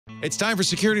It's time for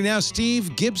Security Now.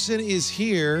 Steve Gibson is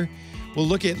here. We'll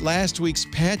look at last week's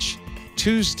Patch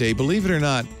Tuesday. Believe it or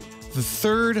not, the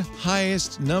third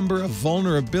highest number of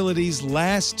vulnerabilities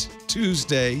last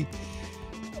Tuesday,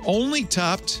 only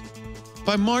topped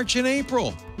by March and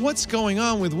April. What's going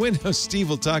on with Windows? Steve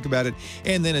will talk about it.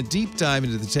 And then a deep dive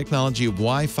into the technology of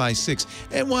Wi-Fi 6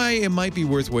 and why it might be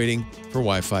worth waiting for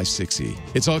Wi-Fi 6E.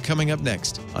 It's all coming up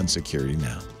next on Security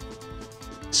Now.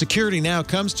 Security Now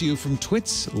comes to you from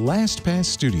TWiT's LastPass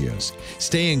Studios.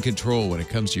 Stay in control when it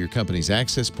comes to your company's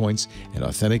access points and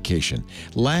authentication.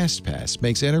 LastPass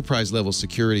makes enterprise-level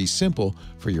security simple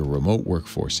for your remote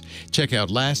workforce. Check out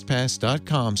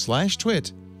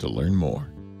lastpass.com/twit to learn more.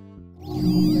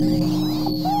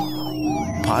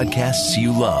 Podcasts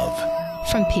you love.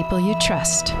 From people you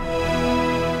trust.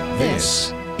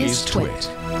 This is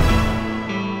TWiT.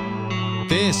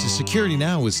 This is Security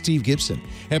Now with Steve Gibson,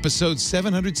 episode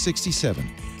 767,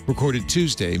 recorded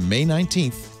Tuesday, May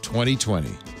 19th, 2020,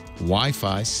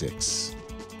 Wi-Fi 6.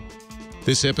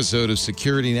 This episode of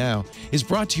Security Now is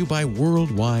brought to you by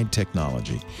Worldwide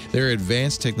Technology. Their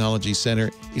Advanced Technology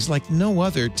Center is like no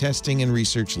other testing and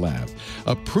research lab,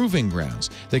 a proving grounds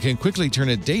that can quickly turn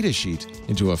a data sheet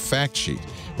into a fact sheet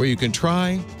where you can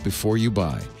try before you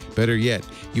buy. Better yet,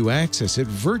 you access it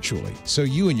virtually so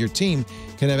you and your team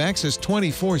can have access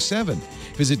 24/7.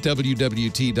 Visit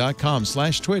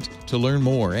wwt.com/twit to learn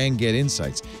more and get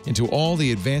insights into all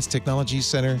the Advanced Technology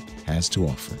Center has to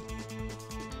offer.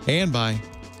 And by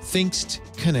Thinkst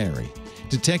Canary.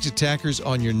 Detect attackers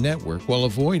on your network while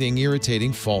avoiding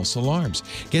irritating false alarms.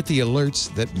 Get the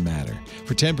alerts that matter.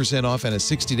 For 10% off and a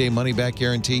 60-day money-back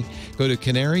guarantee, go to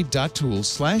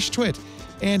canary.tools/twit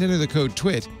and enter the code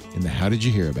TWIT in the How Did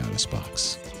You Hear About Us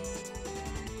box.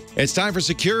 It's time for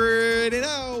Security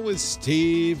Now with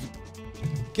Steve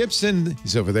Gibson.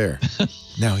 He's over there.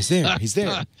 No, he's there. He's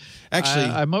there. Actually,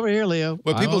 I'm over here, Leo.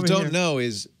 What people don't know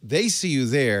is they see you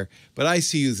there, but I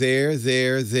see you there.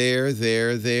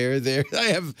 I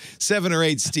have 7 or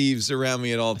 8 Steves around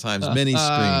me at all times, many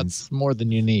screens. It's more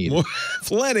than you need.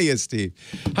 Plenty of Steve.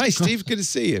 Hi, Steve. Good to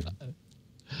see you.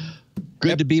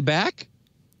 Good to be back.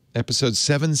 Episode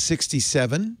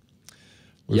 767.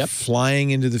 We're flying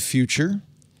into the future.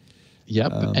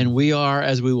 Yep. And we are,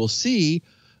 as we will see,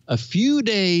 a few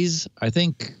days, I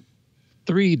think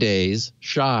 3 days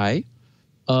shy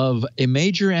of a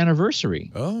major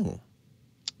anniversary. Oh.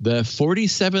 The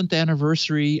 47th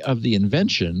anniversary of the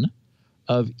invention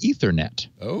of Ethernet.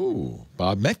 Oh,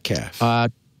 Bob Metcalf.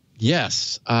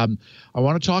 Yes. I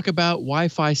want to talk about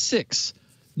Wi-Fi 6,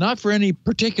 not for any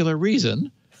particular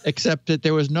reason, except that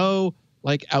there was no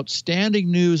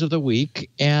outstanding news of the week.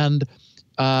 And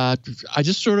I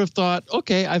just sort of thought,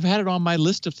 okay, I've had it on my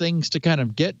list of things to kind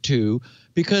of get to,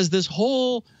 because this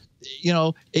whole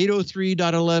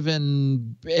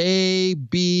 803.11 A,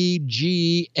 B,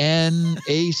 G, N,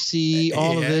 AC,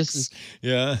 all of this is,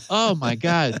 oh my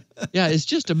God. Yeah, it's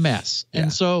just a mess. Yeah.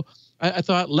 And so I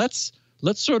thought, let's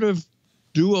sort of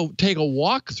take a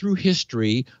walk through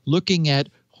history, looking at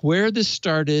where this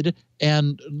started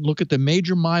and look at the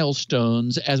major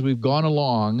milestones as we've gone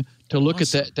along to look at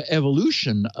the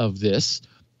evolution of this,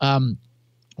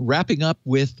 wrapping up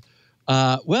with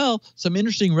some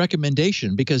interesting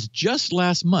recommendation, because just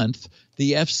last month,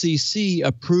 the FCC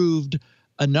approved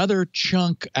another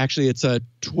chunk. Actually, it's a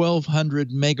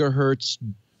 1200 megahertz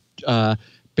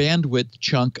bandwidth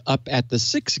chunk up at the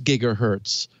 6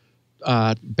 gigahertz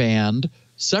band,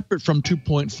 separate from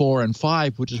 2.4 and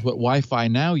 5, which is what Wi-Fi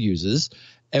now uses,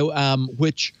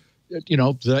 which,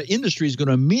 the industry is going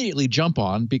to immediately jump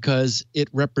on because it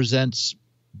represents,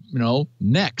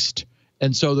 next.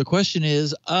 And so the question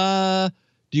is, if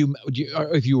you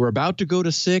were about to go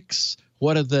to 6,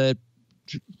 what are the,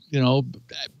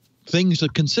 things to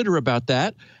consider about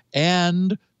that?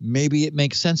 And maybe it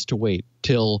makes sense to wait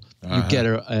till you get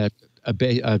a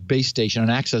base station, an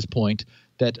access point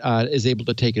that is able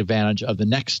to take advantage of the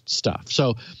next stuff.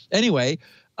 So anyway,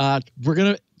 we're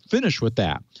going to finish with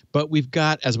that. But we've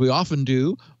got, as we often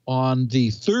do, on the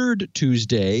third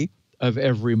Tuesday of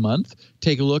every month,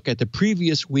 take a look at the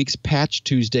previous week's Patch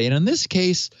Tuesday. And in this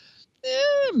case,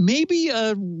 maybe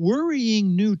a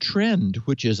worrying new trend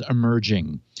which is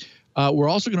emerging. We're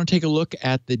also going to take a look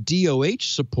at the DOH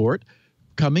support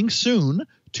coming soon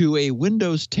to a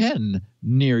Windows 10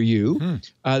 near you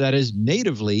that is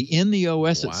natively in the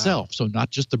OS itself. So not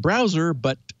just the browser,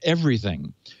 but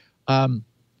everything.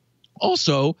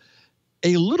 Also,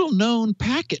 a little-known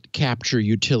packet capture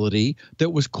utility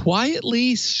that was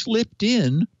quietly slipped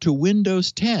in to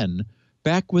Windows 10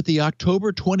 back with the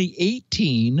October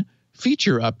 2018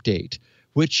 feature update,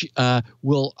 which I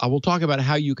will talk about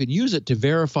how you can use it to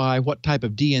verify what type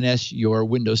of DNS your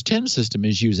Windows 10 system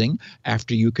is using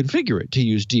after you configure it to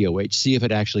use DOH, see if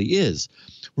it actually is.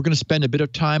 We're going to spend a bit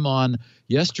of time on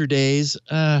yesterday's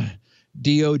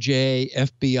DOJ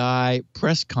FBI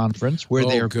press conference where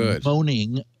they're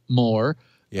moaning more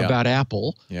about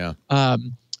Apple. Yeah.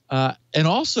 And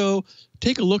also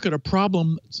take a look at a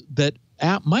problem that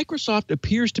Microsoft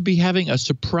appears to be having a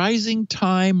surprising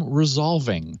time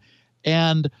resolving.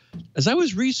 And as I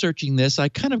was researching this, I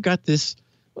kind of got this,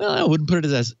 well, I wouldn't put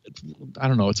it as, I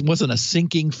don't know, it wasn't a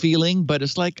sinking feeling, but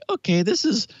it's like, okay, this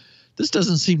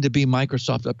doesn't seem to be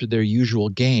Microsoft up to their usual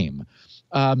game.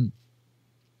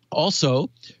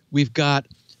 Also, we've got,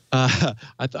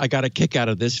 I got a kick out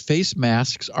of this. Face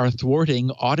masks are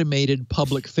thwarting automated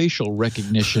public facial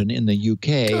recognition in the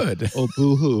UK. Good. Oh,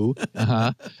 boo-hoo.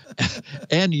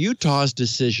 And Utah's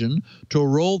decision to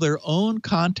roll their own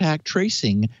contact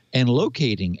tracing and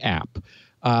locating app.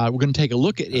 We're going to take a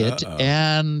look at it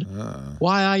and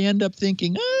why I end up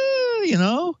thinking,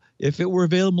 if it were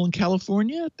available in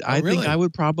California, I think I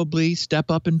would probably step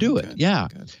up and do it. Yeah.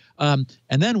 And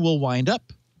then we'll wind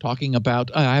up talking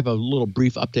about, I have a little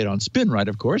brief update on SpinRite,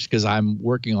 of course, because I'm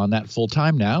working on that full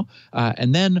time now.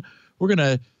 And then we're going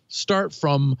to start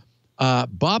from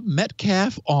Bob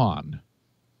Metcalf on.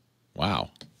 Wow.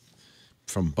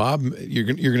 From Bob, you're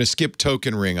going to skip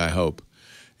Token Ring, I hope.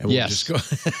 And we'll just go.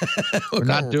 We're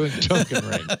not doing Token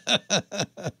Ring.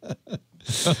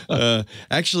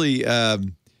 Actually,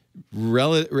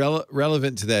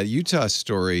 relevant to that Utah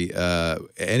story,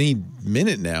 any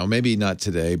minute now, maybe not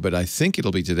today, but I think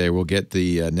it'll be today, we'll get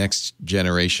the next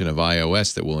generation of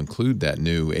iOS that will include that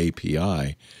new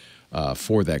API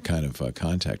for that kind of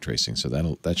contact tracing. So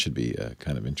that should be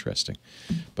kind of interesting.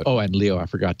 But and Leo, I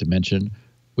forgot to mention,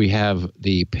 we have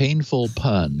the painful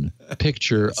pun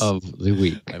picture of the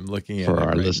week. I'm looking at for it our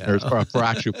right listeners, now.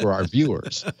 for our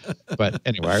viewers. But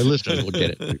anyway, our listeners will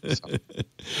get it. So.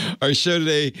 Our show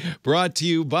today brought to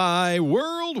you by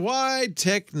Worldwide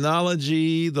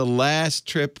Technology. The last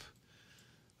trip,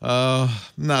 not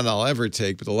I'll ever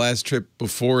take, but the last trip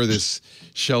before this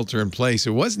shelter in place.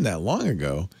 It wasn't that long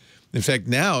ago. In fact,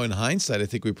 now in hindsight, I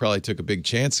think we probably took a big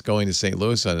chance going to St.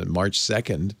 Louis on March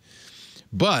 2nd.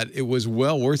 But it was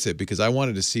well worth it because I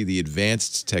wanted to see the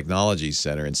Advanced Technology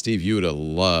Center. And Steve, you would have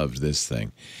loved this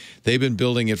thing. They've been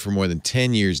building it for more than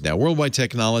 10 years now. Worldwide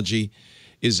Technology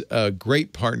is a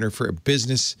great partner for a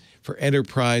business, for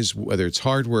enterprise, whether it's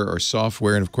hardware or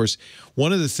software. And of course,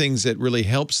 one of the things that really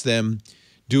helps them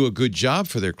do a good job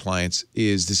for their clients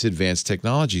is this Advanced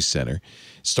Technology Center.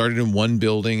 It started in one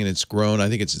building and it's grown. I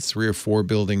think it's 3 or 4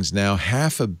 buildings now.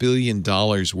 $500 million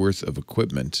worth of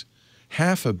equipment.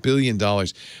 $500 million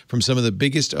from some of the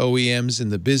biggest OEMs in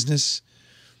the business.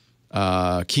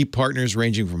 Key partners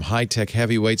ranging from high-tech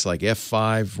heavyweights like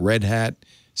F5, Red Hat,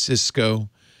 Cisco,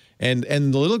 and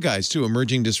the little guys too,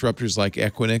 emerging disruptors like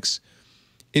Equinix.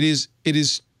 It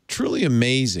is truly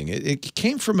amazing. It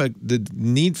came from the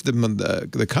need for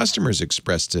the customers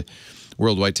expressed to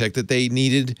Worldwide Tech that they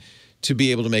needed to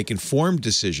be able to make informed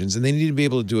decisions and they needed to be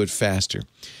able to do it faster.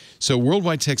 So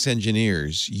Worldwide Tech's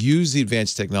engineers use the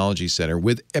Advanced Technology Center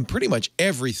with pretty much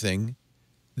everything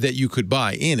that you could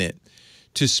buy in it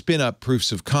to spin up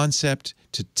proofs of concept,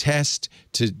 to test,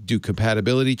 to do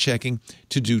compatibility checking,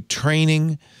 to do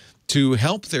training, to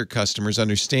help their customers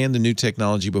understand the new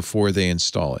technology before they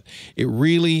install it. It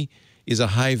really is a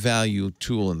high-value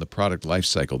tool in the product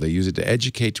lifecycle. They use it to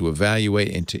educate, to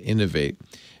evaluate, and to innovate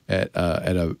at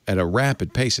a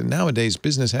rapid pace. And nowadays,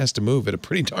 business has to move at a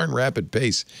pretty darn rapid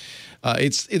pace.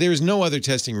 There's no other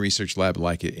testing research lab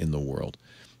like it in the world.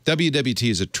 WWT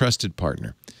is a trusted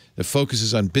partner that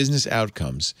focuses on business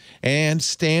outcomes and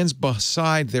stands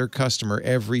beside their customer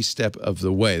every step of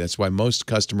the way. That's why most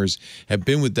customers have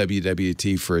been with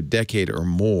WWT for a decade or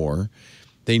more.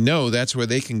 They know that's where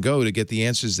they can go to get the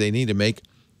answers they need to make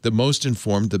the most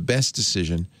informed, the best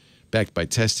decision, backed by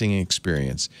testing and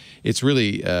experience. It's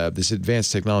really, this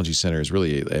Advanced Technology Center is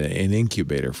really an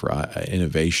incubator for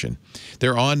innovation.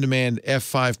 Their on-demand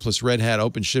F5 plus Red Hat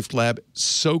OpenShift Lab,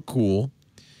 so cool.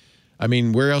 I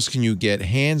mean, where else can you get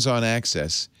hands-on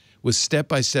access with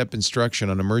step-by-step instruction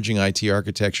on emerging IT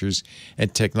architectures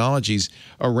and technologies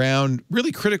around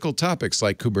really critical topics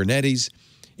like Kubernetes,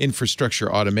 infrastructure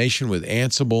automation with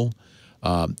Ansible,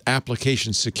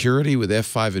 application security with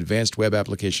F5 Advanced Web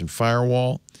Application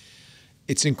Firewall.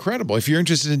 It's incredible. If you're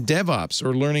interested in DevOps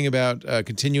or learning about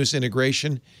continuous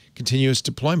integration, continuous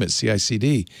deployment,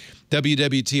 CI/CD,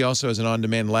 WWT also has an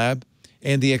on-demand lab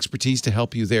and the expertise to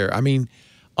help you there. I mean,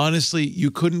 honestly,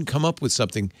 you couldn't come up with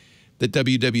something that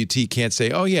WWT can't say,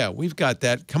 oh, yeah, we've got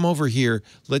that. Come over here.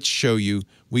 Let's show you.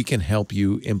 We can help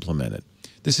you implement it.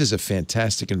 This is a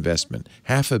fantastic investment.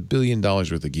 $500 million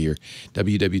worth of gear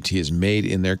WWT has made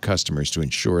in their customers to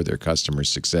ensure their customers'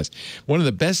 success. One of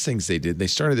the best things they did, they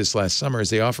started this last summer,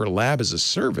 is they offer lab as a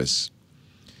service.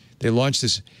 They launched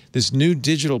this new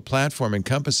digital platform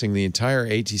encompassing the entire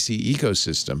ATC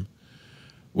ecosystem,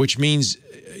 which means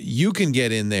you can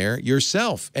get in there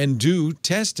yourself and do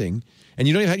testing. And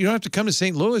you don't have to come to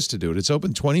St. Louis to do it. It's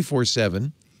open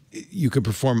 24/7. You can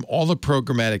perform all the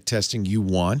programmatic testing you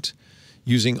want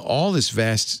using all this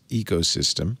vast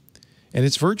ecosystem, and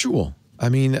it's virtual. I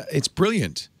mean, it's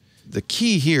brilliant. The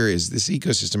key here is this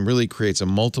ecosystem really creates a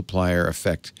multiplier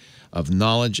effect of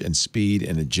knowledge and speed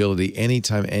and agility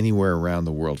anytime, anywhere around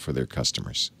the world for their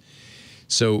customers.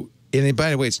 So, and by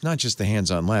the way, it's not just the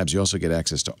hands-on labs. You also get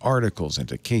access to articles and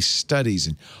to case studies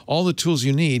and all the tools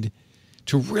you need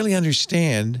to really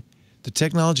understand the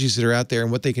technologies that are out there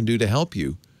and what they can do to help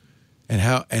you, and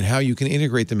how you can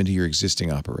integrate them into your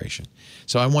existing operation.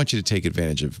 So I want you to take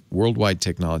advantage of Worldwide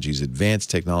Technology's Advanced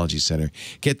Technology Center.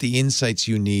 Get the insights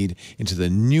you need into the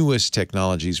newest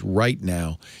technologies right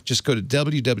now. Just go to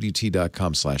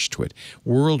wwt.com/twit.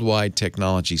 Worldwide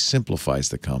Technology simplifies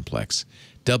the complex.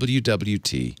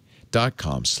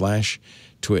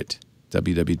 wwt.com/twit.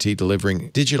 WWT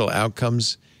delivering digital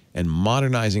outcomes and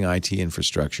modernizing IT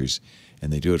infrastructures.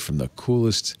 And they do it from the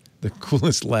coolest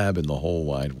lab in the whole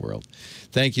wide world.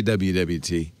 Thank you,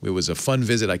 WWT. It was a fun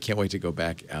visit. I can't wait to go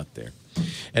back out there.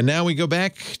 And now we go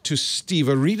back to Steve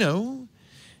Arino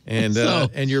and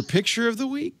your picture of the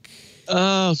week.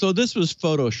 So this was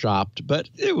photoshopped, but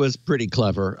it was pretty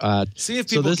clever. See if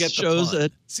people get the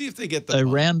pun. See if they get the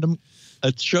pun.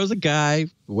 It shows a guy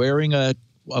wearing a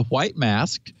white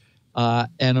mask.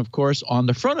 And of course, on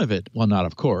the front of it, well, not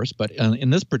of course, but in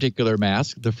this particular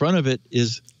mask, the front of it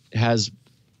has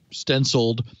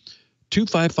stenciled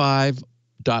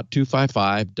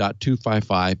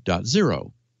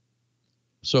 255.255.255.0.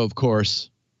 So, of course,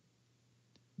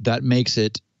 that makes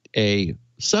it a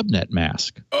subnet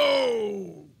mask.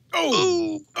 Oh!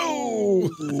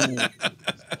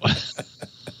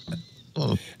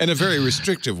 And a very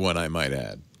restrictive one, I might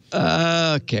add.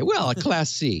 Okay, well, a Class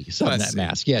C subnet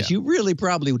mask. Yes, yeah. You really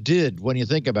probably did when you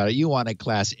think about it. You want a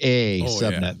Class A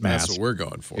subnet mask. That's what we're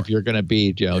going for. If you're going to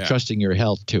be, trusting your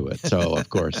health to it. So, of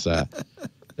course,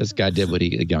 this guy did what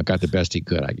he got the best he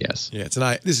could, I guess. Yeah,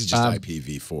 this is just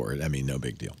IPv4. I mean, no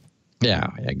big deal. Yeah,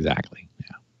 exactly.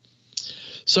 Yeah.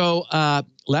 So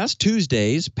last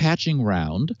Tuesday's patching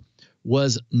round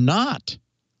was not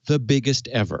the biggest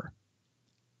ever,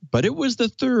 but it was the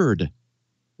third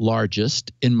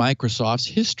largest in Microsoft's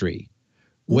history,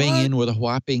 weighing in with a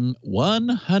whopping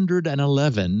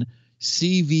 111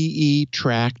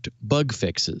 CVE-tracked bug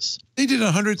fixes. They did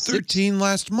 113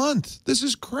 last month. This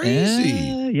is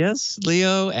crazy. Yes,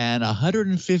 Leo, and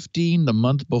 115 the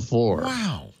month before.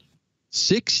 Wow.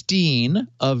 16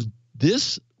 of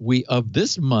this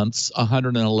month's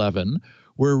 111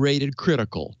 were rated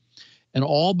critical, and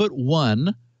all but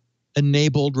one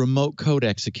enabled remote code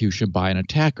execution by an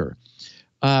attacker.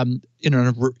 In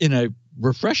a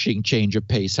refreshing change of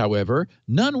pace, however,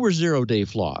 none were zero-day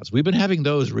flaws. We've been having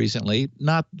those recently,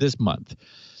 not this month.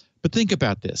 But think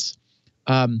about this.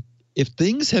 If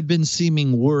things have been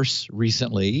seeming worse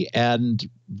recently, and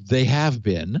they have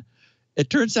been,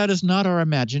 it turns out it's not our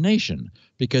imagination,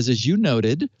 because as you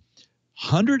noted,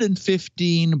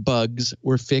 115 bugs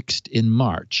were fixed in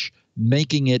March,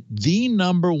 making it the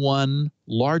 #1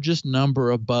 largest number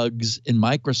of bugs in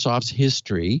Microsoft's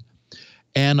history,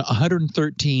 and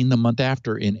 113 the month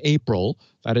after in April,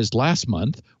 that is last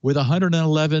month, with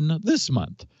 111 this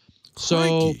month.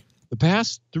 So the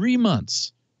past 3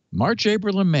 months, March,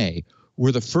 April, and May,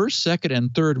 were the first, second,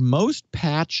 and third most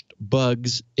patched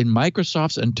bugs in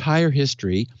Microsoft's entire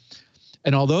history.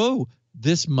 And although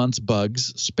this month's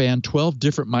bugs span 12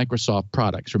 different Microsoft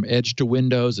products, from Edge to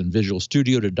Windows and Visual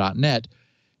Studio to .NET,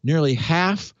 nearly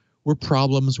half were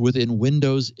problems within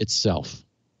Windows itself.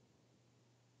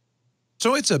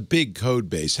 So it's a big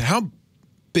code base. How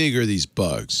big are these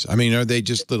bugs? I mean, are they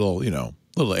just little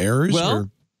errors? Well,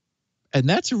 and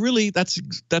that's a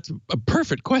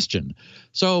perfect question.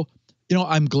 So,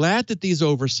 I'm glad that these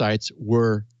oversights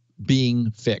were being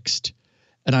fixed.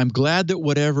 And I'm glad that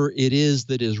whatever it is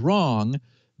that is wrong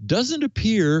doesn't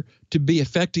appear to be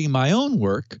affecting my own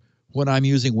work when I'm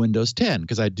using Windows 10,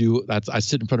 because I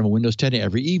sit in front of a Windows 10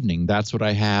 every evening. That's what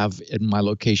I have in my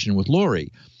location with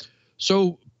Lori.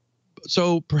 So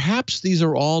perhaps these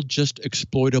are all just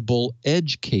exploitable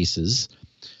edge cases.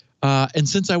 And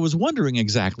since I was wondering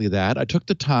exactly that, I took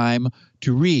the time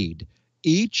to read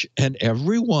each and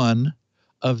every one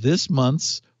of this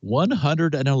month's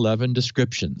 111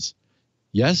 descriptions.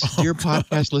 Yes, dear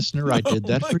podcast listener, I did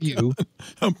that for you.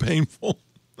 How painful.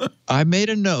 I made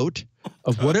a note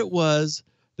of what it was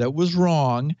that was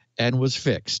wrong and was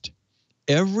fixed.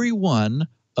 Every one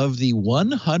of the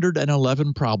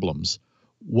 111 problems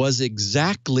was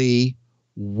exactly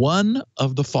one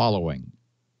of the following: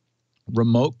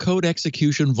 remote code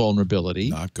execution vulnerability.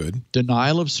 Not good.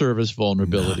 Denial of service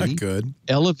vulnerability. Not good.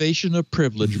 Elevation of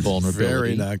privilege vulnerability.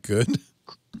 Very not good.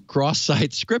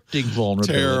 Cross-site scripting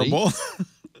vulnerability. Terrible.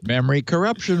 Memory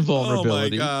corruption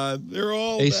vulnerability. Oh, my God. They're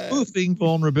all a bad. spoofing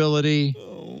vulnerability.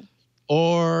 Oh.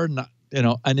 Or, not,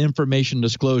 an information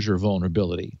disclosure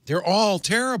vulnerability. They're all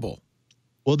terrible.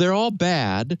 Well, they're all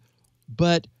bad,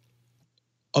 but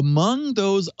among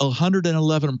those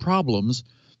 111 problems,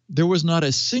 there was not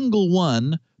a single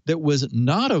one that was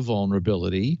not a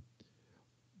vulnerability.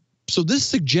 So this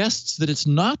suggests that it's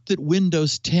not that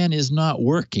Windows 10 is not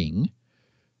working.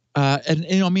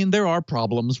 There are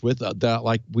problems with that,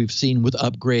 like we've seen with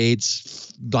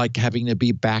upgrades, like having to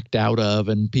be backed out of,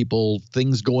 and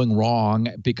things going wrong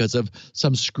because of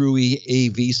some screwy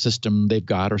AV system they've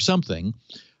got or something.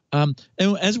 And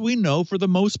as we know, for the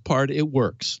most part, it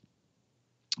works.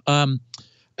 And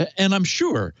I'm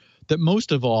sure that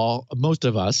most of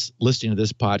us listening to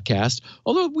this podcast,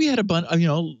 although we had a bunch,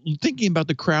 thinking about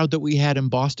the crowd that we had in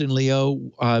Boston, Leo,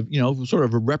 sort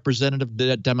of a representative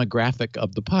demographic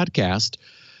of the podcast,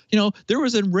 there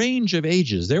was a range of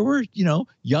ages. There were,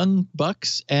 young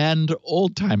bucks and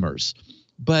old timers,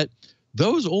 but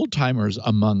those old timers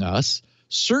among us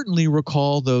certainly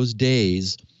recall those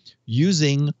days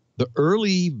using the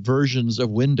early versions of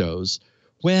Windows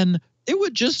when it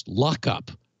would just lock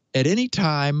up at any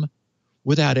time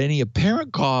without any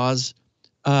apparent cause,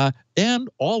 and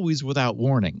always without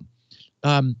warning.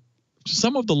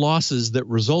 Some of the losses that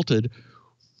resulted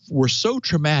were so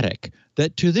traumatic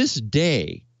that to this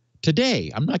day, today,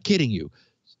 I'm not kidding you,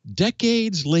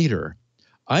 decades later,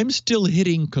 I'm still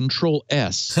hitting Control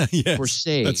S yes, for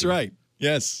save. That's right.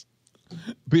 Yes.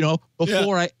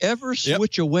 Before I ever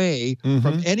switch away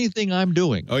from anything I'm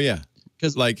doing. Oh, yeah.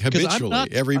 Like habitually,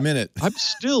 every minute. I'm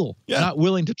still not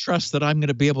willing to trust that I'm going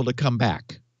to be able to come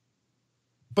back.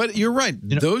 But you're right.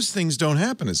 Those things don't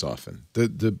happen as often.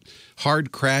 The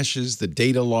hard crashes, the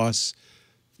data loss.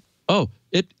 Oh,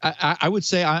 I would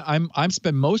say I'm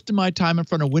spend most of my time in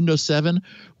front of Windows 7.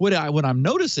 What I'm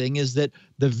noticing is that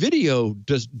the video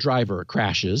driver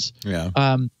crashes.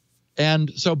 Yeah.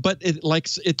 And so, but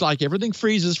it's like everything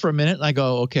freezes for a minute, and I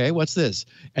go, okay, what's this?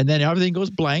 And then everything goes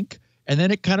blank. And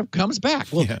then it kind of comes back.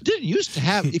 Well,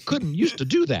 it couldn't used to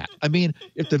do that. I mean,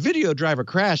 if the video driver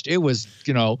crashed, it was,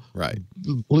 right,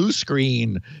 blue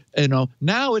screen,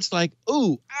 now it's like,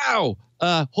 ooh, ow,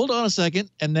 hold on a second.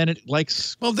 And then it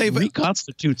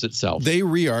reconstitutes itself. They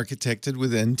re-architected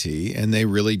with NT, and they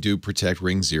really do protect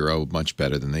Ring 0 much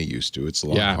better than they used to. It's a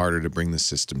lot harder to bring the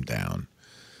system down.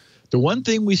 The one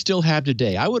thing we still have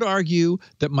today, I would argue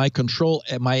that my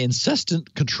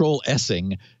incessant Control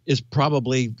S-ing is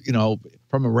probably,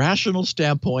 from a rational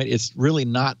standpoint, it's really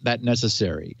not that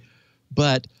necessary.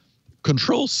 But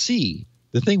Control C,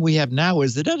 the thing we have now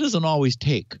is that doesn't always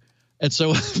take. And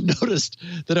so I've noticed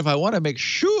that if I want to make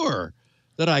sure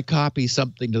that I copy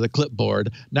something to the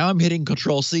clipboard, now I'm hitting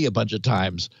Control C a bunch of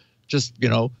times, just,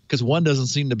 because one doesn't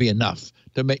seem to be enough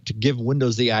to give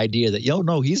Windows the idea that,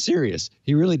 no, he's serious.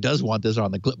 He really does want this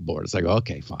on the clipboard. It's like,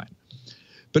 okay, fine.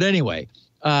 But anyway,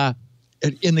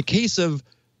 in the case of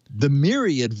the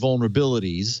myriad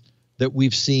vulnerabilities that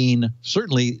we've seen,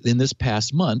 certainly in this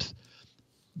past month,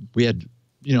 we had,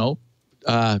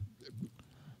 I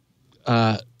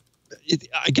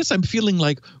guess I'm feeling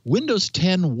like Windows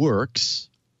 10 works,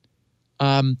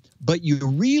 but you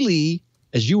really,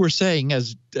 as you were saying,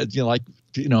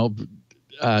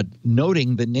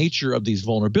 noting the nature of these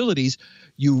vulnerabilities,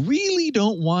 you really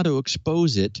don't want to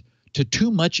expose it to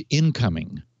too much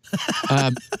incoming,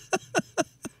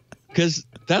 because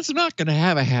that's not going to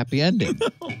have a happy ending.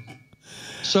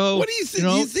 So, what do you think?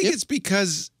 Do you think it's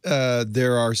because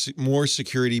there are more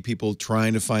security people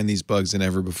trying to find these bugs than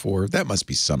ever before? That must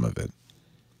be some of it.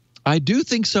 I do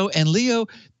think so. And Leo,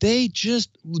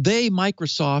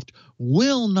 Microsoft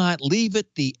will not leave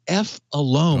it the F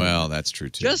alone. Well, that's true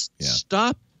too. Just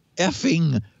stop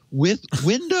effing with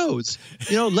Windows.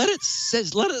 Let it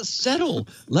settle.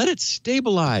 Let it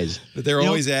stabilize. But they're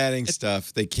always adding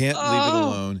stuff. They can't leave it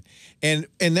alone. And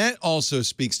that also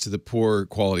speaks to the poor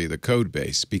quality of the code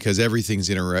base, because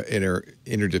everything's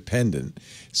interdependent.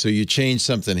 So you change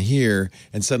something here,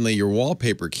 and suddenly your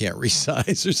wallpaper can't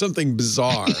resize or something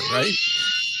bizarre, right?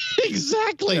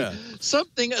 Exactly. Yeah.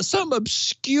 Some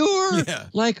obscure,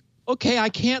 like, okay, I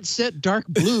can't set dark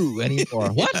blue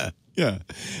anymore. What? Yeah.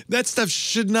 That stuff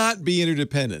should not be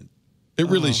interdependent. It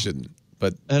really shouldn't.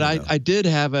 But I did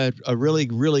have a really,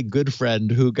 really good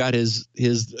friend who got his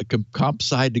comp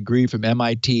sci degree from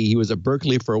MIT. He was at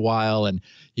Berkeley for a while, and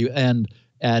he went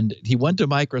to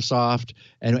Microsoft.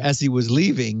 And as he was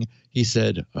leaving, he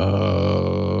said,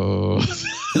 "Oh,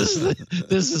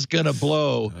 this is gonna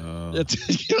blow.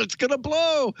 It's gonna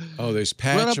blow. Oh, there's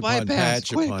patch upon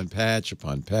patch upon patch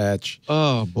upon patch.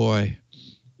 Oh boy."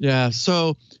 Yeah,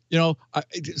 so,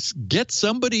 get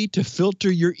somebody to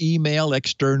filter your email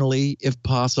externally if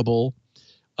possible.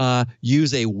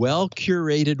 Use a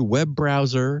well-curated web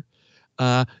browser.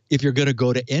 If you're going to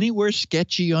go to anywhere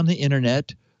sketchy on the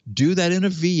internet, do that in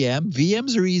a VM.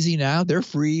 VMs are easy now. They're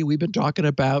free. We've been talking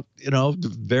about,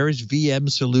 various VM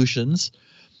solutions.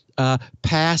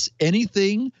 Pass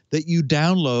anything that you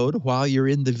download while you're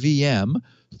in the VM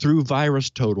through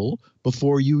VirusTotal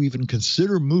before you even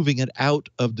consider moving it out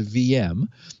of the VM,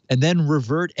 and then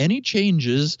revert any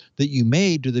changes that you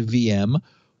made to the VM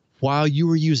while you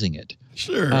were using it.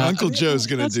 Sure, Uncle Joe's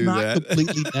going to do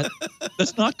that.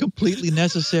 That's not completely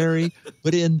necessary,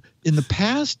 but in the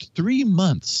past 3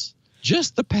 months,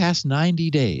 just the past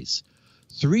 90 days,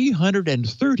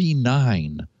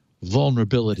 339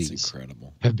 vulnerabilities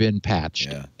have been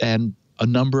patched, and a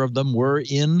number of them were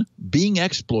being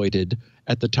exploited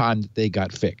at the time that they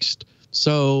got fixed.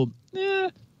 So,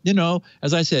 as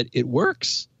I said, it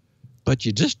works, but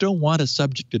you just don't want to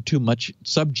subject it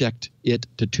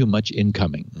to too much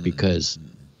incoming because,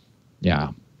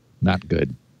 not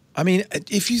good. I mean,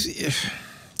 do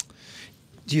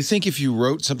you think if you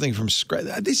wrote something from scratch,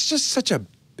 it's just such a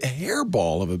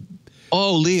hairball of a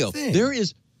Leo, thing. There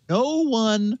is no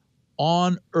one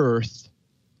on earth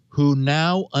who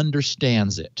now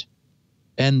understands it.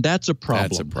 And that's a problem.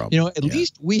 That's a problem. At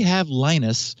least we have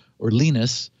Linus,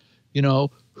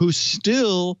 who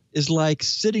still is like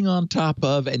sitting on top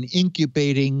of and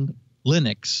incubating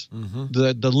Linux,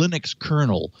 the Linux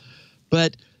kernel.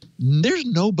 But there's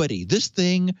nobody. This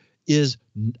thing is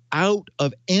out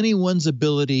of anyone's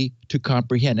ability to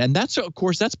comprehend. And that's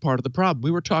part of the problem. We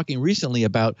were talking recently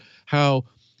about how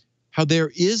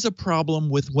there is a problem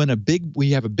with when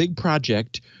we have a big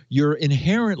project, you're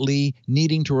inherently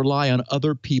needing to rely on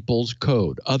other people's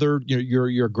code.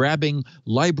 You're grabbing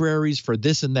libraries for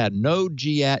this and that,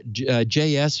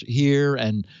 Node.js here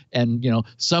and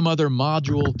some other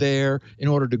module there in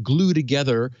order to glue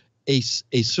together a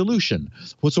solution.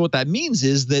 So what that means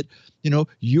is that you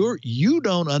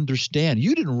don't understand.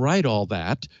 You didn't write all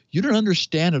that. You don't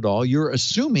understand it all. You're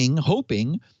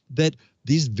hoping that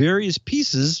these various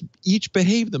pieces each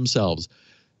behave themselves.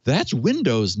 That's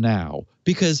Windows now,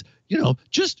 because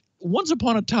just once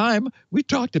upon a time we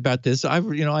talked about this.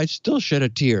 I still shed a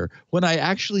tear when I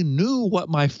actually knew what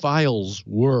my files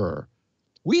were.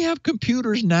 We have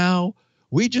computers now.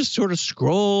 We just sort of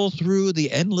scroll through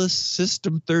the endless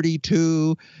System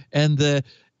 32 and the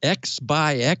X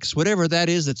by X, whatever that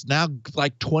is. It's now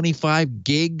like 25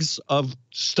 gigs of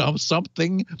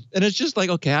something, and it's just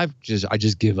like, okay, I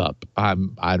just give up. I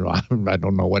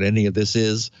don't know what any of this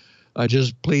is.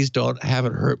 Please don't have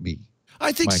it hurt me.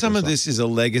 I think some of this is a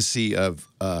legacy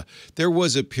of. There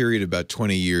was a period about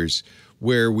 20 years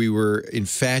where we were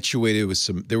infatuated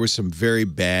with there were some very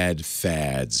bad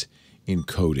fads in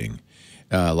coding.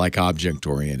 Like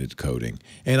object-oriented coding,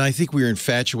 and I think we were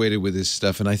infatuated with this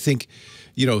stuff. And I think,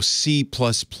 C++.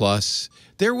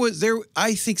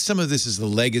 I think some of this is the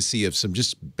legacy of some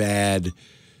just bad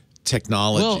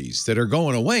technologies that are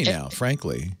going away now,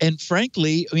 frankly. And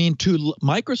frankly, I mean, to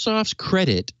Microsoft's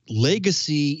credit,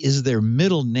 legacy is their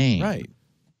middle name. Right.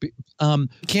 You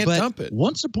can't dump it.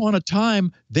 Once upon a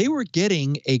time, they were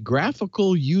getting a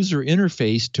graphical user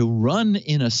interface to run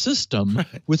in a system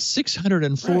with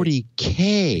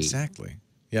 640K. Exactly.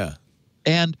 Yeah.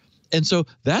 And so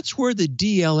that's where the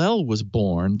DLL was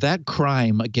born. That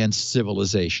crime against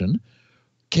civilization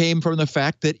came from the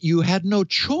fact that you had no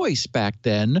choice back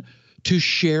then to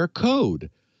share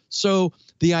code. So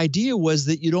the idea was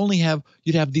that you'd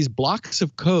have these blocks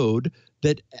of code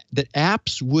that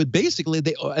apps would basically,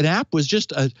 an app was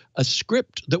just a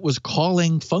script that was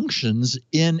calling functions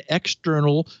in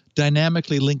external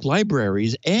dynamically linked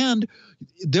libraries. And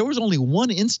there was only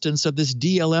one instance of this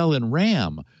DLL in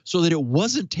RAM so that it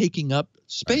wasn't taking up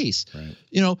space. Right.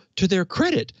 To their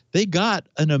credit, they got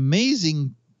an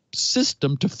amazing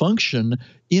system to function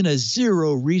in a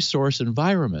zero resource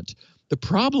environment. The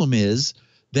problem is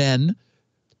then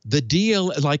the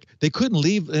DL, like they couldn't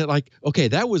leave, like, okay,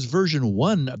 that was version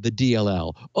 1 of the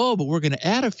DLL. Oh, but we're going to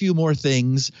add a few more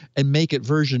things and make it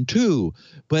version 2.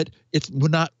 But it's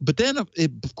not, but then of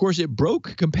course it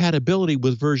broke compatibility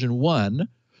with version 1.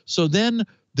 So then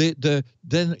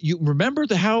then you remember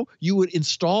how you would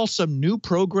install some new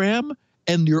program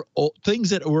and your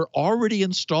things that were already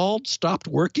installed stopped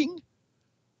working?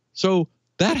 So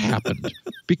that happened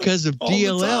because of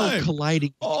DLL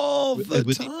colliding all the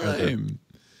with time.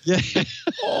 Yeah,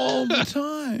 all the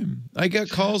time. I got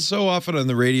calls so often on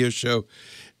the radio show,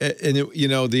 and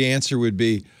the answer would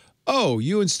be, "Oh,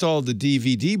 you installed the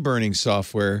DVD burning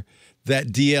software that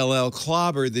DLL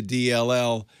clobbered the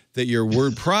DLL that your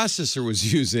word processor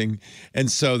was using, and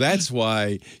so that's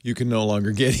why you can no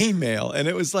longer get email." And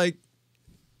it was like,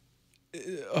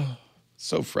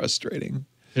 so frustrating.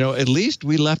 At least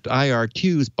we left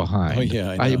IRQs behind. Oh,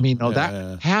 yeah, I mean,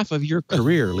 half of your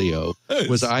career, Leo,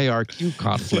 was IRQ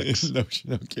conflicts. no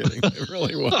kidding. It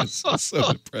really was. It's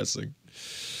so depressing.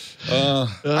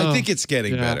 I think it's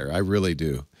getting better. I really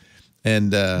do.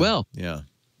 And No,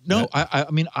 I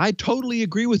mean, I totally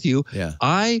agree with you. Yeah.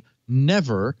 I'm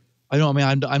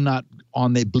not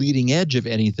on the bleeding edge of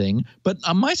anything, but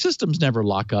my systems never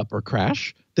lock up or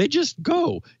crash. They just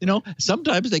go.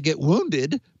 Sometimes they get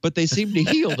wounded, but they seem to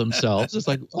heal themselves. It's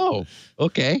like, oh,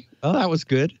 okay. Oh, that was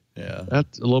good. Yeah.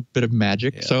 That's a little bit of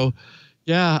magic. Yeah. So,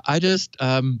 yeah, I just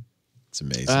it's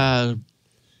amazing.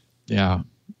 Yeah.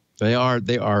 They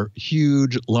are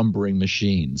huge lumbering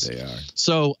machines. They are.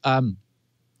 So,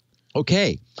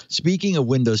 okay, speaking of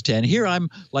Windows 10, here I'm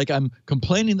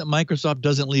complaining that Microsoft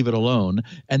doesn't leave it alone,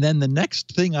 and then the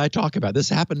next thing I talk about, this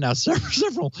happened now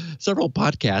several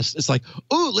podcasts. It's like,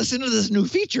 oh, listen to this new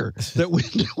feature that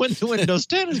Windows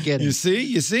 10 is getting. You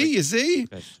see?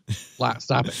 Okay.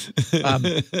 Stop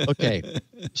it. Okay,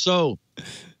 so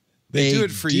they do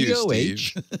it for you, DOH,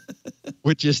 Steve.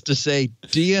 which is to say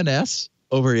DNS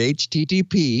over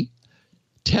HTTP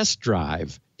test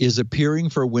drive is appearing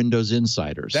for Windows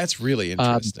Insiders. That's really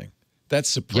interesting. That's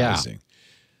surprising.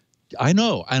 Yeah, I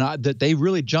know, and that they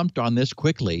really jumped on this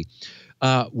quickly,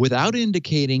 without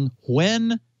indicating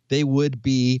when they would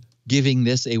be giving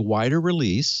this a wider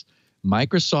release.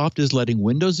 Microsoft is letting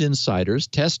Windows Insiders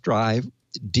test drive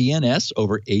DNS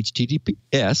over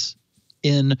HTTPS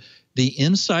in the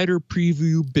Insider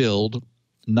Preview build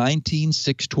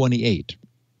 19628.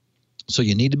 So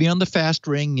you need to be on the fast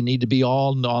ring. You need to be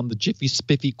all on the jiffy,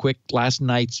 spiffy, quick last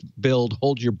night's build.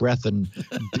 Hold your breath and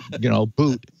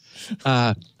boot.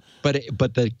 But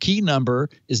the key number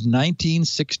is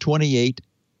 19628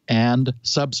 and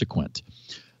subsequent.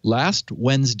 Last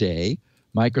Wednesday,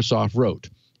 Microsoft wrote,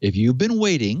 if you've been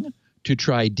waiting to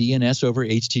try DNS over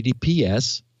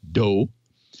HTTPS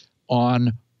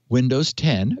on Windows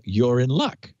 10, you're in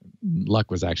luck. Luck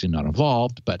was actually not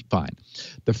involved, but fine.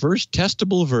 The first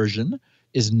testable version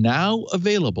is now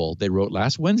available, they wrote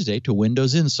last Wednesday, to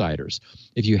Windows Insiders.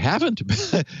 If you haven't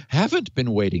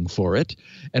been waiting for it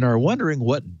and are wondering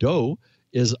what DOE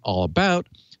is all about,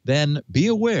 then be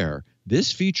aware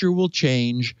this feature will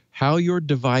change how your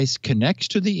device connects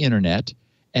to the internet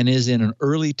and is in an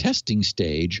early testing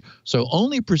stage, so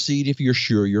only proceed if you're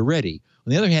sure you're ready.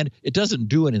 On the other hand, it doesn't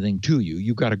do anything to you.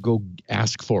 You've got to go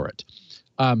ask for it.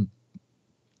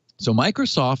 So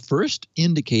Microsoft first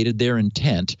indicated their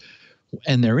intent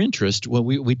and their interest when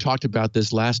we talked about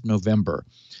this last November.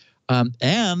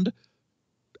 And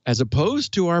as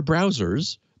opposed to our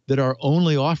browsers that are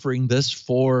only offering this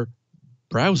for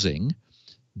browsing,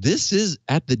 this is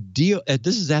at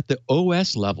the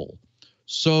OS level.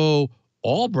 So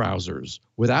all browsers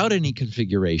without any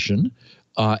configuration,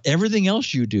 everything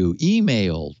else you do,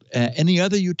 email, any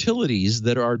other utilities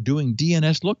that are doing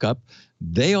DNS lookup,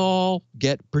 they all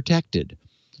get protected.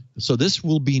 So this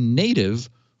will be native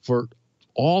for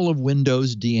all of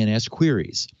Windows DNS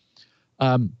queries.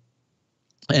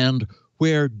 And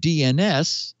where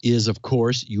DNS is, of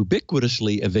course,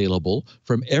 ubiquitously available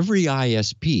from every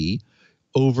ISP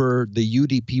over the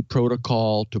UDP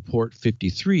protocol to port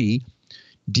 53,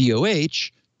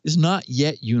 DOH is not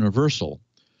yet universal.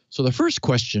 So the first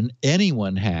question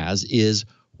anyone has is,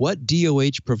 what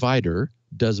DOH provider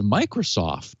does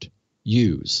Microsoft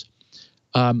use?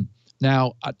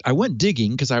 Now, I went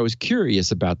digging because I was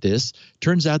curious about this.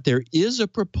 Turns out there is a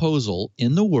proposal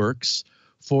in the works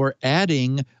for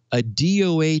adding a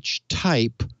DOH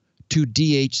type to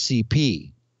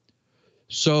DHCP.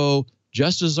 So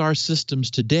just as our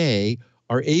systems today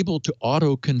are able to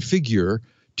auto-configure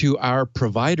to our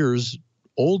provider's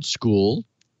old school,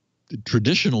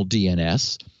 traditional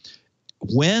DNS,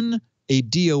 when a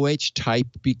DOH type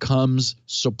becomes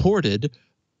supported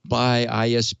by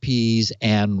ISPs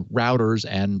and routers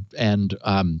and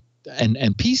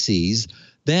PCs,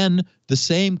 then the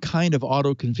same kind of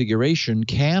auto configuration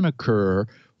can occur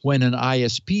when an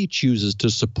ISP chooses to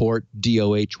support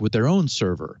DOH with their own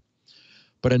server.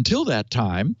 But until that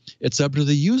time, it's up to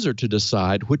the user to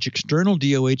decide which external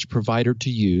DOH provider to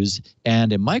use.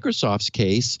 And in Microsoft's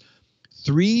case,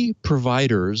 3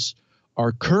 providers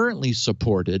are currently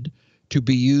supported to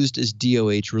be used as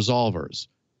DOH resolvers: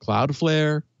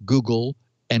 Cloudflare, Google,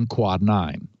 and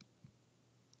Quad9.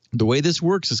 The way this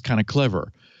works is kind of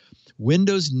clever.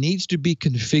 Windows needs to be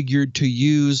configured to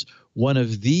use one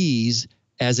of these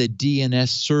as a DNS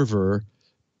server,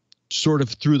 sort of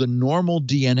through the normal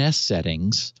DNS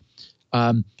settings.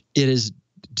 DOH is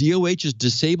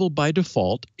disabled by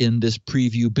default in this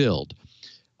preview build.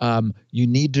 You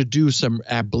need to do some,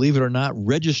 believe it or not,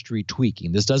 registry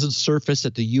tweaking. This doesn't surface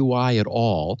at the UI at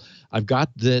all. I've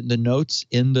got the notes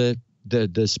in the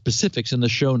specifics in the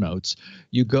show notes.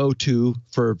 You go to,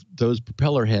 for those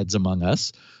propeller heads among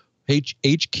us,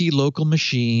 HKey local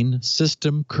machine,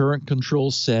 system, current control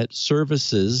set,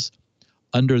 services.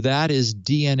 Under that is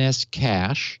DNS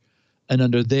cache, and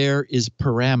under there is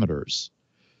parameters.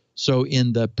 So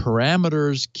in the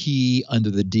parameters key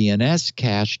under the DNS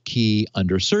cache key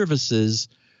under services,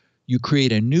 you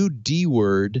create a new D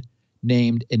word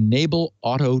named enable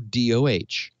auto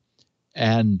DOH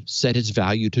and set its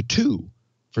value to 2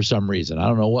 for some reason. I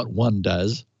don't know what 1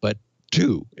 does, but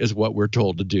 2 is what we're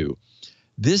told to do.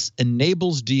 This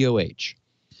enables DOH.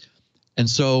 And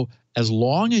so as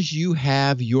long as you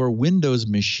have your Windows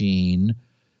machine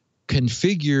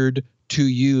configured to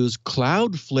use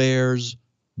Cloudflare's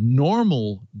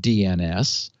normal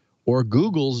DNS or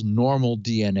Google's normal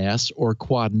DNS or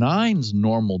Quad9's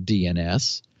normal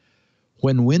DNS,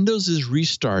 when Windows is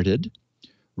restarted,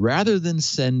 rather than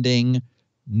sending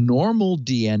normal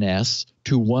DNS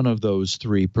to one of those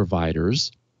 3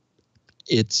 providers,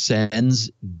 it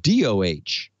sends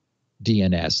DOH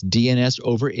DNS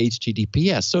over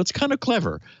HTTPS. So it's kind of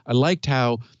clever. I liked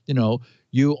how,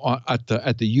 you at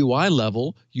the UI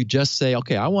level, you just say,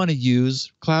 okay, I want to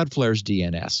use Cloudflare's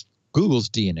DNS, Google's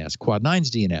DNS,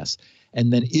 Quad9's DNS.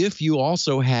 And then if you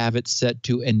also have it set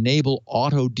to enable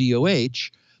auto DOH,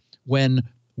 when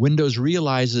Windows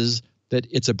realizes that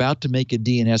it's about to make a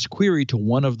DNS query to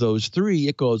one of those 3,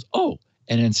 it goes, oh,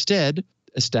 and instead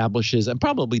establishes, and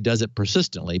probably does it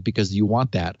persistently because you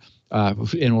want that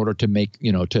in order to make,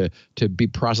 to be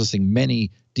processing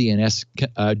many DNS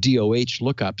DOH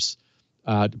lookups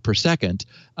per second.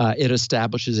 It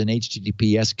establishes an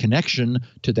HTTPS connection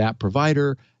to that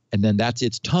provider, and then that's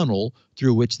its tunnel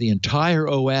through which the entire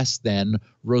OS then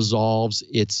resolves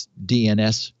its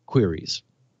DNS queries.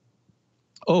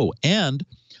 Oh, and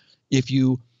if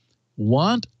you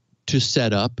want to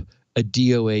set up a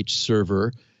DOH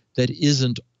server that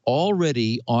isn't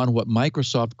already on what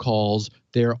Microsoft calls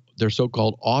their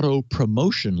so-called auto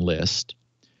promotion list,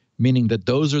 meaning that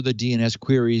those are the DNS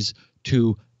queries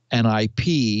to an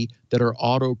IP that are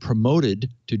auto promoted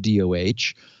to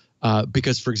DOH,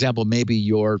 because, for example, maybe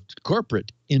your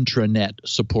corporate intranet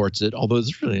supports it, although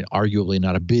there's really arguably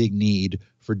not a big need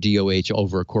for DOH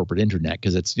over a corporate intranet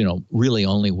because it's really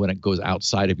only when it goes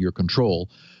outside of your control.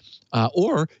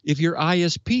 Or if your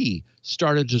ISP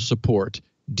started to support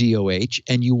DOH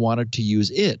and you wanted to use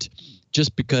it,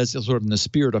 just because it's sort of in the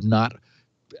spirit of not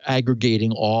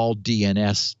aggregating all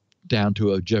DNS down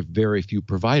to a very few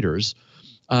providers,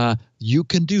 you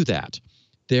can do that.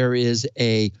 There is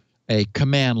a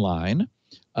command line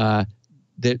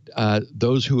that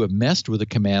those who have messed with a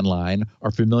command line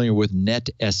are familiar with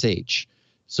netsh.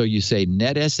 So you say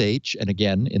netsh, and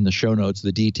again, in the show notes,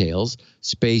 the details,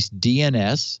 space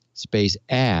DNS, space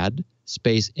add,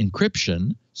 space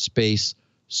encryption, space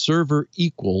server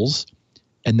equals,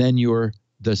 and then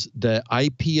the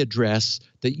IP address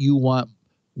that you want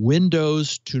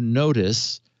Windows to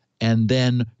notice and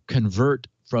then convert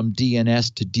from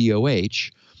DNS to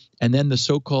DOH, and then the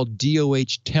so-called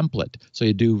DOH template. So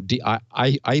you do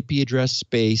IP address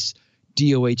space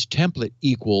DOH template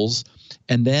equals,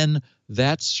 and then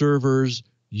that server's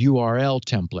URL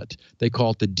template. They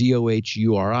call it the DOH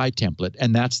URI template,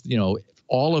 and that's,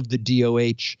 all of the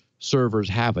DOH servers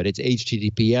have it. It's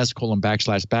HTTPS : /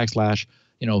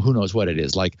 who knows what it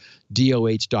is, like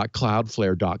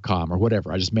doh.cloudflare.com or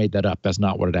whatever. I just made that up. That's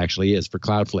not what it actually is for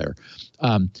Cloudflare.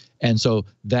 And so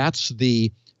that's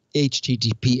the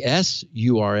HTTPS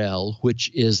URL,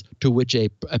 which is to which a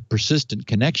persistent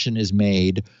connection is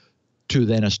made to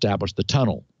then establish the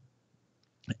tunnel.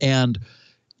 And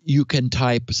you can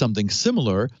type something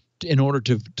similar in order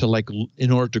to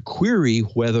query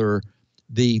whether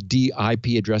the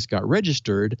IP address got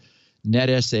registered.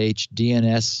 netsh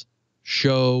DNS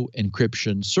show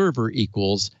encryption server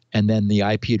equals, and then the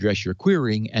IP address you're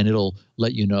querying, and it'll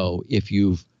let you know if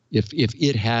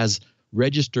it has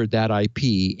registered that IP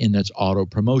in its auto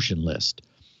promotion list.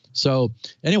 So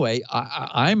anyway,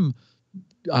 I'm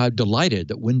delighted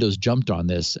that Windows jumped on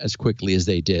this as quickly as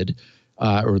they did,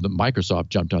 or the Microsoft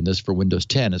jumped on this for Windows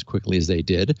 10 as quickly as they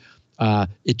did.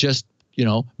 It just,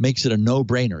 makes it a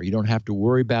no-brainer. You don't have to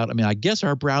worry about, I guess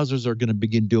our browsers are going to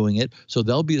begin doing it, so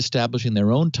they'll be establishing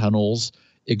their own tunnels,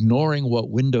 ignoring what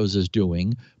Windows is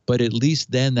doing, but at least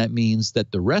then that means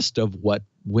that the rest of what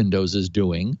Windows is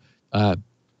doing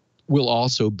will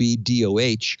also be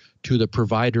DOH to the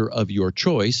provider of your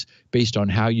choice based on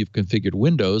how you've configured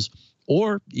Windows,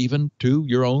 or even to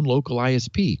your own local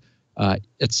ISP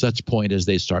at such point as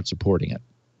they start supporting it.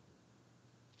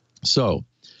 So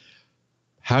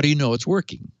how do you know it's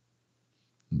working?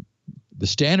 The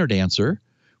standard answer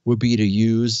would be to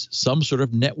use some sort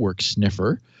of network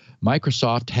sniffer.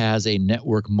 Microsoft has a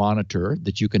network monitor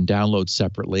that you can download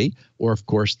separately, or of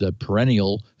course the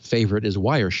perennial favorite is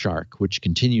Wireshark, which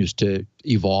continues to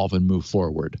evolve and move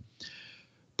forward.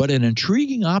 But an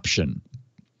intriguing option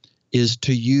is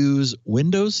to use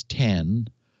Windows 10,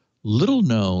 little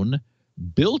known,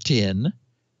 built-in,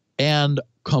 and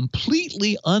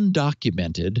completely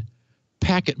undocumented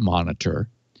packet monitor,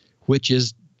 which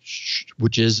is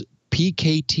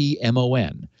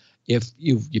PKTMON.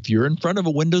 If you're in front of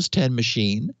a Windows 10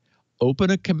 machine,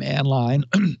 open a command line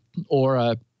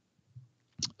or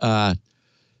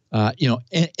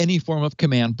any form of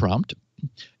command prompt,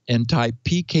 and type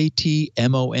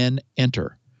PKTMON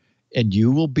enter, and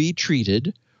you will be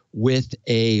treated with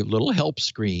a little help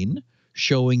screen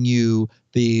showing you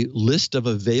the list of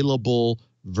available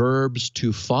verbs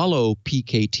to follow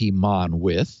PKTMON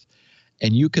with,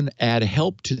 and you can add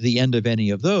help to the end of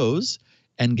any of those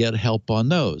and get help on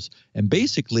those. And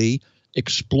basically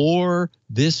explore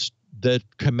the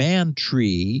command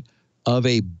tree of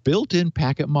a built-in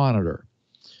packet monitor.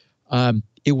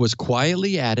 It was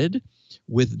quietly added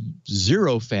with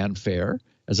zero fanfare,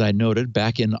 as I noted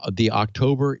back in the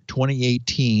October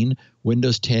 2018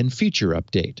 Windows 10 feature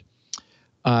update.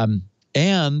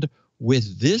 And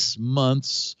with this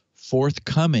month's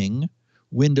forthcoming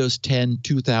Windows 10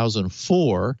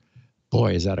 2004,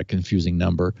 boy, is that a confusing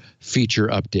number, feature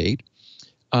update,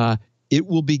 it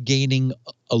will be gaining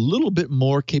a little bit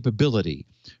more capability.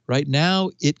 Right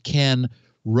now, it can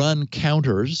run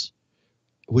counters,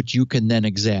 which you can then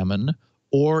examine,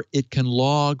 or it can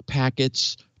log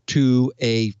packets to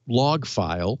a log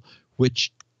file,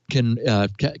 which can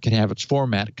have its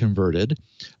format converted.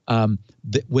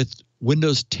 With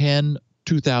Windows 10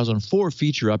 2004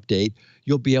 feature update,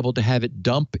 you'll be able to have it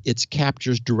dump its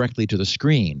captures directly to the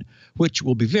screen, which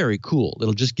will be very cool.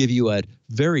 It'll just give you a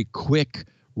very quick,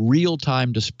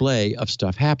 real-time display of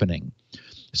stuff happening.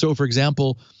 So, for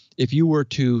example, if you were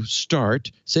to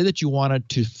start, say that you wanted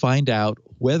to find out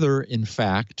whether, in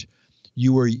fact,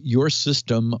 your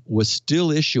system was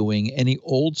still issuing any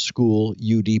old-school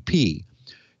UDP.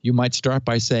 You might start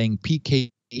by saying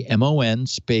PKMON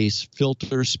space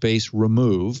filter space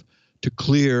remove to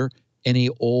clear any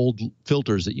old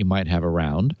filters that you might have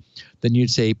around. Then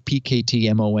you'd say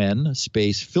PKTMON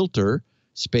space filter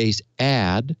space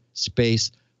add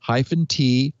space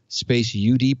 -T space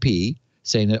UDP,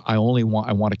 saying that I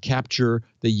want to capture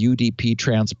the UDP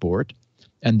transport,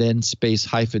 and then space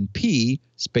 -P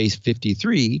space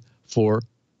 53 for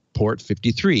port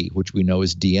 53, which we know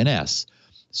is DNS.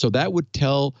 So that would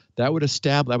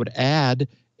add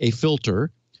a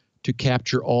filter to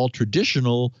capture all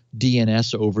traditional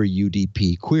DNS over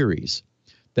UDP queries.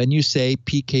 Then you say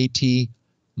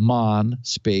PKTMON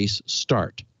space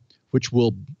start, which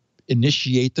will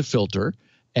initiate the filter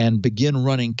and begin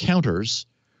running counters,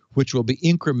 which will be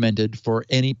incremented for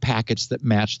any packets that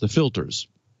match the filters.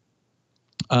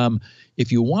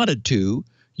 If you wanted to,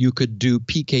 you could do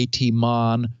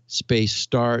PKTMON space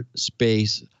start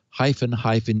space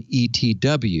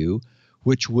 -ETW,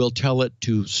 which will tell it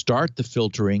to start the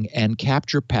filtering and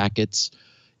capture packets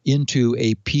into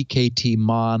a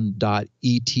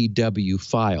PKTMON.ETW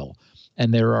file.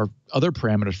 And there are other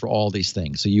parameters for all these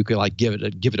things, so you could give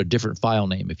it a different file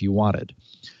name if you wanted.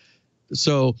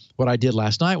 So what I did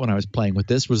last night when I was playing with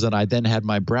this was that I then had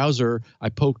my browser, I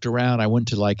poked around, I went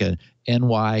to like a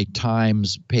NY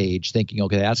Times page thinking,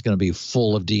 okay, that's going to be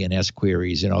full of DNS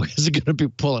queries, it's going to be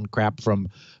pulling crap from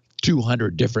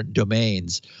 200 different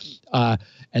domains. And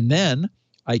then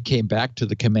I came back to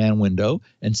the command window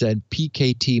and said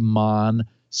PKTMON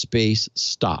space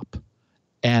stop.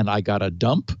 And I got a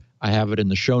dump. I have it in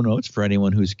the show notes for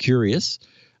anyone who's curious.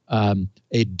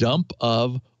 A dump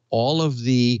of all of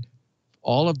the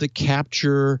all of the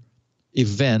capture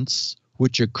events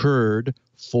which occurred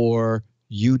for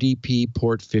UDP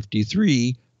port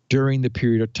 53 during the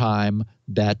period of time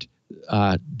that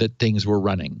that things were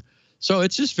running. So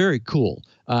it's just very cool.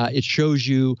 It shows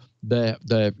you the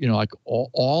like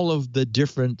all of the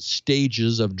different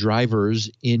stages of drivers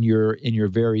in your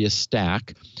various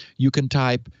stack. You can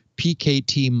type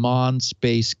pkt mon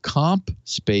space comp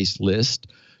space list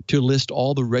to list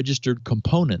all the registered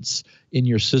components in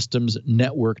your system's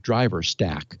network driver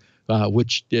stack,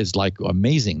 which is like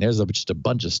amazing. There's just a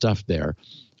bunch of stuff there.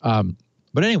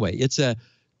 But anyway, it's a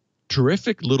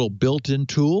terrific little built-in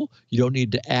tool. You don't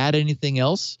need to add anything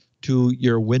else to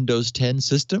your Windows 10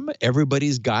 system.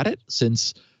 Everybody's got it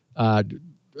since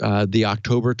the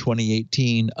October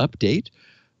 2018 update.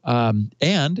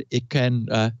 And it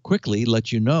can quickly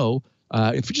let you know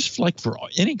if you just like for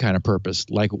any kind of purpose,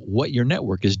 like what your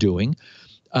network is doing.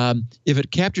 If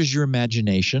it captures your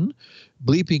imagination,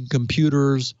 Bleeping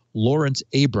Computers' Lawrence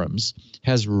Abrams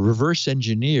has reverse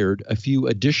engineered a few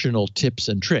additional tips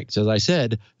and tricks. As I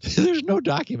said, there's no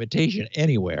documentation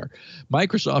anywhere.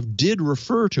 Microsoft did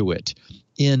refer to it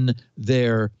in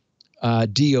their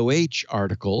DOH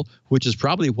article, which is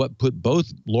probably what put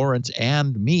both Lawrence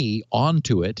and me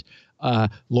onto it.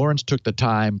 Lawrence took the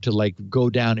time to like go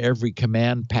down every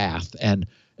command path, and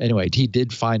anyway, he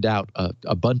did find out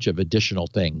a bunch of additional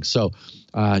things. So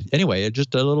anyway,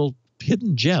 just a little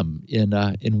hidden gem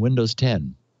in Windows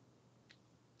 10.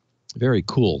 Very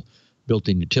cool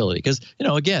built-in utility, because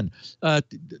again,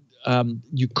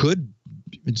 you could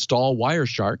install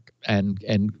Wireshark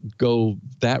and go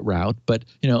that route, but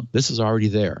this is already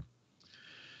there.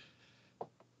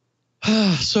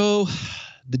 So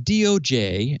the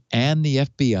DOJ and the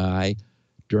FBI,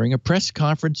 during a press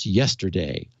conference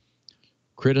yesterday,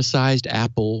 criticized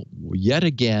Apple yet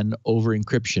again over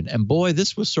encryption. And boy,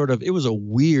 this was it was a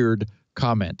weird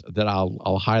comment that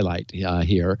I'll highlight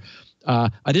here. I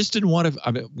just didn't want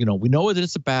to, we know what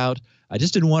it's about. I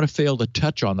just didn't want to fail to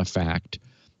touch on the fact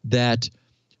that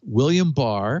William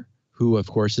Barr, who of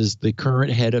course is the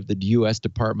current head of the U.S.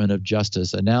 Department of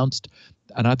Justice, announced,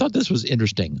 and I thought this was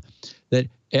interesting, that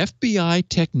FBI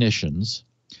technicians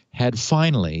had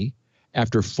finally,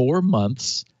 after 4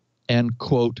 months and,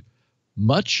 quote,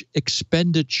 much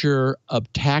expenditure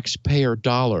of taxpayer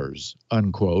dollars,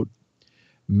 unquote,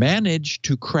 managed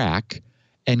to crack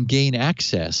and gain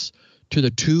access to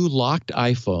the 2 locked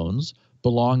iPhones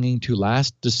belonging to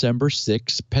last December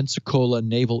 6 Pensacola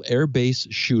Naval Air Base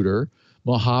shooter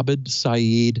Mohammed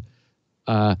Saeed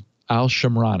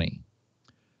al-Shamrani.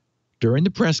 During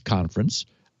the press conference,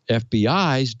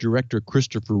 FBI's Director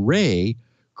Christopher Wray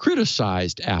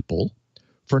criticized Apple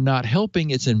for not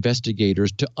helping its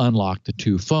investigators to unlock the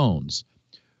 2 phones.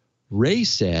 Wray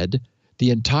said the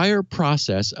entire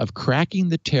process of cracking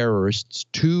the terrorists'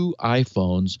 2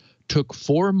 iPhones took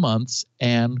 4 months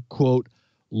and, quote,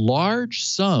 large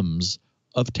sums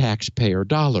of taxpayer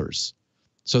dollars.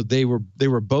 So they were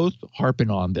both harping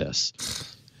on this.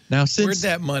 Now, where'd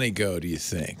that money go, do you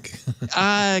think?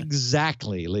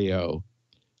 Exactly, Leo.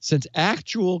 Since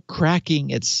actual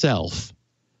cracking itself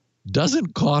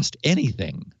doesn't cost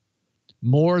anything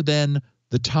more than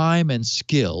the time and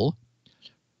skill,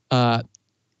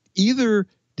 either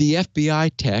the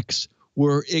FBI techs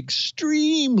were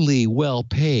extremely well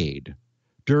paid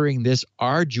during this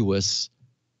arduous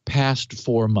past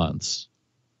 4 months,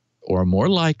 or more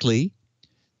likely,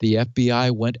 the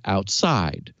FBI went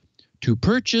outside to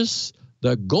purchase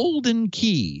the golden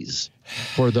keys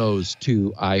for those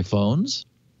 2 iPhones.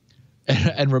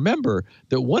 And remember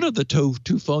that one of the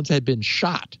two phones had been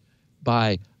shot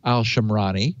by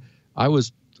al-Shamrani. I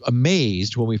was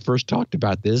amazed when we first talked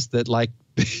about this that like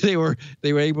they were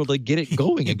able to get it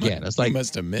going again. It's like you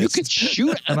must have missed. You could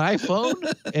shoot an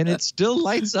iPhone and it still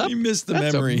lights up. You missed the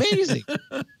That's memory. Amazing.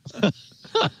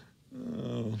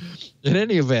 Oh. In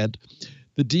any event,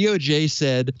 the DOJ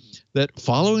said that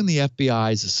following the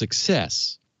FBI's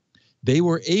success, they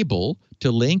were able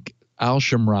to link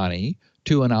al-Shamrani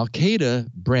to an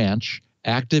al-Qaeda branch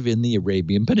active in the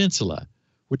Arabian Peninsula,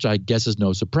 which I guess is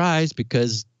no surprise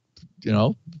because,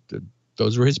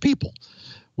 those were his people.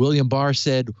 William Barr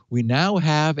said, we now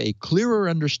have a clearer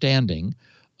understanding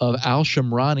of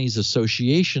al-Shamrani's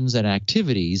associations and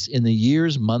activities in the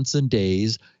years, months, and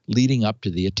days leading up to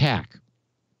the attack.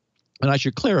 And I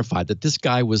should clarify that this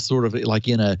guy was sort of like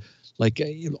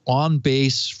on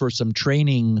base for some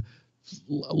training.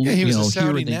 Yeah, he was a Saudi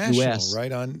here in the national, US.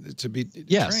 right on to be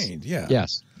trained. Yeah.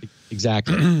 Yes,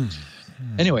 exactly.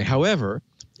 Anyway, however,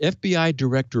 FBI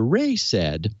Director Wray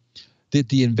said that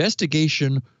the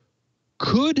investigation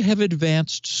could have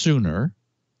advanced sooner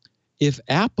if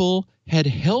Apple had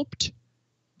helped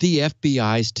the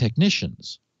FBI's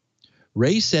technicians.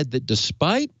 Wray said that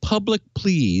despite public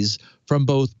pleas from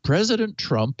both President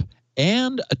Trump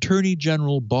and Attorney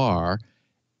General Barr,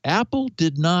 Apple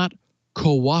did not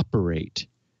cooperate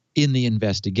in the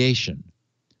investigation.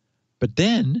 But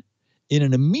then, in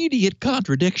an immediate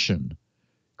contradiction,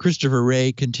 Christopher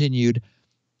Wray continued,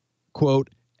 quote,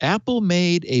 Apple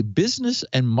made a business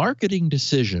and marketing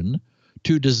decision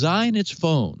to design its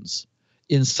phones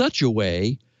in such a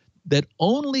way that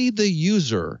only the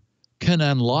user can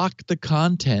unlock the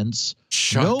contents.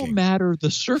 Shocking. No matter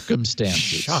the circumstances.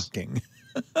 Shocking.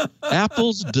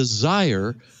 Apple's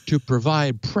desire to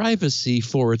provide privacy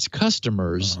for its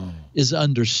customers is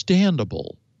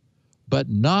understandable, but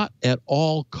not at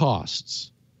all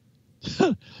costs.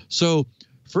 So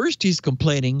first he's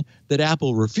complaining that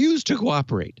Apple refused to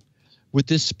cooperate with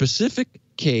this specific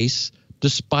case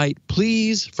despite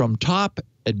pleas from top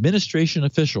administration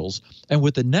officials. And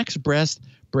with the next breath,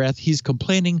 he's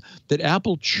complaining that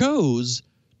Apple chose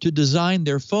to design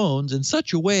their phones in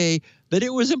such a way that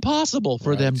it was impossible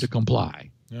for them to comply.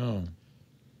 Oh.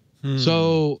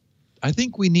 So I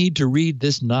think we need to read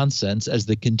this nonsense as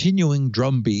the continuing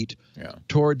drumbeat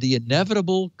toward the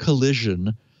inevitable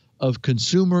collision of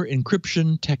consumer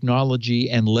encryption technology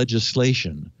and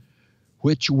legislation,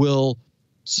 which will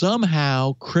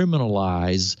somehow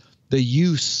criminalize the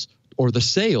use or the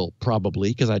sale,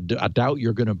 probably, because I doubt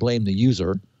you're going to blame the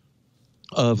user,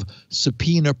 of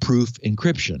subpoena-proof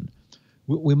encryption.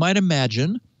 We might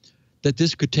imagine that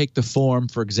this could take the form,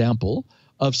 for example,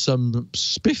 of some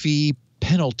spiffy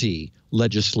penalty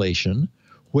legislation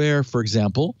where, for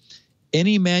example,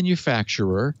 any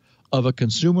manufacturer of a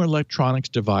consumer electronics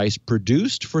device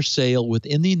produced for sale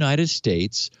within the United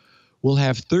States will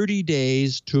have 30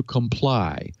 days to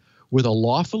comply with a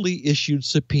lawfully issued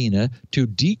subpoena to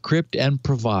decrypt and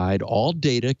provide all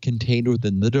data contained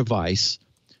within the device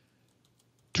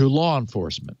to law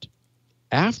enforcement,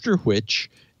 after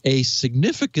which a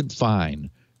significant fine,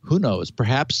 who knows,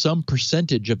 perhaps some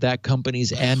percentage of that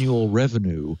company's annual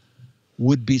revenue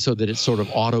would be, so that it sort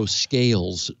of auto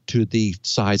scales to the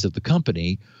size of the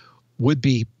company, would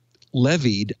be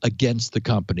levied against the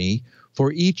company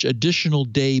for each additional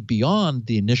day beyond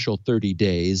the initial 30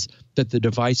 days that the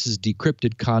device's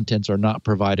decrypted contents are not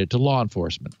provided to law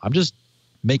enforcement. I'm just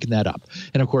making that up.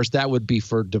 And of course, that would be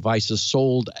for devices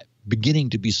beginning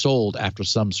to be sold after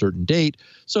some certain date,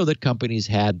 so that companies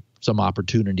had some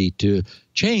opportunity to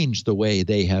change the way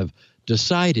they have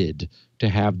decided to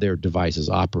have their devices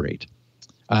operate.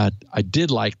 I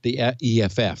did like the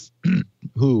EFF,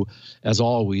 who, as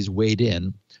always, weighed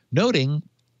in, noting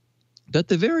that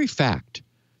the very fact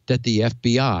that the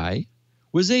FBI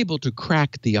was able to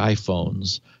crack the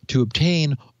iPhones to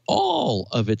obtain all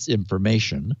of its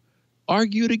information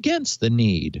argued against the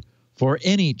need for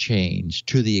any change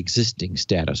to the existing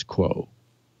status quo.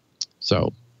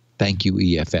 So thank you,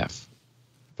 EFF,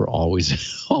 for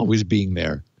always being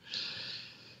there.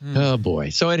 Oh, boy.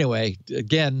 So anyway,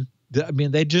 again, I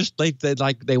mean, they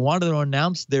wanted to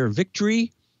announce their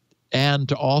victory and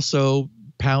to also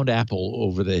pound Apple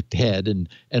over the head and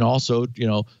also,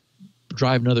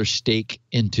 drive another stake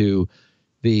into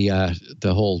the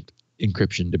whole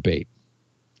encryption debate.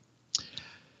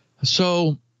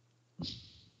 So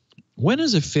when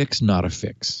is a fix not a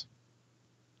fix?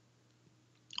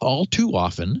 All too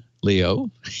often, Leo,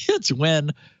 it's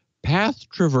when path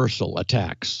traversal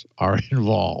attacks are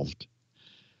involved.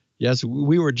 Yes,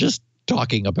 we were just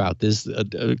talking about this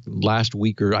last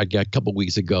week, or a couple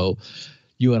weeks ago,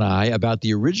 you and I, about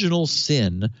the original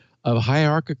sin of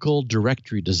hierarchical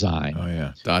directory design. Oh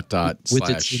yeah, /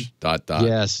 /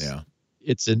 Yes, yeah.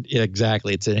 It's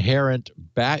inherent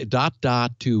 /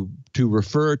 to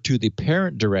refer to the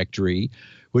parent directory,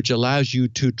 which allows you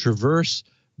to traverse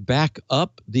back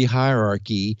up the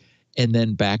hierarchy and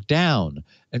then back down.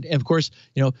 And of course,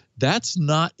 that's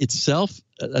not itself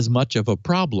as much of a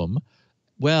problem.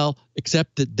 Well,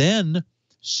 except that then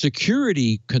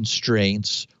security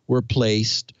constraints were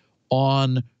placed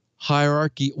on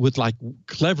hierarchy with,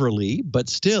 cleverly, but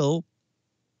still,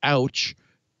 ouch,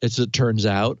 as it turns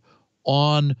out,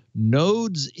 on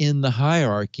nodes in the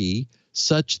hierarchy,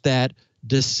 such that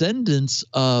descendants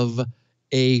of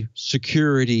a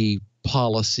security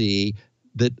policy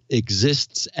that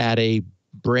exists at a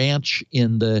branch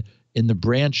in the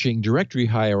branching directory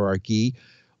hierarchy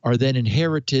are then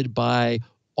inherited by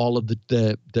all of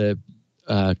the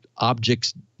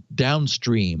objects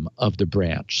downstream of the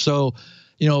branch. So,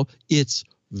 it's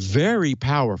very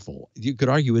powerful. You could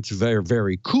argue it's very,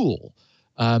 very cool.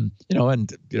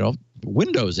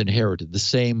 Windows inherited the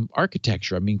same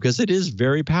architecture. I mean, because it is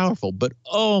very powerful, but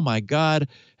oh my God,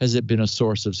 has it been a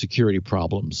source of security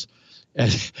problems?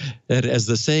 As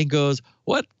the saying goes,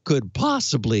 what could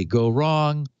possibly go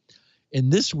wrong? In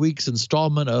this week's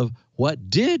installment of What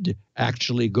Did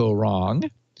Actually Go Wrong,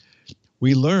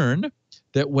 we learn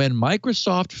that when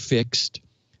Microsoft fixed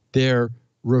their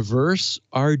reverse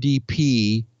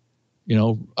RDP,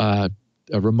 a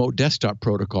remote desktop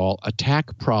protocol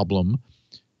attack problem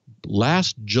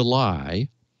last July,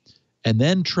 and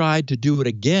then tried to do it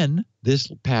again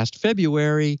this past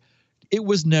February, it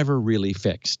was never really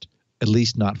fixed, at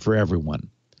least not for everyone.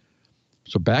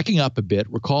 So backing up a bit,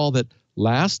 recall that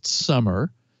last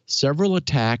summer, several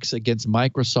attacks against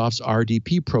Microsoft's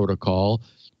RDP protocol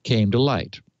came to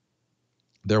light.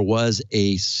 There was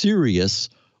a serious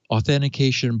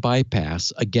authentication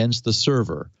bypass against the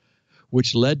server,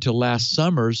 which led to last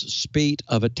summer's spate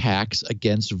of attacks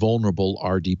against vulnerable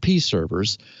RDP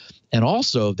servers. And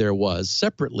also there was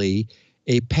separately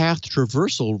a path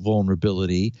traversal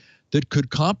vulnerability that could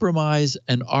compromise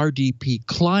an RDP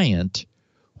client,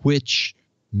 which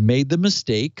made the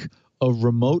mistake of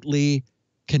remotely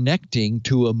connecting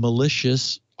to a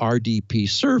malicious RDP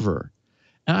server.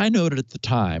 And I noted at the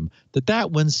time that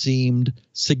that one seemed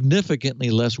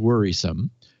significantly less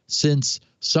worrisome, since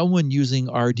someone using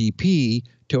RDP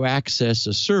to access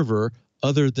a server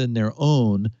other than their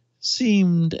own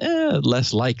seemed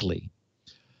less likely.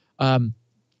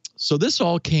 So this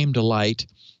all came to light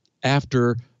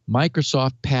after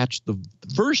Microsoft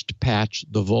first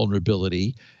patched the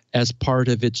vulnerability as part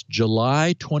of its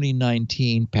July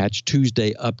 2019 Patch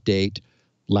Tuesday update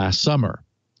last summer.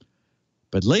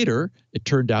 But later, it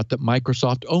turned out that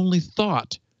Microsoft only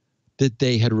thought that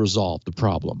they had resolved the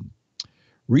problem.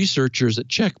 Researchers at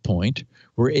Check Point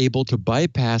were able to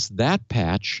bypass that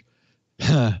patch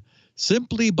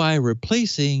simply by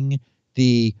replacing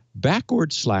the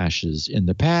backward slashes in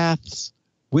the paths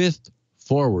with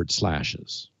forward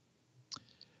slashes.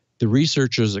 The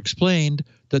researchers explained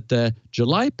that the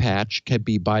July patch can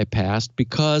be bypassed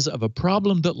because of a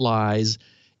problem that lies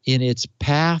in its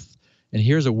path. And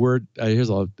here's a word, well,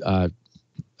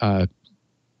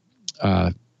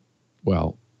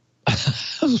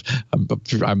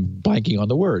 I'm blanking on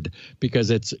the word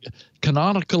because it's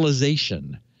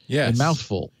canonicalization. Yes. A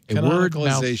mouthful. A word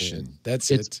mouthful. That's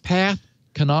it's it. Path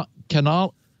now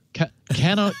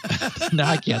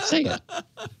I can't say it.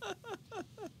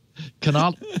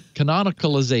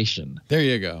 Canonicalization. There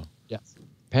you go. Yes.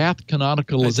 Path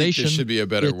canonicalization. I think there should be a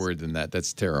better word than that.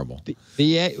 That's terrible.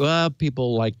 Well,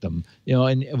 people like them,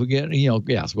 and we get,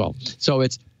 yes. Well, so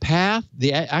it's path.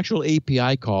 The actual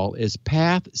API call is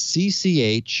path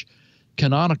CCH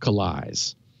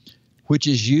canonicalize, which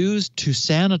is used to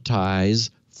sanitize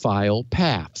file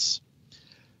paths.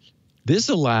 This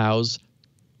allows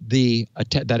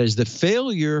that is the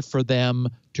failure for them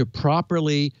to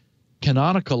properly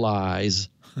canonicalize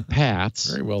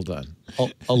paths. Very well done.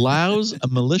 Allows a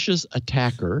malicious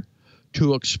attacker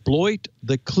to exploit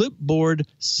the clipboard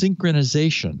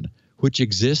synchronization, which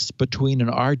exists between an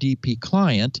RDP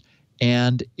client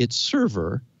and its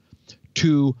server,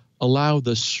 to allow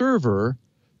the server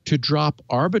to drop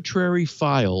arbitrary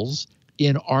files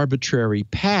in arbitrary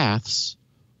paths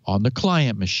on the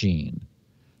client machine.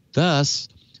 Thus,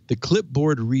 the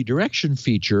clipboard redirection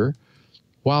feature,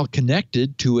 while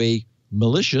connected to a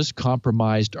malicious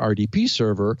compromised RDP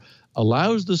server,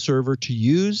 allows the server to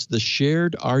use the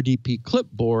shared RDP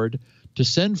clipboard to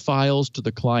send files to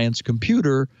the client's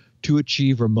computer to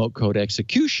achieve remote code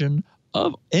execution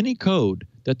of any code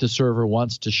that the server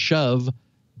wants to shove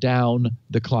down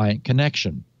the client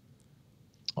connection.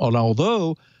 And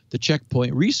although the Check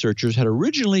Point researchers had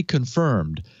originally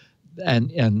confirmed,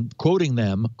 and quoting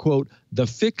them, quote, "the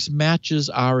fix matches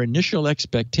our initial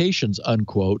expectations,"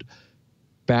 unquote,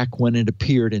 back when it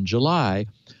appeared in July,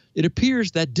 it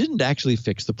appears that didn't actually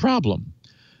fix the problem.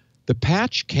 The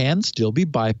patch can still be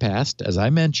bypassed, as I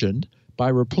mentioned, by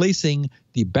replacing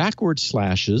the backward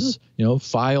slashes,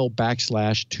 file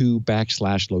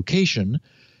 /to/ location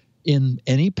in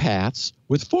any paths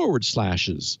with forward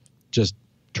slashes, just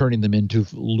turning them into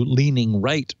leaning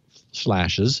right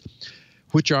slashes,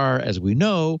 which are, as we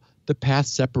know, the path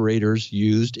separators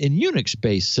used in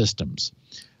Unix-based systems.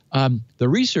 The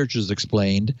researchers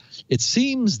explained, it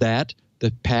seems that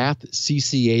the path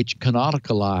CCH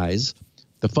canonicalize,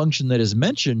 the function that is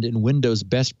mentioned in Windows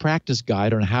Best Practice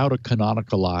Guide on how to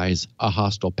canonicalize a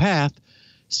hostile path,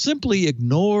 simply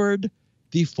ignored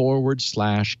the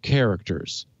 /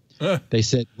 characters. They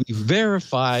said, we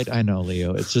verified, I know,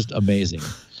 Leo, it's just amazing.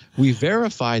 We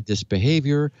verified this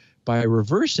behavior by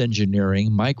reverse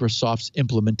engineering Microsoft's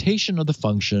implementation of the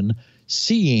function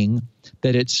seeing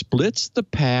that it splits the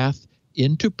path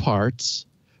into parts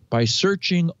by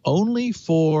searching only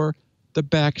for the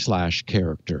 /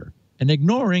 character and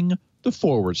ignoring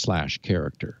the /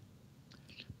 character.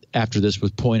 After this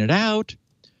was pointed out,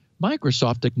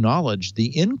 Microsoft acknowledged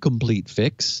the incomplete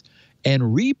fix and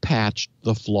repatched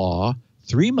the flaw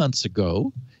 3 months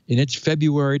ago in its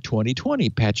February 2020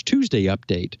 Patch Tuesday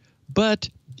update. But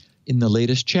in the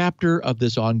latest chapter of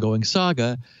this ongoing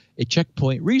saga, a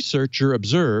Checkpoint researcher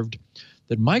observed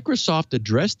that Microsoft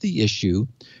addressed the issue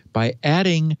by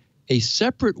adding a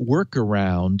separate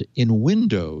workaround in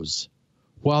Windows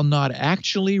while not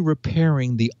actually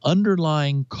repairing the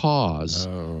underlying cause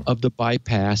of the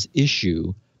bypass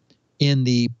issue in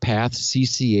the path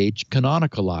CCH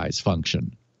canonicalize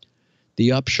function.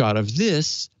 The upshot of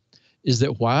this is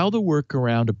that while the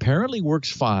workaround apparently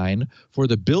works fine for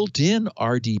the built-in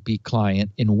RDP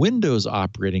client in Windows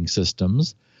operating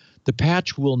systems, the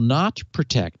patch will not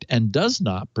protect and does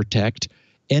not protect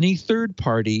any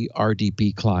third-party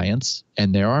RDP clients,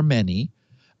 and there are many,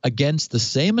 against the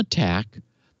same attack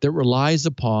that relies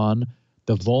upon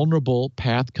the vulnerable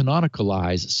path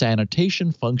canonicalize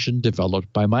sanitation function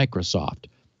developed by Microsoft.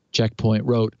 Checkpoint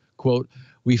wrote, quote,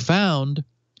 "We found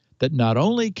that not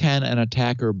only can an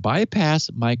attacker bypass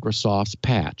Microsoft's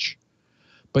patch,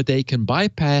 but they can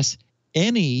bypass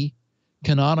any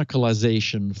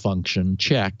canonicalization function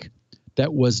check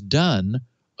that was done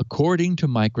according to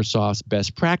Microsoft's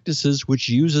best practices, which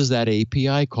uses that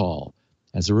API call.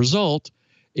 As a result,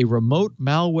 a remote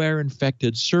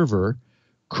malware-infected server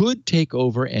could take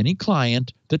over any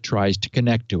client that tries to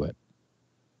connect to it."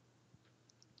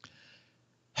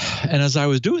 And as I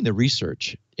was doing the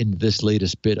research in this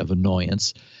latest bit of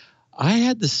annoyance, I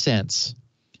had the sense,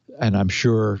 and I'm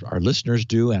sure our listeners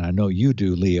do, and I know you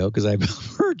do, Leo, because I've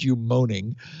heard you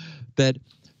moaning, that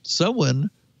someone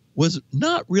was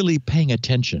not really paying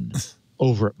attention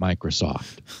over at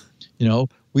Microsoft. You know,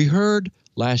 we heard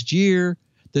last year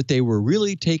that they were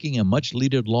really taking a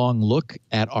much-needed long look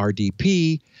at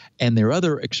RDP and their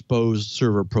other exposed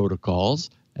server protocols,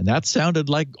 and that sounded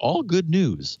like all good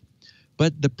news.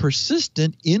 But the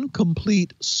persistent,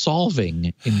 incomplete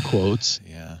solving, in quotes,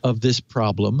 of this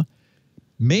problem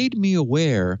made me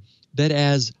aware that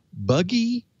as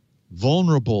buggy,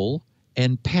 vulnerable,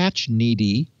 and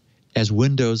patch-needy as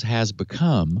Windows has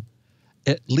become,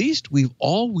 at least we've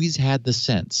always had the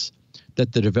sense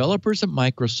that the developers at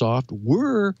Microsoft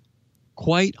were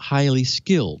quite highly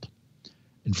skilled.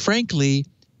 And frankly,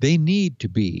 they need to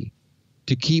be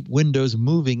to keep Windows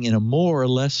moving in a more or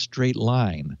less straight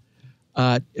line.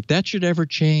 If that should ever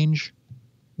change,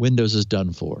 Windows is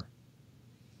done for.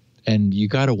 And you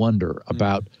got to wonder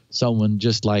about someone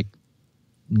just like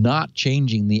not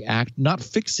changing not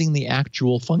fixing the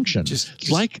actual function.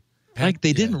 Like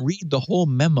they didn't read the whole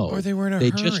memo. Or they were in a hurry.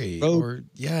 They just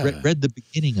read the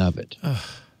beginning of it.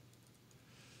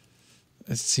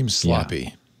 It seems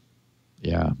sloppy.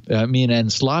 Yeah. I mean,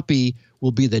 and sloppy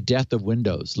will be the death of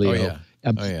Windows, Leo.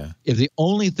 If the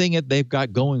only thing that they've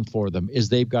got going for them is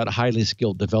they've got highly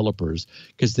skilled developers,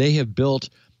 because they have built,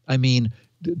 I mean,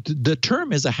 the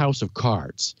term is a house of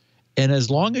cards. And as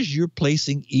long as you're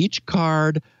placing each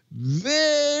card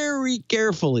very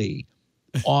carefully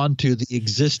onto the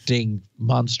existing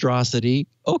monstrosity,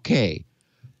 okay.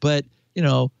 But, you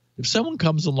know, if someone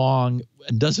comes along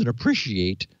and doesn't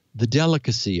appreciate the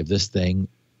delicacy of this thing,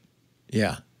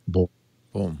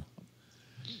 boom.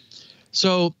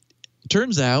 So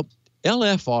turns out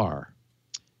LFR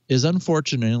is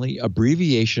unfortunately an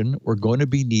abbreviation we're going to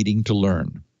be needing to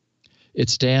learn. It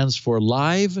stands for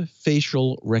Live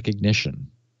Facial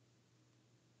Recognition.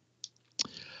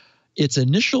 Its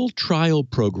initial trial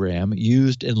program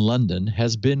used in London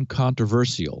has been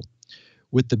controversial,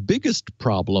 with the biggest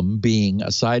problem being,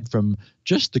 aside from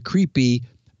just the creepy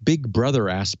Big Brother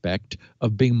aspect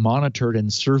of being monitored and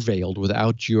surveilled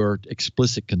without your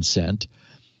explicit consent,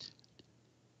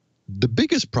 the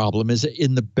biggest problem is that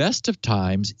in the best of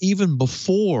times, even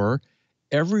before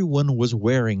everyone was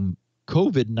wearing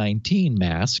COVID-19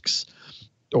 masks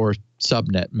or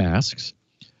subnet masks,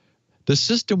 the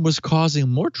system was causing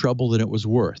more trouble than it was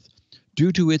worth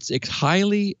due to its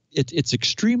extremely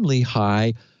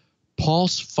high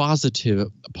false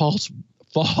positive rates.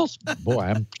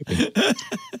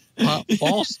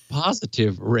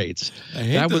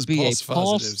 That would be a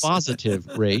false positive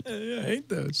rate. I hate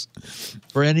those.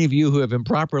 For any of you who have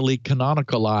improperly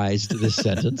canonicalized this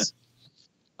sentence,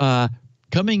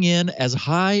 coming in as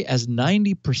high as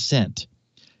 90%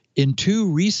 in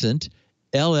two recent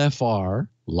LFR,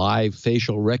 live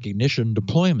facial recognition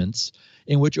deployments,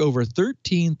 in which over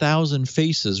 13,000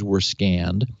 faces were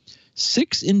scanned.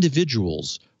 6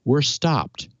 individuals were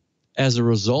stopped as a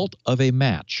result of a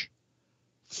match,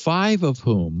 5 of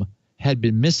whom had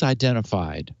been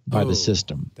misidentified by the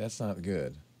system. That's not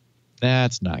good.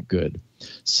 That's not good.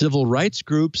 Civil rights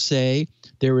groups say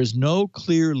there is no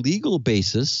clear legal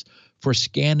basis for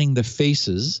scanning the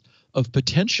faces of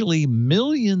potentially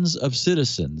millions of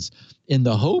citizens in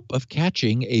the hope of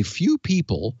catching a few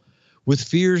people, with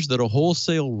fears that a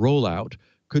wholesale rollout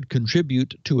could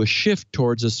contribute to a shift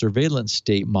towards a surveillance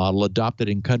state model adopted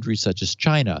in countries such as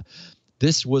China.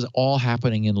 This was all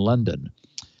happening in London.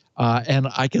 And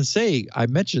I can say, I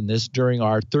mentioned this during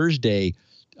our Thursday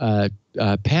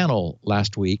panel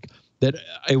last week, that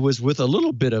it was with a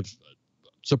little bit of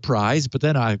surprise, but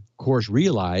then I, of course,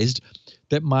 realized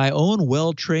that my own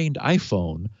well-trained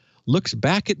iPhone looks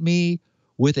back at me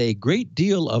with a great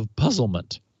deal of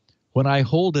puzzlement when I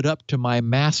hold it up to my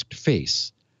masked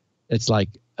face. It's like,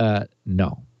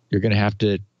 no, you're going to have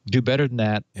to do better than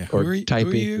that, or type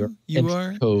in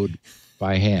your code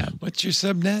by hand. What's your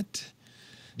subnet?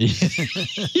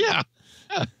 Yeah.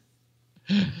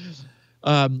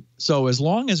 So as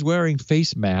long as wearing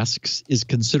face masks is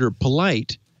considered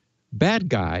polite, bad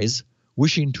guys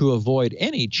wishing to avoid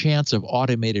any chance of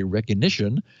automated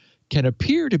recognition can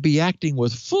appear to be acting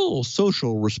with full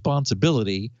social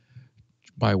responsibility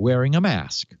by wearing a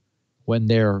mask when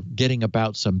they're getting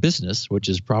about some business, which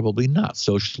is probably not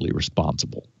socially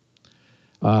responsible.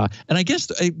 And I guess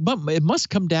it must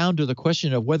come down to the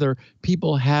question of whether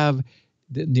people have,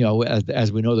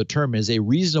 as we know the term is, a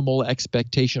reasonable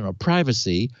expectation of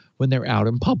privacy when they're out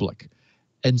in public.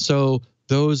 And so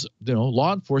those,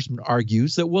 law enforcement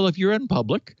argues that, well, if you're in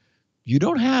public, you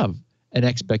don't have an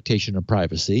expectation of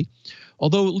privacy.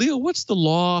 Although, Leo, what's the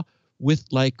law with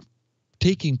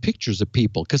taking pictures of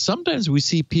people? Because sometimes we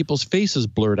see people's faces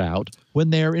blurred out when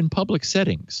they're in public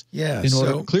settings. Yeah, in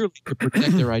order clearly to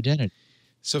protect their identity.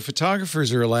 So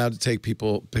photographers are allowed to take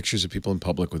pictures of people in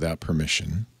public without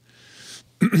permission.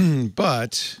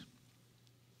 But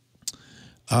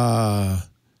I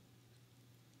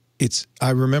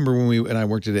remember when I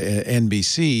worked at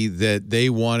NBC that they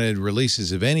wanted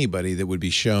releases of anybody that would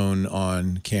be shown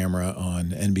on camera on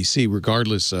NBC,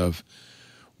 regardless of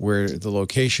where the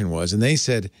location was. And they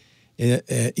said,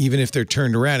 even if they're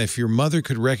turned around, if your mother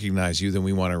could recognize you, then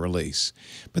we want a release.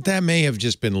 But that may have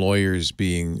just been lawyers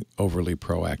being overly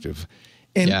proactive.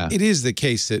 And it is the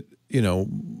case that,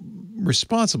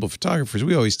 responsible photographers,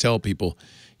 we always tell people,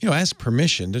 ask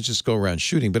permission to just go around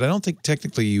shooting. But I don't think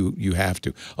technically you have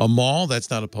to. A mall,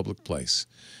 that's not a public place.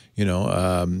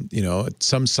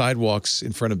 Some sidewalks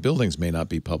in front of buildings may not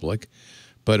be public.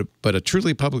 But a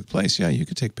truly public place, you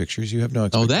could take pictures. You have no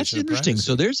expectation. Oh, that's interesting.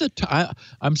 So there's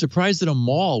I'm surprised that a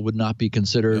mall would not be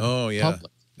considered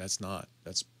public. That's not.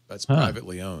 That's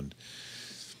privately owned.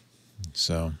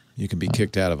 So you can be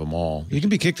kicked out of a mall. You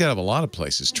can be kicked out of a lot of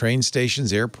places. Train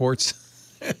stations, airports.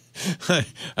 I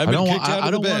don't want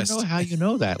to know how you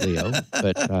know that, Leo.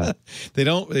 But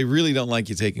they really don't like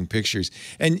you taking pictures.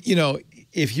 And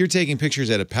if you're taking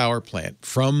pictures at a power plant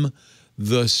from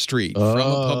the street, from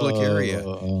a public area,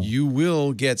 you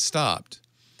will get stopped.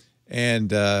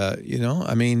 And you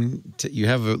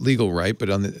have a legal right, but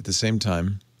at the same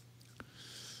time,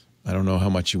 I don't know how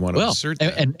much you want to assert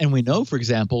that. And we know, for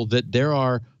example, that there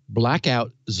are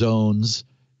blackout zones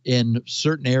in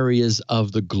certain areas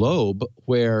of the globe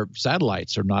where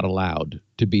satellites are not allowed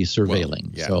to be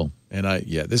surveilling. Well,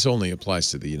 this only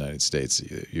applies to the United States.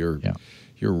 Your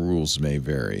rules may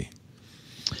vary.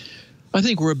 I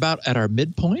think we're about at our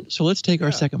midpoint, so let's take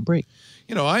our second break.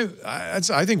 I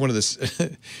think one of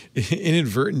the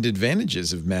inadvertent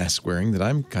advantages of mask wearing that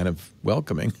I'm kind of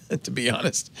welcoming, to be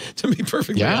honest, to be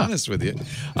perfectly honest with you.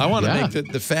 I want to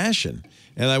make the fashion.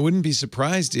 And I wouldn't be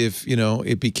surprised if,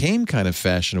 it became kind of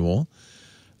fashionable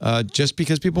just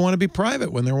because people want to be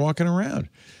private when they're walking around.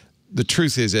 The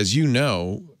truth is, as you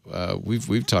know,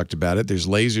 we've talked about it, there's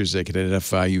lasers that can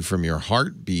identify you from your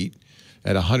heartbeat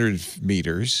at 100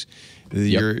 meters.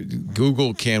 Your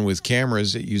Google can, with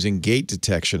cameras using gait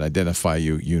detection, identify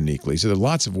you uniquely. So there are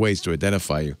lots of ways to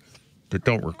identify you that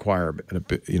don't require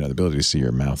the ability to see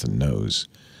your mouth and nose.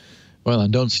 Well,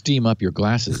 and don't steam up your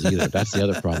glasses either. That's the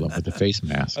other problem with the face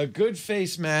mask. A good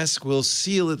face mask will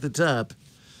seal at the top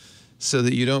so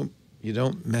that you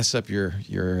don't mess up your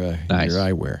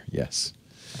eyewear. Yes.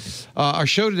 Our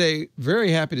show today,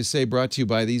 very happy to say, brought to you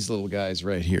by these little guys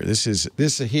right here. This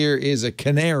here is a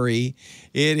canary.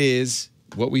 It is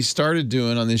what we started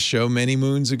doing on this show many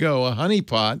moons ago, a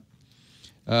honeypot.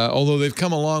 Although they've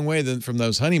come a long way from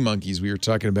those honey monkeys we were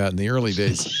talking about in the early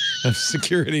days of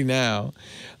security now.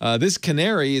 This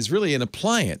canary is really an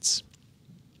appliance.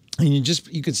 And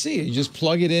you could see it. You just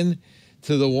plug it in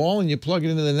to the wall and you plug it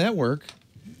into the network.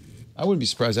 I wouldn't be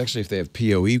surprised, actually, if they have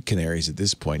PoE canaries at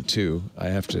this point, too. I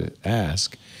have to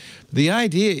ask. The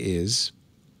idea is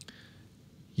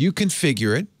you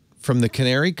configure it from the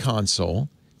canary console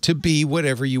to be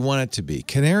whatever you want it to be.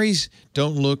 Canaries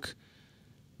don't look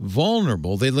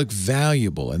vulnerable. They look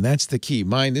valuable, and that's the key.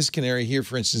 This canary here,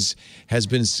 for instance, has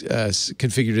been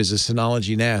configured as a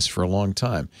Synology NAS for a long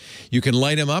time. You can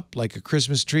light them up like a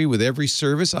Christmas tree with every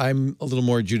service. I'm a little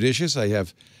more judicious. I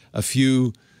have a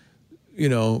few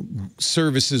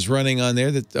services running on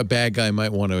there that a bad guy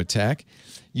might want to attack.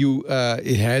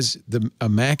 It has a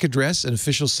MAC address, an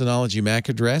official Synology MAC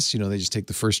address. They just take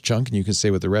the first chunk and you can say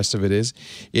what the rest of it is.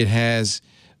 It has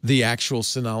the actual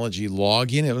Synology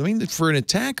login. I mean, for an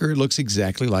attacker, it looks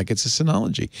exactly like it's a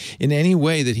Synology. In any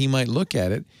way that he might look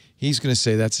at it, he's going to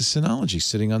say that's a Synology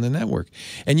sitting on the network.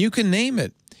 And you can name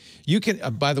it. You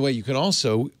can, by the way, you can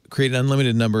also create an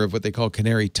unlimited number of what they call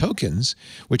canary tokens,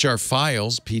 which are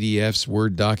files, PDFs,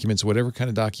 Word documents, whatever kind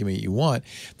of document you want,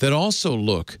 that also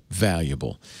look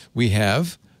valuable. We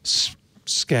have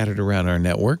scattered around our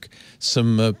network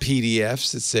some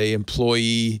PDFs that say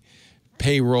employee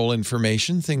payroll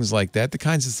information, things like that, the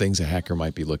kinds of things a hacker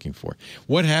might be looking for.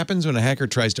 What happens when a hacker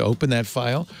tries to open that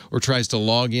file or tries to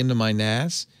log into my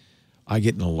NAS? I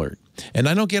get an alert. And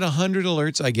I don't get 100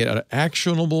 alerts. I get an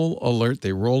actionable alert.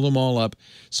 They roll them all up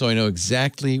so I know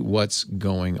exactly what's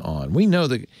going on. We know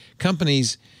that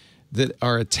companies that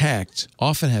are attacked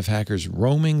often have hackers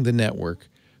roaming the network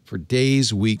for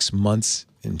days, weeks, months,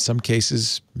 in some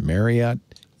cases, Marriott,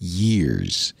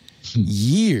 years.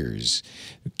 Years.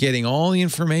 Getting all the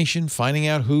information, finding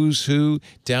out who's who,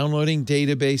 downloading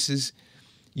databases.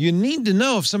 You need to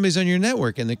know if somebody's on your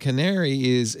network, and the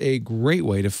canary is a great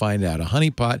way to find out. A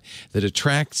honeypot that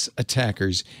attracts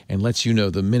attackers and lets you know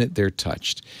the minute they're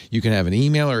touched. You can have an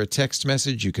email or a text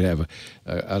message. You can have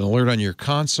an alert on your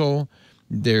console.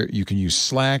 You can use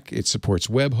Slack. It supports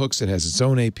webhooks. It has its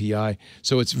own API.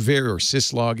 So it's or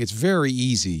syslog. It's very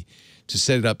easy to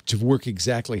set it up to work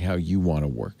exactly how you want to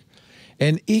work.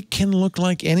 And it can look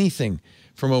like anything.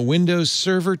 From a Windows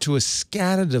server to a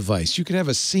SCADA device. You could have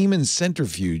a Siemens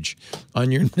centrifuge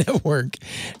on your network.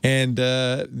 And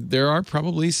there are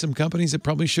probably some companies that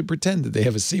probably should pretend that they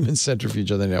have a Siemens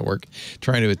centrifuge on their network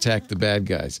trying to attack the bad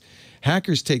guys.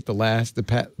 Hackers take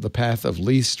the path of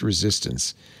least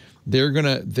resistance. They're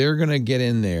gonna get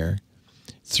in there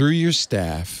through your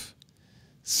staff,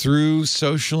 through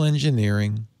social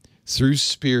engineering, through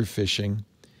spear phishing.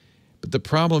 But the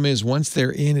problem is, once they're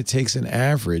in, it takes an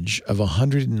average of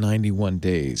 191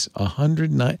 days.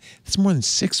 109. That's more than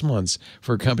 6 months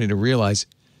for a company to realize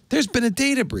there's been a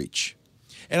data breach.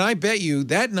 And I bet you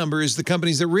that number is the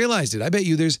companies that realized it. I bet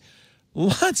you there's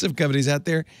lots of companies out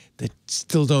there that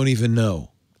still don't even know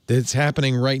that it's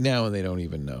happening right now, and they don't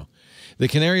even know. The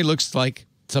canary looks like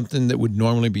something that would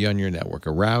normally be on your network.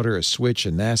 A router, a switch,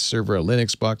 a NAS server, a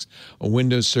Linux box, a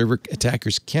Windows server.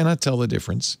 Attackers cannot tell the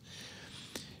difference.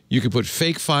 You can put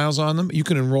fake files on them. You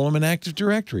can enroll them in Active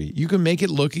Directory. You can make it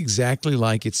look exactly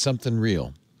like it's something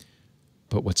real.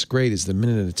 But what's great is the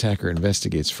minute an attacker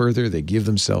investigates further, they give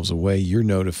themselves away. You're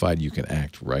notified. You can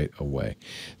act right away.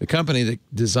 The company that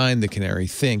designed the canary,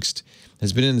 Thinkst,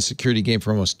 has been in the security game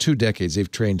for almost 2 decades.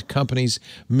 They've trained companies,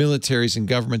 militaries, and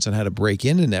governments on how to break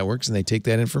into networks, and they take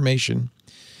that information,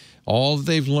 all that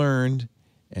they've learned,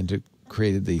 and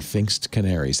created the Thinkst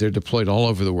canaries. They're deployed all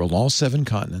over the world, all 7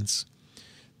 continents.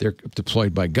 They're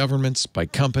deployed by governments, by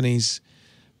companies,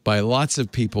 by lots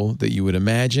of people that you would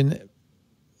imagine.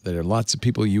 There are lots of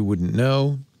people you wouldn't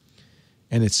know.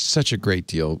 And it's such a great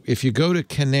deal. If you go to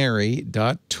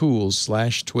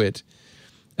canary.tools/twit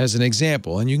as an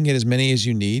example, and you can get as many as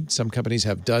you need. Some companies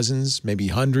have dozens, maybe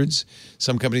hundreds.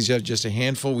 Some companies have just a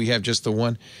handful. We have just the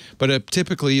one. But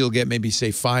typically, you'll get maybe,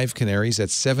 say, 5 canaries.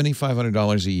 That's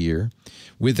 $7,500 a year.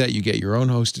 With that, you get your own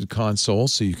hosted console,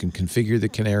 so you can configure the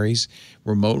canaries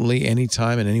remotely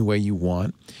anytime and any way you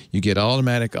want. You get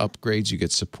automatic upgrades. You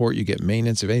get support. You get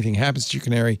maintenance. If anything happens to your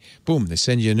canary, boom, they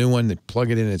send you a new one. They plug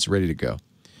it in, and it's ready to go.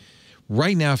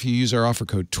 Right now, if you use our offer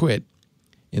code TWIT,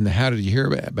 in the How Did You Hear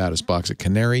About Us box at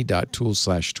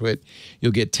canary.tools/twit,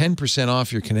 you'll get 10%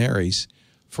 off your canaries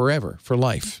forever, for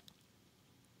life.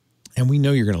 And we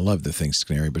know you're going to love the Thinkst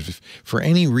canary, but if for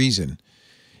any reason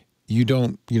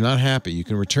you're not happy, you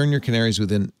can return your canaries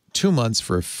within 2 months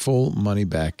for a full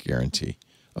money-back guarantee,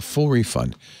 a full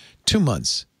refund. 2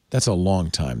 months. That's a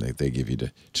long time that they give you to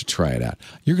try it out.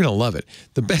 You're going to love it.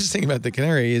 The best thing about the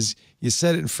canary is you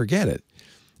set it and forget it.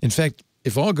 In fact,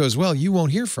 if all goes well, you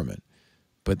won't hear from it.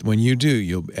 But when you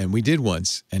do, and we did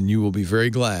once, and you will be very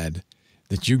glad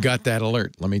that you got that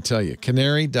alert. Let me tell you,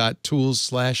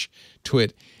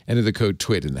 canary.tools/twit. Enter the code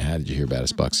TWIT in the How Did You Hear About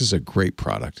Us box. This is a great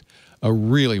product, a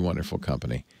really wonderful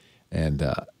company, and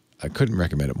I couldn't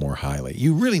recommend it more highly.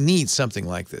 You really need something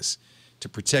like this to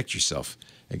protect yourself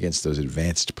against those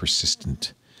advanced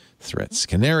persistent threats.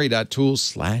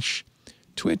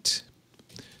 Canary.tools/twit.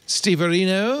 Steve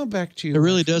Arino, back to you. It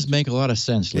really does make a lot of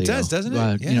sense, Leo. It does, doesn't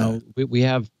it? You know, we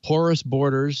have porous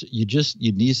borders. You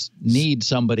need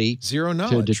somebody zero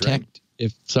knowledge to detect right?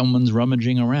 if someone's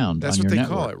rummaging around. That's on what your they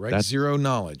network. call it, right? That's Zero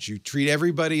knowledge. You treat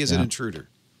everybody as an intruder.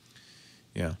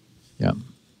 Yeah. Yeah.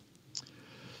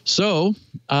 So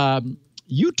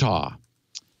Utah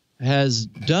has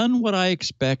done what I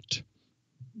expect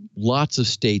lots of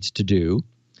states to do.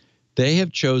 They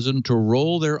have chosen to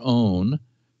roll their own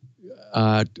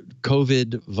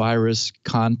COVID virus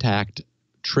contact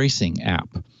tracing app.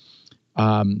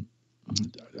 To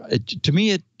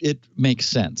me, it makes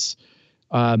sense.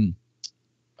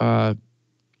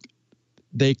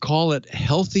 They call it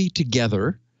Healthy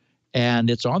Together, and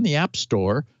it's on the App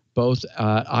Store, both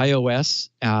iOS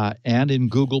and in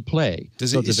Google Play.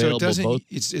 It's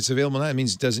available now. It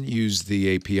means it doesn't use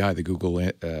the API, the Google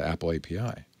Apple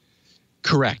API.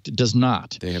 Correct. It does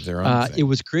not. They have their own thing. It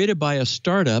was created by a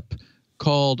startup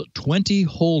called 20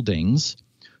 Holdings,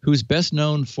 who's best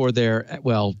known for their,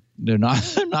 well, they're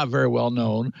not very well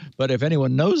known, but if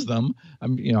anyone knows them,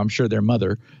 I'm sure their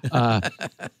mother.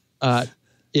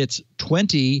 It's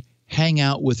 20 Hang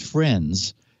Out with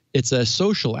Friends. It's a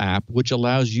social app which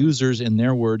allows users, in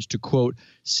their words, to, quote,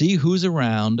 see who's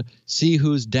around, see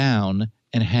who's down,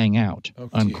 and hang out,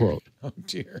 unquote. Oh,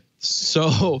 dear.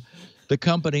 So the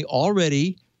company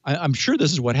already, I'm sure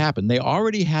this is what happened. They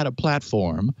already had a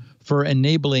platform for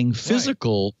enabling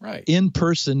physical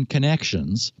in-person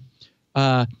connections.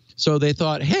 So they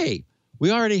thought, hey, we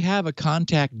already have a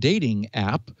contact dating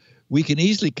app. We can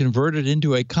easily convert it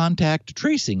into a contact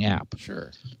tracing app.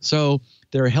 Sure. So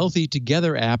their Healthy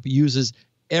Together app uses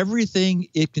everything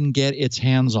it can get its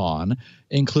hands on,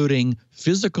 including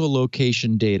physical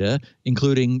location data,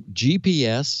 including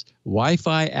GPS,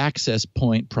 Wi-Fi access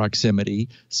point proximity,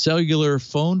 cellular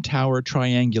phone tower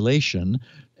triangulation,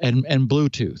 and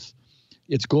Bluetooth.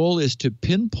 Its goal is to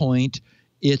pinpoint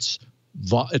its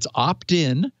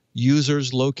opt-in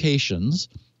users' locations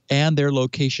and their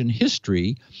location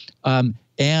history,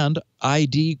 and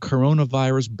ID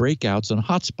coronavirus breakouts and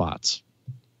hotspots.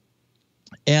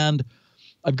 And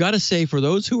I've got to say, for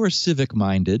those who are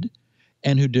civic-minded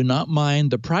and who do not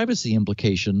mind the privacy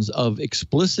implications of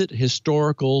explicit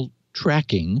historical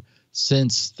tracking,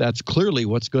 since that's clearly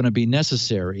what's going to be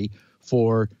necessary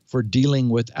for dealing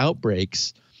with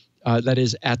outbreaks, that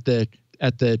is at the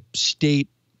state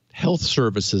health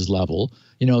services level,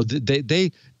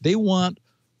 they want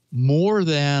more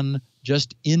than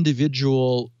just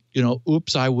individual,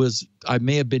 oops, I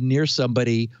may have been near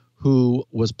somebody who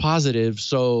was positive,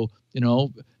 so,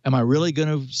 am I really going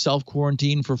to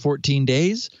self-quarantine for 14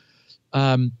 days?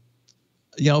 For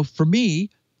me,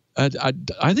 I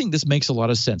think this makes a lot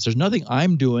of sense. There's nothing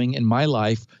I'm doing in my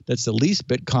life that's the least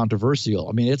bit controversial.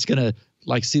 I mean, it's going to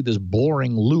see this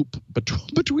boring loop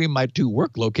between my two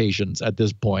work locations at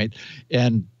this point.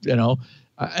 And, and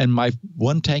my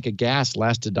one tank of gas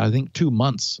lasted, I think, 2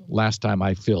 months last time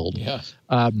I filled. Yeah.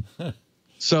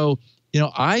 So,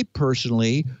 I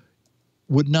personally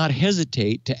would not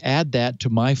hesitate to add that to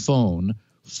my phone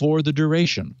for the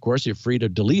duration. Of course, you're free to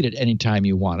delete it anytime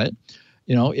you want it.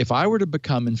 If I were to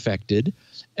become infected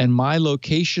and my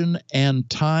location and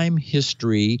time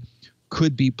history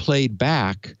could be played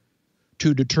back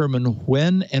to determine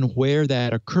when and where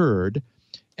that occurred,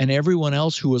 and everyone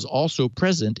else who was also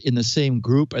present in the same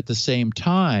group at the same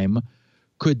time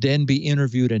could then be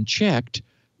interviewed and checked,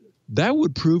 that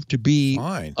would prove to be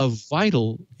of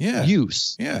vital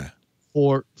use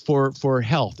for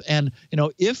health. And,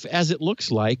 if, as it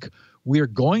looks like, we're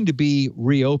going to be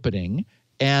reopening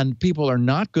and people are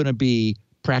not going to be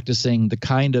practicing the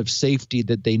kind of safety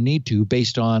that they need to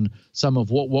based on some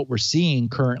of what we're seeing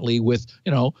currently with,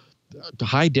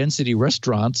 high density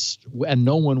restaurants and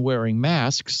no one wearing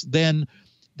masks, then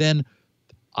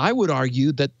I would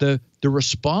argue that the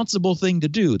responsible thing to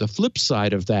do, the flip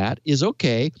side of that is,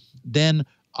 okay, then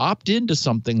opt into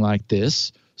something like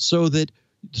this so that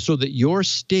your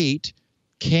state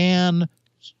can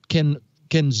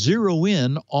zero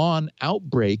in on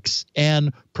outbreaks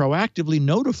and proactively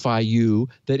notify you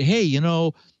that, hey,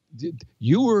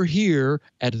 you were here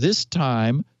at this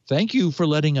time. Thank you for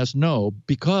letting us know,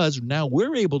 because now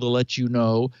we're able to let you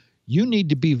know you need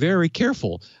to be very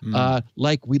careful.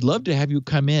 Like, we'd love to have you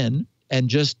come in and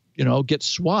just, get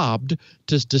swabbed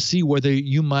to see whether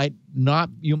you might not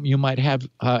you might have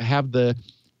the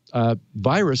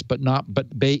virus, but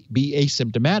be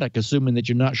asymptomatic, assuming that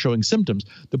you're not showing symptoms.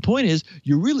 The point is,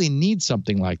 you really need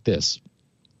something like this.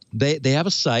 They have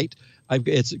a site.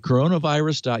 It's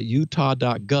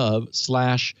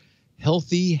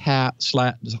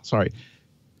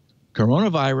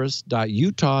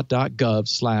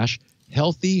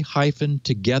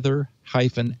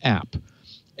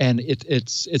And it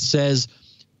says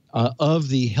of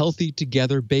the Healthy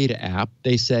Together beta app,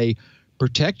 they say,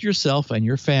 protect yourself and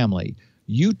your family.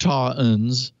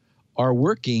 Utahans are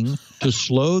working to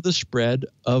slow the spread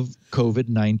of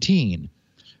COVID-19.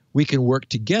 We can work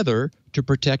together to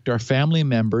protect our family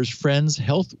members, friends,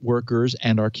 health workers,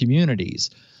 and our communities.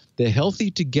 The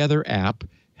Healthy Together app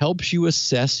helps you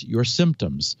assess your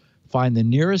symptoms. Find the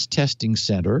nearest testing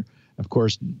center. Of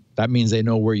course, that means they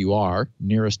know where you are,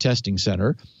 nearest testing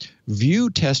center. View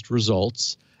test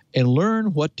results and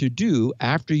learn what to do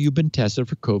after you've been tested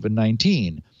for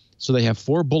COVID-19. So they have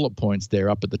 4 bullet points there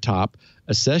up at the top.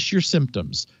 Assess your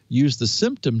symptoms. Use the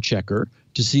symptom checker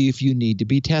to see if you need to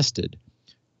be tested.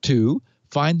 2,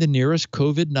 find the nearest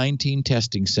COVID-19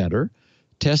 testing center.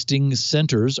 Testing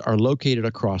centers are located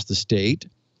across the state.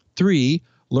 3,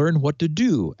 learn what to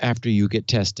do after you get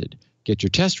tested. Get your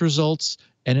test results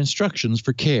and instructions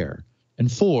for care.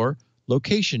 And 4,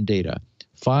 location data.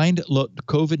 Find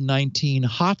COVID-19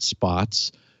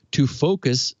 hotspots to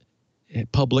focus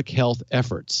public health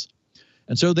efforts.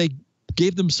 And so they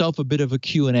gave themselves a bit of a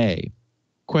Q&A.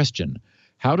 Question: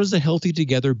 how does the Healthy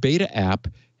Together beta app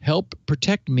help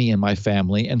protect me and my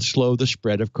family and slow the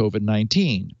spread of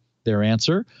COVID-19? Their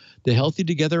answer: the Healthy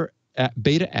Together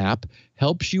beta app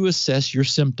helps you assess your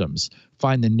symptoms,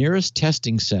 find the nearest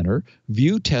testing center,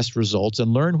 view test results,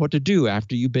 and learn what to do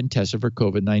after you've been tested for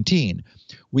COVID-19.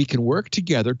 We can work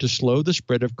together to slow the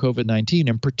spread of COVID-19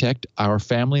 and protect our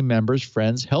family members,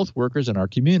 friends, health workers, and our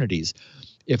communities.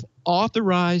 If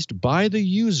authorized by the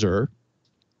user,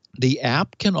 the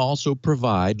app can also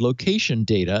provide location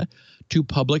data to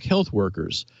public health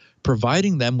workers,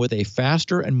 providing them with a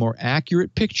faster and more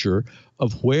accurate picture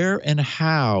of where and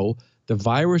how the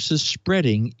virus is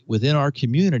spreading within our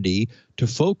community to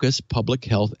focus public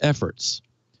health efforts.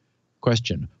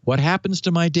 Question: what happens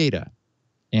to my data?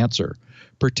 Answer: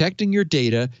 protecting your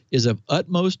data is of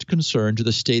utmost concern to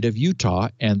the state of Utah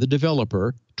and the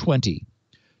developer, 20.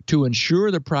 To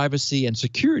ensure the privacy and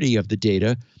security of the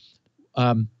data,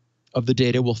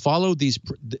 will follow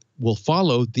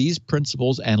these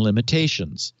principles and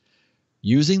limitations.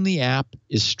 Using the app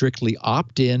is strictly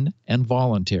opt-in and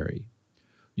voluntary.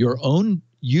 You own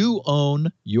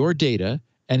your data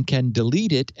and can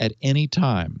delete it at any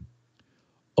time.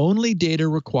 Only data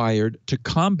required to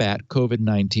combat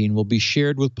COVID-19 will be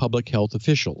shared with public health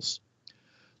officials.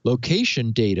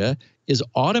 Location data is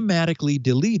automatically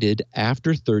deleted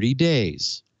after 30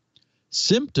 days.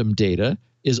 Symptom data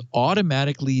is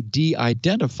automatically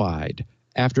de-identified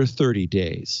after 30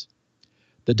 days.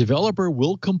 The developer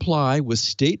will comply with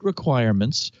state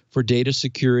requirements for data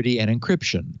security and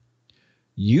encryption.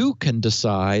 You can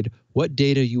decide what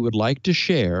data you would like to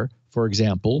share, for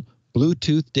example,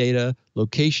 Bluetooth data,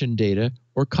 location data,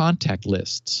 or contact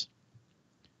lists.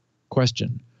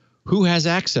 Question: who has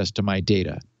access to my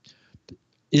data?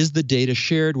 Is the data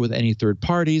shared with any third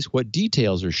parties? What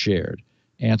details are shared?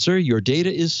 Answer: your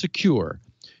data is secure,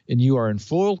 and you are in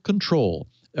full control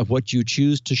of what you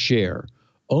choose to share.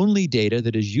 Only data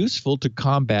that is useful to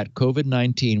combat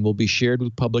COVID-19 will be shared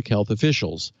with public health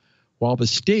officials. While the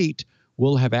state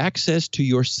will have access to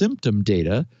your symptom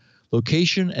data,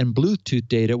 location and Bluetooth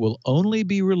data will only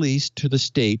be released to the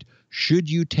state should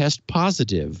you test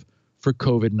positive for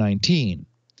COVID-19.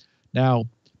 Now,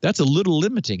 that's a little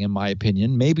limiting in my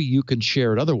opinion. Maybe you can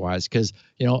share it otherwise, because,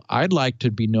 I'd like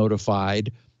to be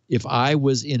notified if I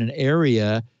was in an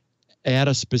area at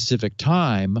a specific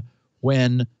time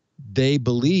when they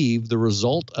believe the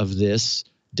result of this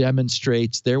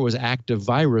demonstrates there was active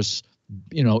virus,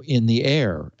 in the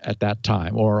air at that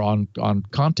time or on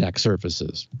contact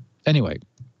surfaces. Anyway,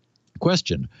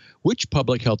 question: which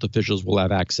public health officials will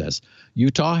have access?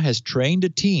 Utah has trained a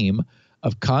team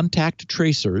of contact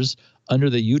tracers under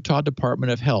the Utah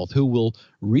Department of Health who will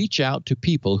reach out to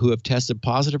people who have tested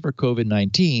positive for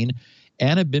COVID-19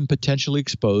 and have been potentially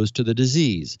exposed to the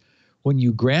disease. When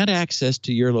you grant access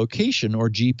to your location or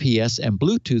GPS and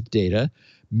Bluetooth data,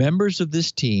 members of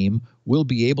this team will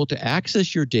be able to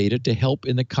access your data to help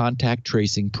in the contact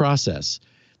tracing process.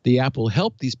 The app will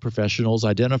help these professionals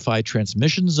identify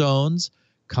transmission zones,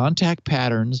 contact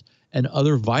patterns, and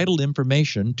other vital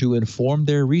information to inform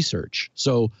their research.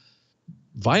 So,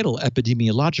 vital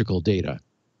epidemiological data.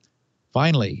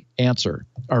 Finally,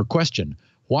 question,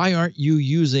 why aren't you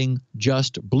using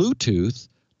just Bluetooth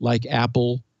like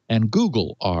Apple and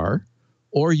Google are,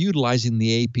 or utilizing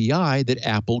the API that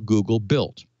Apple Google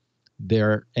built?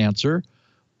 Their answer,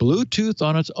 Bluetooth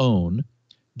on its own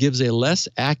gives a less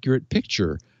accurate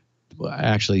picture.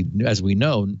 Actually, as we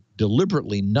know,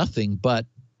 deliberately nothing but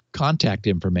contact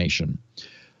information.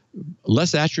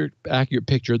 Less accurate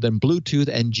picture than Bluetooth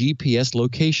and GPS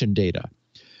location data.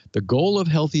 The goal of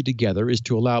Healthy Together is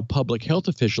to allow public health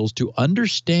officials to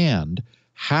understand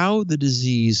how the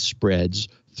disease spreads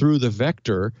through the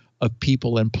vector of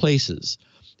people and places.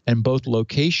 And both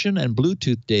location and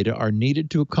Bluetooth data are needed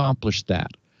to accomplish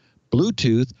that.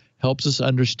 Bluetooth helps us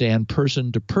understand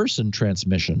person-to-person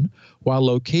transmission, while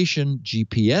location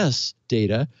GPS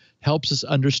data helps us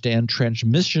understand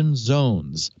transmission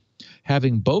zones.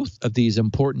 Having both of these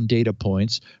important data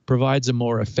points provides a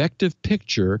more effective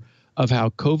picture of how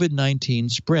COVID-19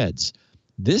 spreads.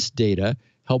 This data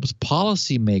helps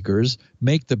policymakers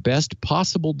make the best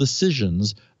possible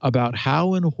decisions about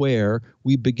how and where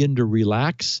we begin to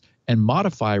relax and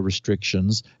modify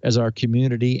restrictions as our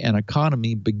community and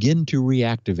economy begin to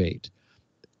reactivate.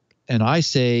 And I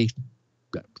say,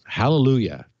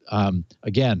 hallelujah.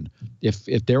 Again, if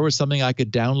there was something I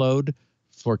could download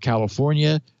for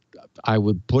California, I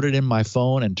would put it in my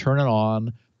phone and turn it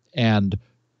on and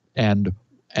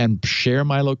share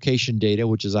my location data,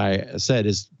 which, as I said,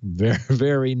 is very,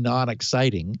 very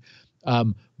non-exciting.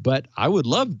 But I would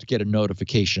love to get a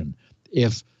notification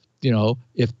if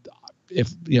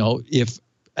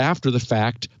after the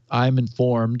fact I'm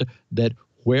informed that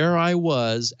where I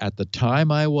was at the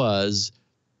time I was,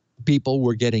 people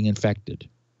were getting infected.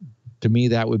 To me,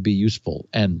 that would be useful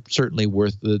and certainly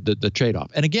worth the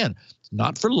trade-off. And again, it's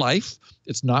not for life.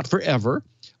 It's not forever.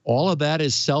 All of that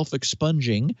is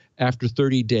self-expunging after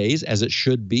 30 days, as it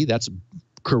should be. That's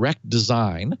correct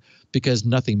design because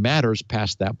nothing matters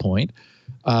past that point.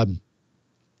 I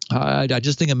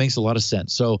just think it makes a lot of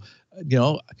sense. So,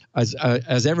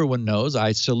 as everyone knows,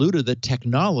 I saluted the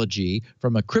technology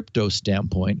from a crypto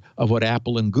standpoint of what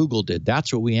Apple and Google did.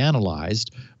 That's what we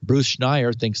analyzed. Bruce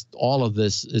Schneier thinks all of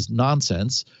this is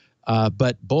nonsense.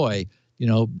 But boy,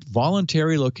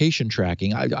 voluntary location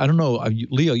tracking. I don't know,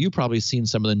 Leo, you've probably seen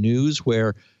some of the news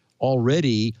where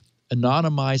already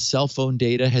anonymized cell phone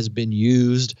data has been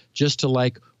used just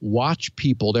to watch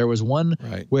people. There was one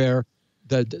where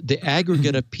the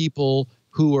aggregate of people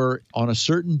who were on a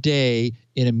certain day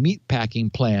in a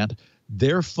meatpacking plant,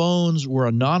 their phones were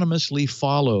anonymously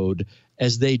followed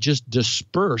as they just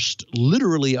dispersed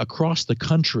literally across the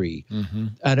country. Mm-hmm.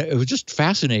 And it was just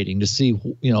fascinating to see,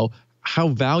 how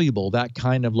valuable that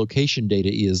kind of location data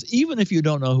is, even if you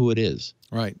don't know who it is.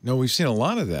 Right. No, we've seen a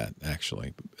lot of that,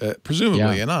 actually.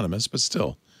 Presumably anonymous, but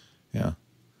still. Yeah.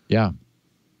 Yeah.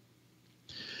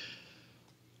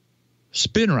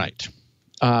 SpinRite.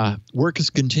 Work is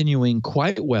continuing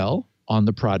quite well on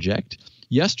the project.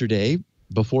 Yesterday,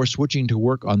 before switching to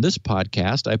work on this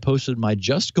podcast, I posted my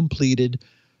just completed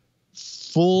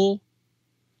full,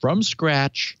 from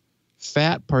scratch,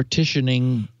 fat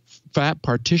partition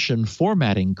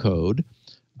formatting code.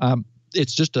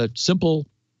 It's just a simple,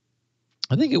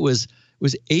 I think it was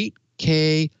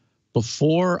 8K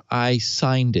before I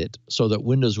signed it so that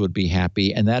Windows would be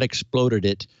happy, and that exploded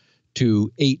it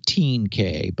to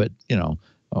 18K. But,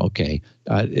 okay.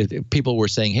 People were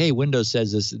saying, hey, Windows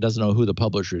says this, it doesn't know who the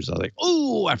publisher is. I was like,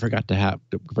 oh, I forgot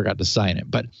to sign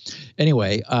it. But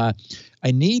anyway, I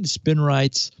need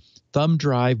SpinRite's thumb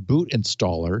drive boot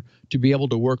installer to be able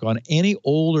to work on any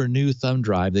old or new thumb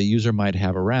drive the user might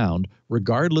have around,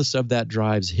 regardless of that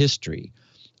drive's history,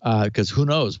 because who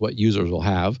knows what users will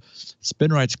have.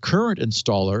 SpinRite's current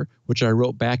installer, which I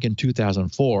wrote back in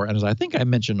 2004, and as I think I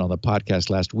mentioned on the podcast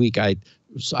last week, I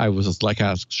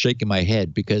was shaking my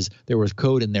head because there was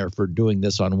code in there for doing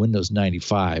this on Windows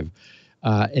 95.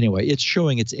 Anyway, it's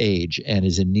showing its age and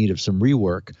is in need of some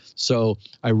rework. So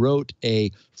I wrote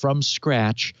a from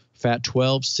scratch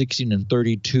FAT12, 16, and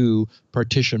 32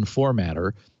 partition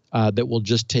formatter that will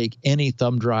just take any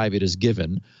thumb drive it is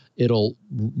given. It'll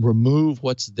remove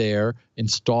what's there,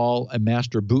 install a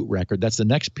master boot record. That's the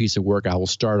next piece of work I will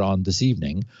start on this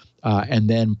evening, and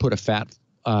then put a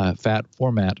FAT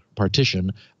format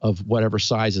partition of whatever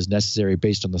size is necessary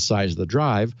based on the size of the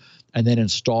drive, and then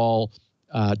install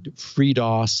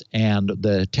FreeDOS and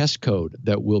the test code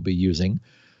that we'll be using.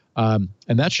 And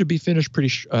that should be finished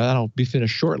that'll be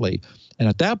finished shortly. And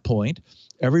at that point,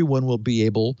 everyone will be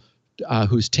able,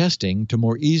 who's testing, to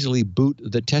more easily boot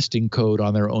the testing code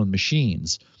on their own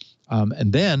machines.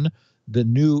 And then the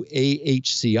new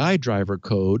AHCI driver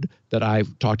code that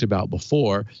I've talked about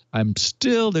before,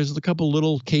 there's a couple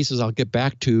little cases I'll get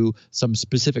back to, some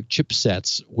specific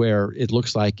chipsets where it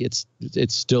looks like it's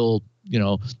still,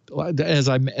 as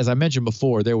I mentioned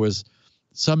before, there was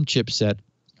some chipset,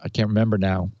 I can't remember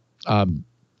now,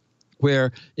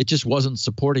 where it just wasn't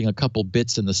supporting a couple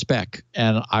bits in the spec,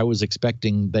 and I was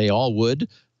expecting they all would.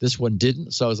 This one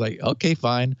didn't, so I was like, okay,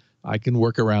 fine, I can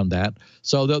work around that.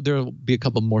 So there'll be a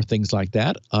couple more things like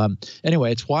that.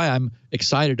 Anyway, it's why I'm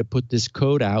excited to put this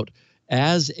code out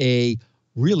as a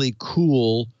really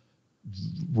cool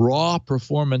raw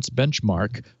performance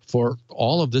benchmark for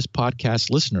all of this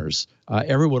podcast listeners.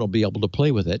 Everyone will be able to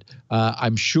play with it.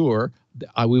 I'm sure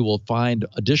we will find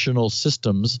additional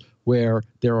systems where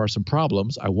there are some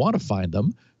problems. I want to find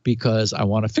them because I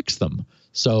want to fix them.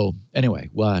 So anyway,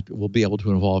 we'll be able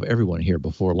to involve everyone here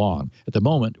before long. At the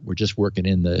moment, we're just working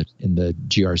in the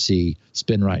GRC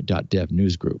spinright.dev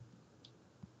news group.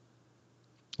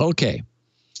 Okay.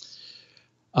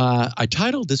 I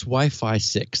titled this Wi-Fi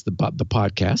 6, the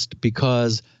podcast,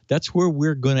 because that's where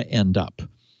we're going to end up.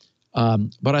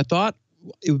 But I thought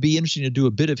it would be interesting to do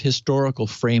a bit of historical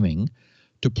framing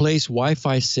to place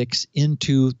Wi-Fi 6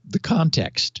 into the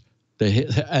context,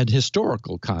 and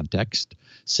historical context,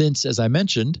 since, as I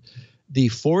mentioned, the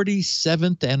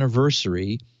 47th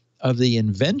anniversary of the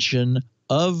invention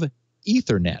of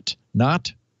Ethernet,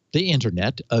 not the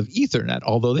Internet, of Ethernet,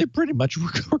 although they pretty much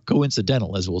were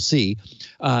coincidental, as we'll see.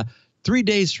 3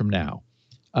 days from now,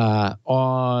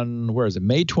 on,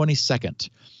 May 22nd,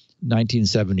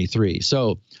 1973.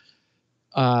 So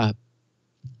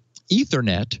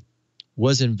Ethernet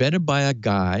was invented by a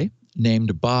guy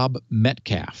named Bob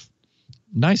Metcalfe.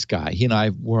 Nice guy. He and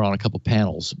I were on a couple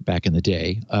panels back in the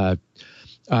day.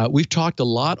 We've talked a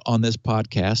lot on this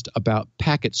podcast about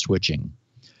packet switching.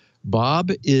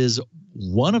 Bob is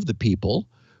one of the people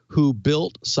who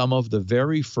built some of the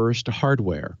very first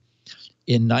hardware.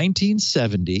 In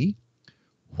 1970,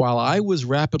 while I was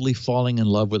rapidly falling in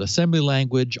love with assembly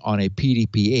language on a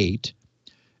PDP-8,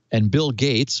 and Bill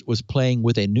Gates was playing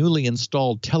with a newly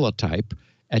installed teletype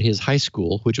at his high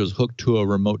school, which was hooked to a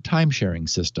remote time-sharing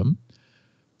system,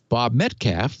 Bob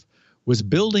Metcalfe was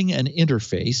building an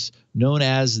interface known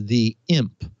as the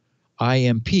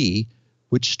IMP,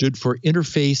 which stood for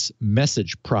Interface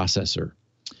Message Processor.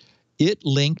 It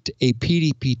linked a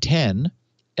PDP-10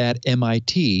 at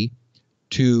MIT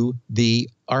to the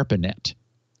ARPANET,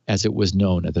 as it was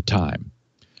known at the time.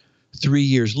 3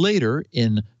 years later,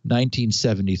 in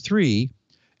 1973,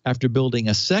 after building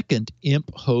a second IMP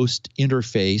host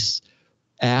interface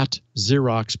at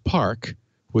Xerox PARC,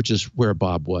 which is where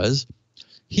Bob was,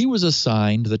 he was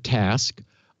assigned the task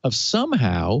of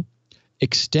somehow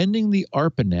extending the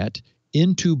ARPANET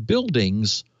into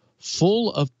buildings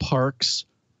full of PARC's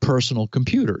personal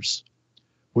computers,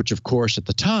 which, of course, at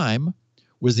the time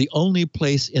was the only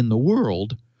place in the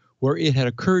world where it had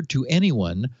occurred to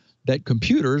anyone that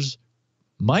computers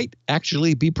might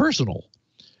actually be personal.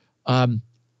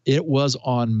 It was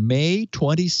on May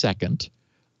 22nd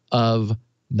of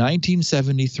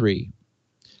 1973,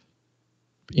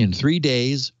 in 3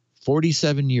 days,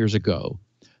 47 years ago,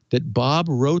 that Bob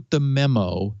wrote the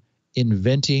memo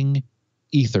inventing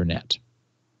Ethernet.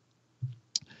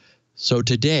 So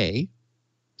today,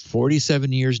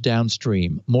 47 years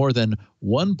downstream, more than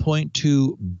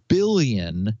 1.2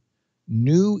 billion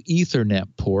new Ethernet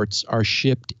ports are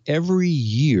shipped every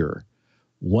year.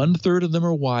 1/3 of them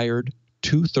are wired,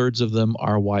 2/3 of them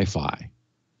are Wi-Fi.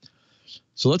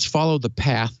 So let's follow the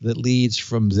path that leads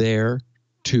from there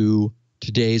to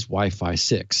today's Wi-Fi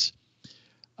 6.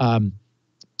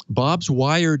 Bob's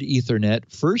wired Ethernet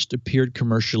first appeared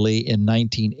commercially in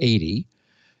 1980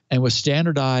 and was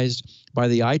standardized by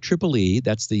the IEEE,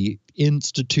 that's the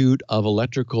Institute of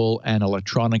Electrical and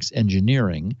Electronics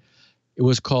Engineering. It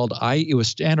was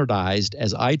standardized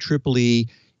as IEEE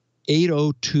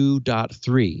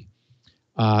 802.3.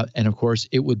 And of course,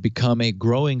 it would become a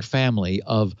growing family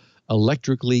of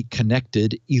electrically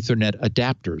connected Ethernet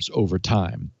adapters over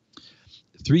time.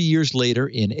 3 years later,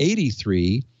 in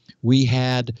 83, we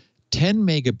had 10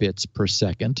 megabits per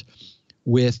second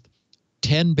with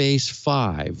 10 base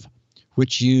 5,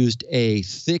 which used a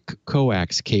thick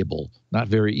coax cable, not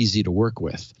very easy to work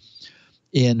with.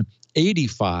 In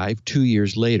 85, 2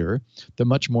 years later, the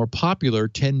much more popular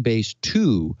 10 base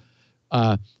 2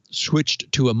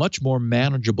 switched to a much more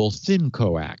manageable thin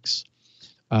coax.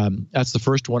 That's the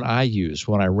first one I used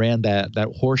when I ran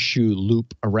that horseshoe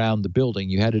loop around the building.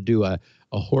 You had to do it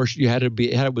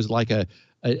was like a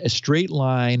straight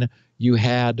line. You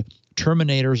had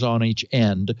terminators on each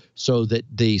end so that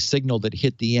the signal that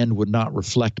hit the end would not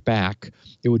reflect back.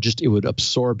 It would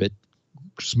absorb it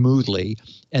smoothly.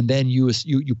 And then you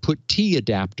put T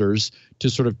adapters to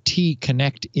sort of T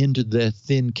connect into the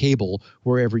thin cable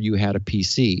wherever you had a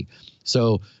PC.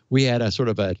 So we had a sort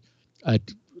of a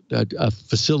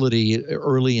facility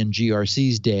early in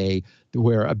GRC's day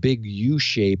where a big U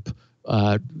shape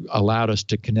allowed us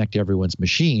to connect everyone's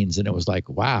machines, and it was like,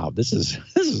 wow, this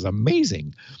is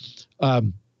amazing.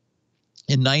 In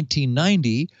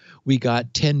 1990, we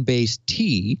got 10 base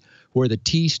T, where the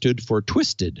T stood for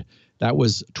twisted. That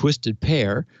was twisted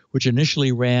pair, which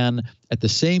initially ran at the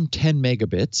same 10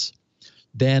 megabits.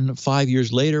 Then 5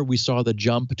 years later, we saw the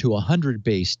jump to 100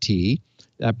 base T.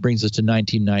 That brings us to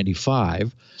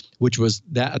 1995, which was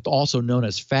that also known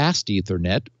as fast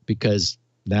Ethernet, because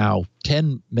now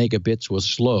 10 megabits was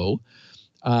slow.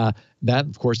 That,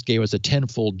 of course, gave us a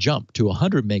tenfold jump to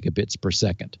 100 megabits per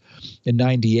second. In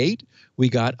 98, we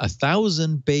got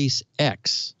 1,000 base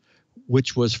X,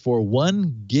 which was for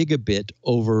 1 gigabit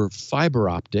over fiber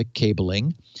optic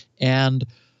cabling. And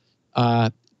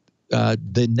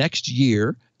the next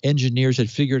year, engineers had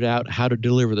figured out how to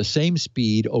deliver the same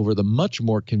speed over the much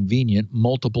more convenient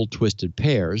multiple twisted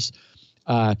pairs,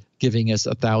 giving us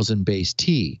 1,000 base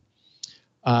T.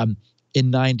 In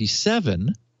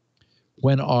 97,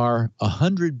 when our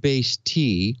 100 base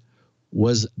T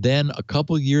was then a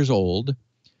couple years old,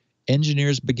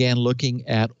 engineers began looking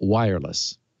at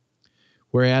wireless.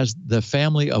 Whereas the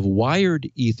family of wired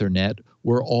Ethernet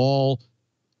were all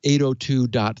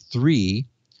 802.3,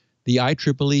 the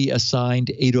IEEE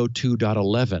assigned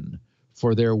 802.11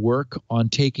 for their work on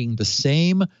taking the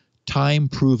same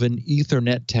time-proven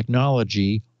Ethernet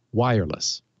technology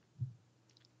wireless.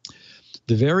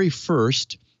 The very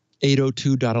first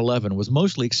 802.11 was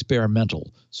mostly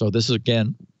experimental. So this is,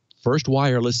 again, first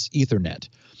wireless Ethernet.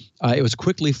 It was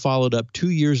quickly followed up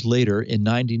 2 years later in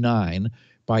 99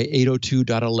 by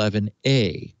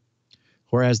 802.11a,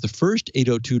 whereas the first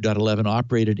 802.11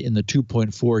 operated in the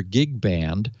 2.4 gig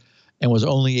band and was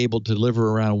only able to deliver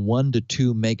around 1 to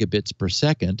 2 megabits per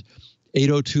second.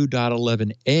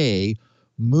 802.11a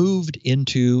moved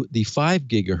into the 5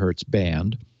 gigahertz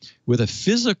band with a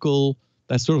physical,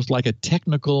 that's sort of like a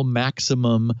technical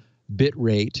maximum bit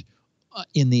rate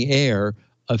in the air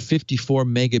of 54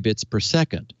 megabits per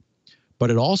second. But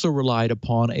it also relied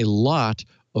upon a lot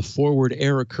of forward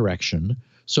error correction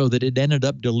so that it ended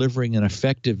up delivering an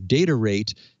effective data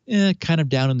rate kind of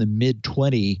down in the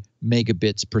mid-20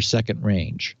 megabits per second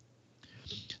range.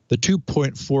 The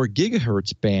 2.4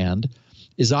 gigahertz band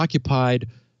is occupied,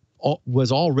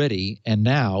 was already and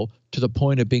now to the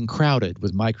point of being crowded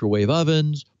with microwave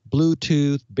ovens,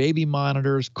 Bluetooth, baby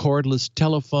monitors, cordless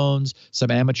telephones,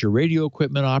 some amateur radio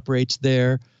equipment operates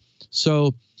there.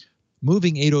 So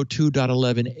moving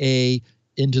 802.11a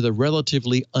into the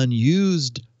relatively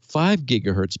unused 5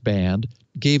 gigahertz band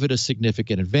gave it a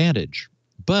significant advantage.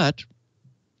 But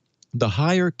the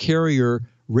higher carrier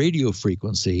radio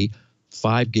frequency,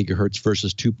 5 gigahertz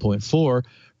versus 2.4,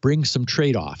 brings some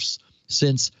trade-offs,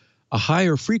 since a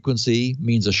higher frequency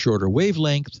means a shorter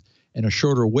wavelength, and a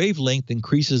shorter wavelength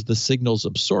increases the signal's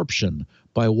absorption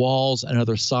by walls and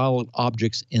other solid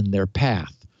objects in their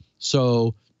path.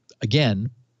 So, again,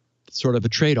 sort of a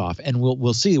trade-off. And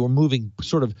we'll see we're moving,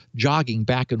 sort of jogging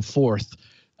back and forth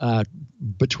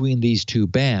between these two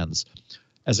bands.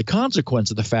 As a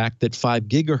consequence of the fact that 5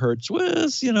 gigahertz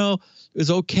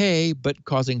was okay, but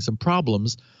causing some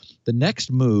problems, the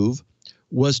next move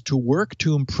was to work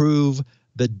to improve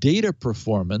the data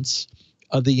performance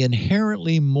of the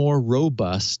inherently more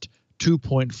robust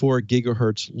 2.4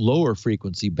 gigahertz lower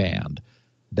frequency band.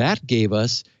 That gave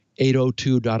us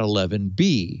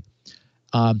 802.11b.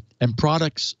 And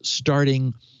products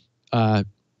starting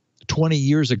 20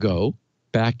 years ago,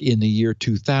 back in the year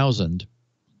 2000,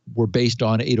 were based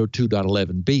on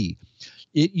 802.11b.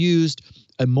 It used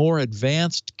a more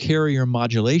advanced carrier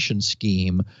modulation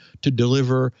scheme to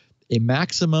deliver a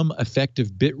maximum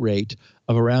effective bit rate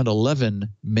of around 11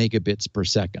 megabits per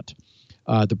second.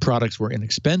 The products were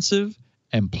inexpensive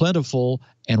and plentiful,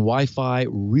 and Wi-Fi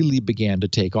really began to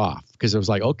take off because it was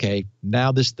like, okay,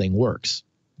 now this thing works.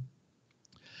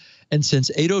 And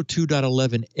since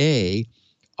 802.11a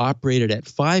operated at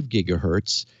 5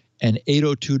 gigahertz and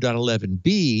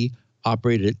 802.11b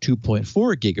operated at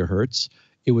 2.4 gigahertz,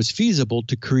 it was feasible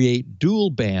to create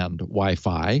dual-band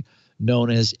Wi-Fi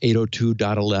known as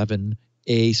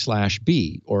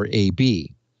 802.11a/b or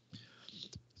AB.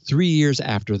 3 years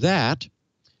after that,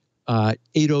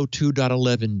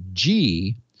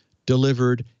 802.11g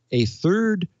delivered a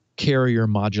third carrier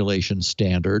modulation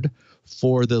standard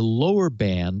for the lower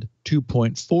band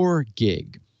 2.4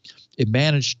 gig. It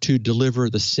managed to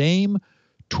deliver the same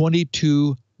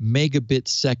 22 megabit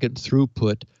second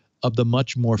throughput of the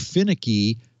much more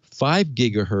finicky 5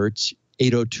 gigahertz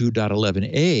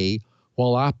 802.11a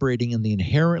while operating in the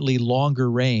inherently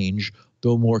longer range,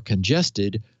 though more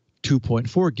congested,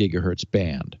 2.4 gigahertz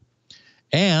band.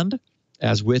 And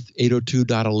as with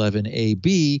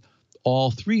 802.11ab, all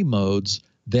three modes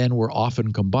then were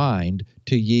often combined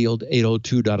to yield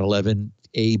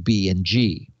 802.11a, b, and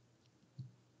g.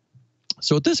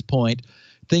 So at this point,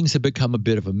 things have become a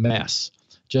bit of a mess.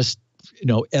 Just,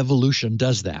 evolution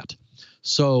does that.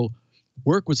 So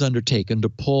work was undertaken to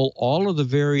pull all of the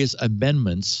various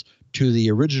amendments to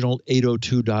the original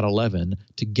 802.11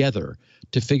 together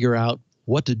to figure out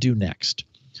what to do next.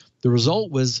 The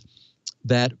result was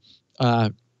that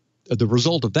the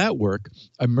result of that work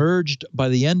emerged by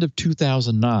the end of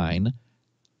 2009,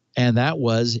 and that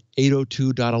was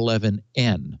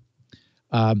 802.11n.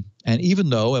 And even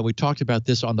though, and we talked about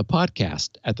this on the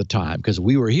podcast at the time because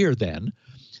we were here then,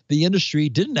 the industry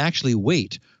didn't actually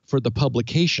wait for the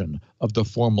publication of the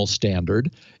formal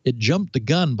standard. It jumped the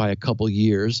gun by a couple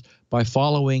years by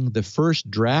following the first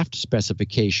draft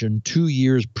specification 2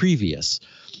 years previous.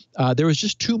 There was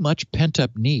just too much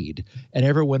pent-up need, and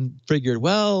everyone figured,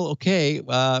 well, okay,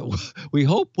 we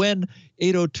hope when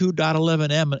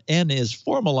 802.11n is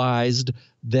formalized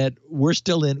that we're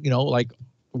still in,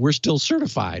 we're still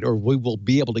certified, or we will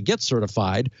be able to get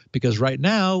certified, because right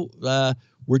now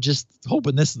we're just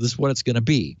hoping this is what it's going to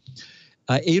be.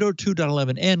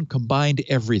 802.11n combined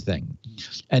everything,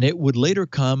 and it would later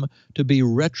come to be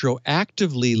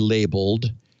retroactively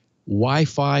labeled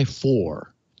Wi-Fi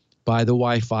 4 by the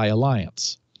Wi-Fi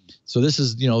Alliance. So this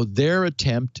is, their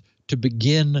attempt to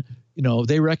begin,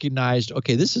 they recognized,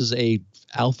 okay, this is a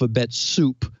alphabet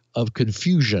soup of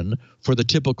confusion for the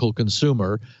typical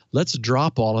consumer. Let's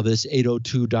drop all of this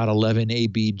 802.11 A,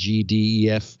 B, G, D, E,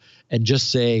 F, and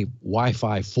just say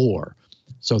Wi-Fi 4.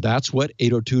 So that's what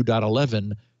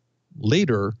 802.11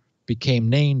 later became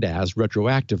named as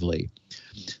retroactively.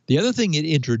 The other thing it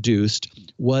introduced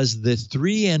was the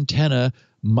 3-antenna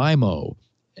MIMO,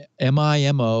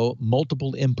 MIMO,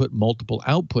 multiple input, multiple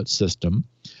output system,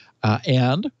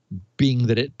 and being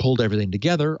that it pulled everything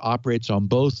together, operates on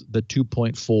both the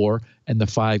 2.4 and the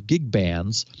 5 gig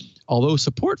bands, although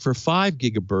support for 5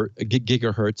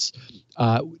 gigahertz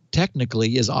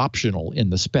technically is optional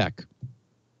in the spec.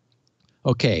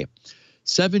 Okay,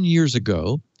 7 years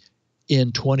ago,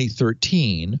 in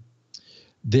 2013,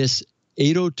 this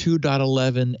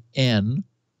 802.11n,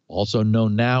 also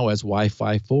known now as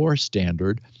Wi-Fi 4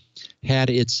 standard, had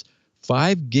its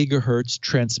 5 gigahertz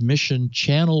transmission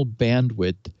channel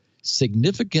bandwidth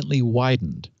significantly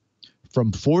widened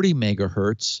from 40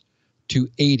 megahertz to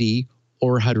 80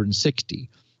 or 160.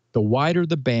 The wider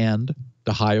the band,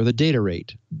 the higher the data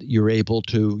rate you're able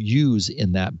to use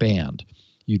in that band.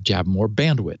 You have more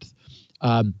bandwidth.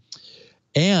 And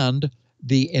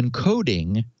the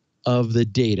encoding of the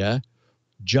data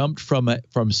jumped from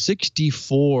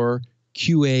 64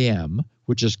 QAM,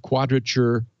 which is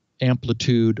quadrature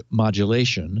amplitude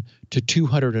modulation, to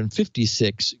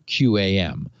 256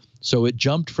 QAM. So it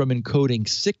jumped from encoding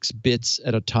 6 bits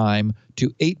at a time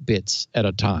to 8 bits at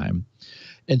a time.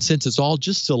 And since it's all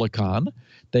just silicon,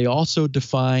 they also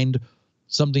defined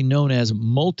something known as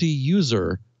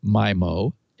multi-user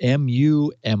MIMO,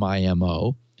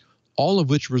 MU-MIMO, all of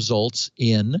which results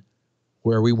in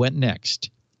where we went next,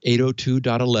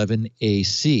 802.11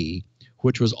 AC,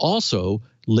 which was also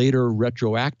later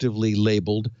retroactively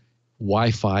labeled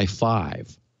Wi-Fi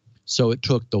 5. So it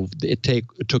took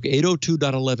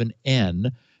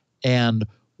 802.11n and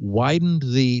widened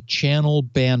the channel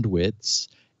bandwidths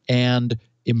and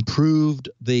improved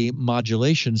the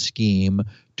modulation scheme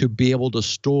to be able to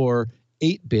store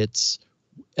 8 bits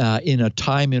in a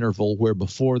time interval where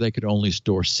before they could only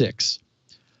store 6.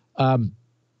 But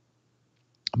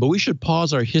we should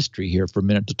pause our history here for a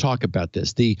minute to talk about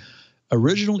this. The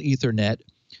original Ethernet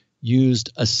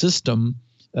used a system,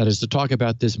 that is to talk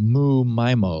about this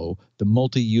MU-MIMO, the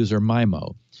multi-user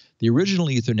MIMO. The original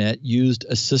Ethernet used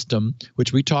a system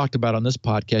which we talked about on this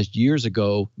podcast years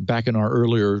ago, back in our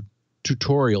earlier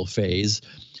tutorial phase,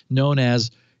 known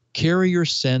as carrier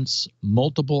sense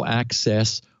multiple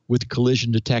access with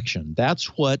collision detection. That's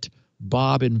what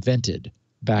Bob invented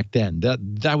back then.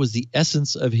 That was the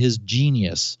essence of his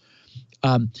genius.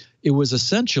 It was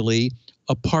essentially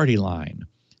a party line,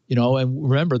 and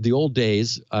remember the old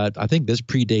days, I think this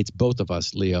predates both of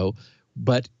us, Leo,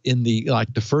 but in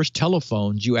the first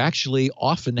telephones, you actually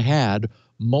often had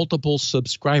multiple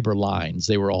subscriber lines,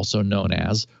 they were also known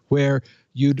as, where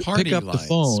you'd pick up the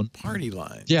phone. Party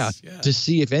lines. Yeah, to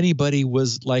see if anybody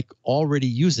was like already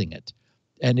using it.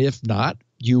 And if not,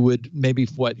 you would maybe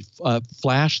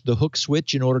flash the hook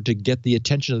switch in order to get the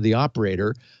attention of the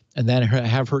operator and then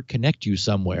have her connect you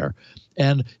somewhere.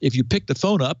 And if you picked the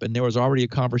phone up and there was already a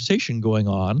conversation going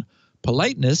on,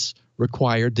 politeness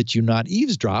required that you not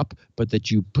eavesdrop, but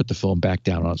that you put the phone back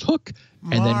down on its hook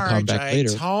and then come back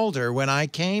later. I told her when I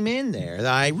came in there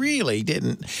that I really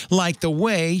didn't like the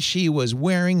way she was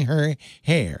wearing her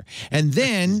hair. And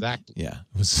then, it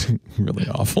was really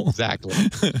awful. Exactly.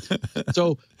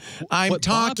 So I'm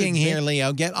talking here,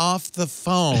 Leo. Get off the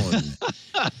phone.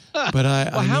 But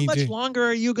how much longer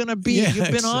are you going to be?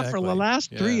 You've been on for the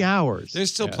last 3 hours.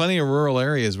 There's still plenty of rural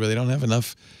areas where they don't have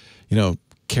enough,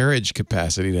 carriage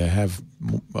capacity to have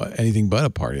anything but a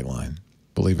party line,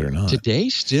 believe it or not. Today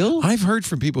still? I've heard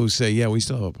from people who say, yeah, we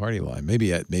still have a party line.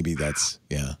 Maybe that's,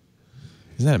 Isn't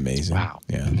that amazing? Wow.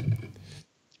 Yeah.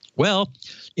 Well,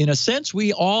 in a sense,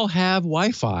 we all have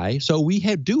Wi-Fi, so we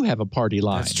do have a party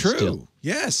line. That's true. Still.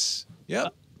 Yes.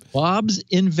 Yep. Bob's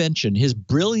invention, his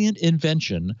brilliant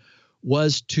invention,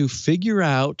 was to figure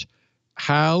out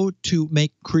how to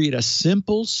create a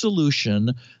simple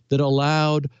solution that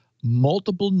allowed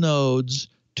multiple nodes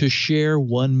to share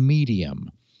one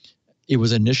medium. It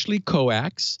was initially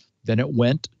coax, then it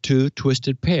went to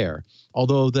twisted pair,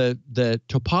 although the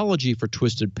topology for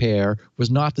twisted pair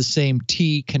was not the same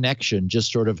T connection,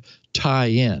 just sort of tie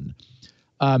in.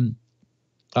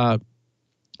 But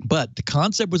the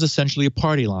concept was essentially a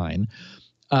party line.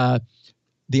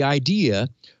 The idea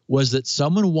was that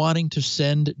someone wanting to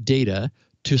send data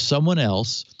to someone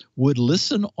else would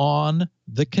listen on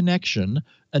the connection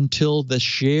until the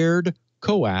shared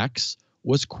coax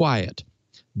was quiet.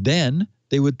 Then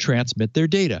they would transmit their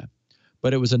data.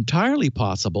 But it was entirely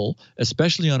possible,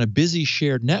 especially on a busy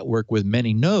shared network with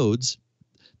many nodes,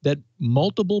 that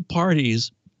multiple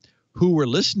parties who were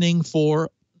listening for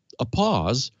a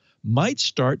pause might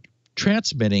start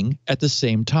transmitting at the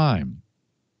same time.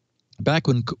 Back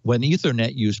when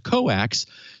Ethernet used coax,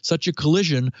 such a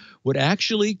collision would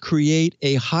actually create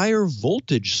a higher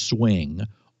voltage swing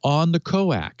on the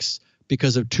coax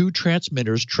because of two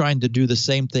transmitters trying to do the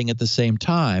same thing at the same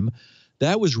time.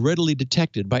 That was readily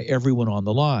detected by everyone on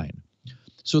the line.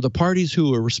 So the parties who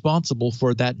were responsible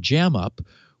for that jam up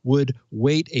would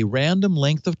wait a random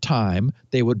length of time.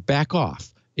 They would back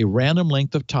off a random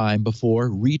length of time before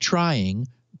retrying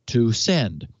to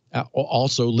send,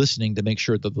 also listening to make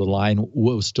sure that the line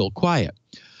was still quiet.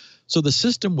 So the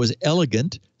system was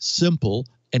elegant, simple,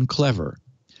 and clever.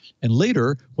 And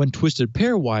later, when twisted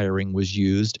pair wiring was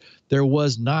used, there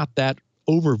was not that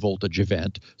overvoltage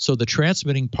event, so the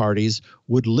transmitting parties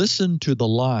would listen to the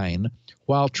line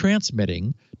while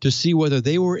transmitting to see whether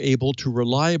they were able to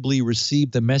reliably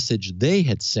receive the message they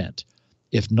had sent.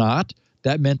 If not,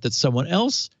 that meant that someone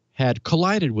else had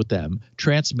collided with them,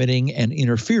 transmitting and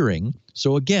interfering.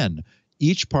 So again,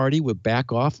 each party would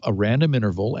back off a random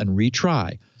interval and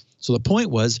retry. So the point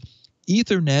was,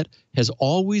 Ethernet has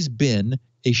always been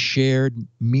a shared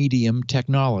medium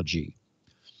technology.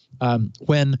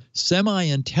 When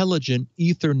semi-intelligent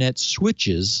Ethernet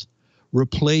switches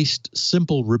replaced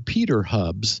simple repeater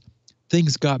hubs,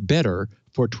 things got better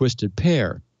for twisted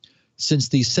pair, since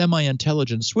these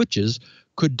semi-intelligent switches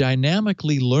could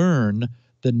dynamically learn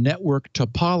the network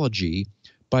topology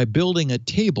by building a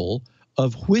table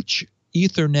of which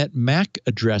Ethernet MAC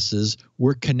addresses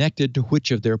were connected to which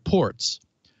of their ports.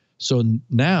 So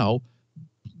now,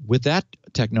 with that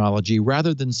technology,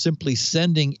 rather than simply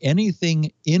sending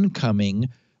anything incoming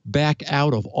back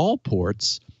out of all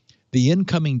ports, the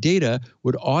incoming data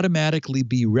would automatically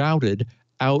be routed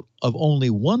out of only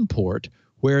one port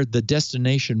where the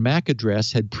destination MAC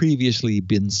address had previously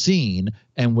been seen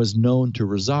and was known to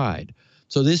reside.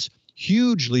 So this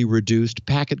hugely reduced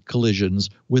packet collisions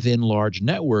within large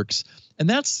networks, and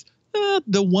that's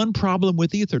the one problem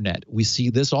with Ethernet. We see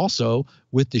this also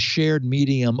with the shared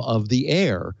medium of the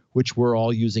air, which we're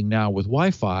all using now with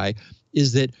Wi-Fi,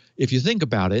 is that if you think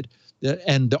about it,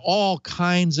 and all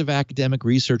kinds of academic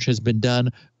research has been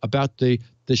done about the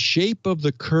shape of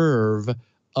the curve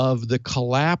of the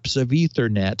collapse of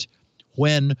Ethernet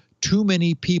when too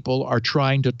many people are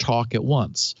trying to talk at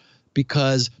once,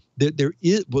 because there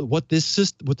is what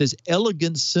this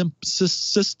elegant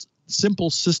simple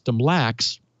system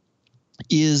lacks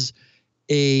is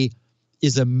a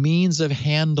means of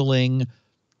handling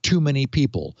too many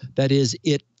people. That is,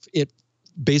 it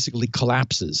basically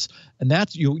collapses. And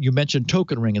that's, you mentioned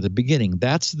token ring at the beginning.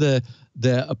 That's the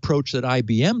approach that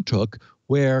IBM took,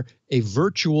 where a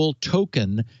virtual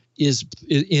token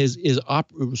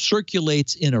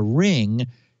circulates in a ring,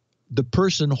 the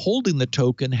person holding the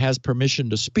token has permission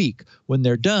to speak. When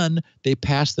they're done, they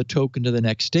pass the token to the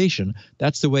next station.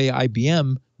 That's the way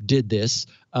IBM did this,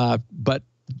 but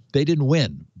they didn't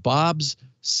win. Bob's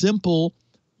simple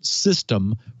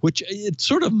system, which it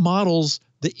sort of models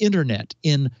the internet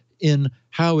in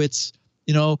how it's,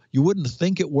 you wouldn't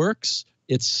think it works.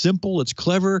 It's simple. It's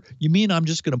clever. You mean I'm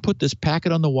just going to put this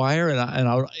packet on the wire and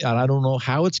I don't know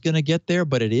how it's going to get there,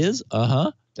 but it is?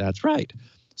 That's right.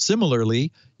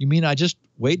 Similarly, you mean I just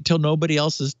wait till nobody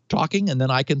else is talking and then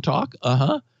I can talk?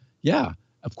 Yeah.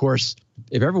 Of course,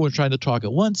 if everyone's trying to talk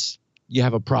at once, you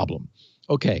have a problem.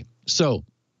 Okay. So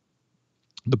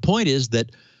the point is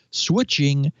that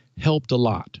switching helped a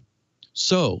lot.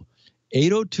 So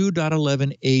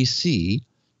 802.11ac,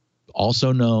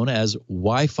 also known as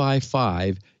Wi-Fi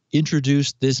 5,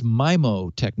 introduced this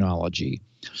MIMO technology.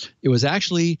 It was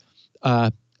actually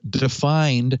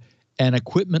defined and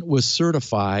equipment was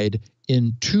certified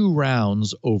in 2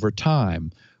 rounds over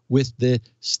time with that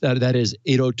is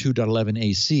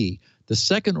 802.11ac. The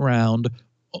second round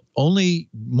only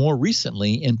more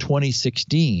recently in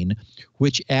 2016,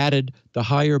 which added the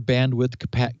higher bandwidth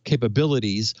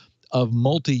capabilities of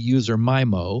multi-user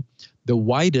MIMO, the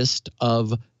widest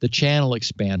of the channel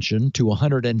expansion to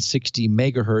 160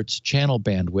 megahertz channel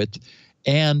bandwidth,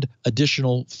 and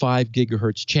additional 5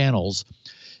 gigahertz channels.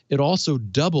 It also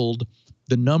doubled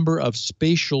the number of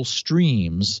spatial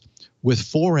streams with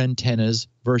 4 antennas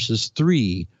versus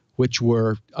 3, which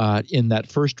were in that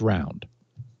first round.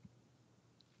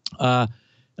 And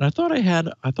I thought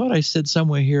I said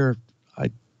somewhere here,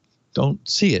 I don't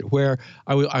see it, where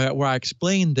I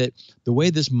explained that the way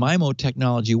this MIMO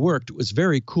technology worked was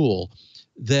very cool.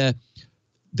 The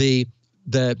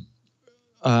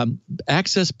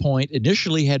access point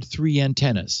initially had 3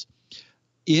 antennas.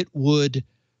 It would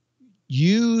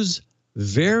use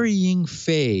varying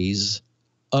phase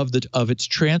of its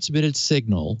transmitted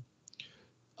signal,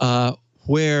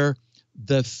 where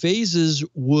the phases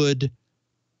would,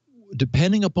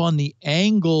 depending upon the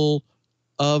angle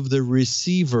of the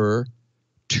receiver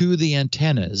to the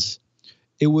antennas,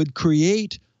 it would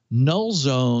create null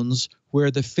zones where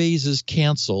the phases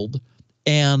canceled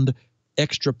and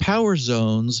extra power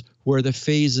zones where the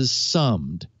phases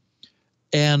summed.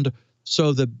 And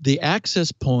so the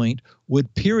access point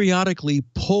would periodically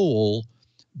poll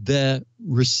the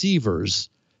receivers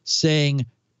saying,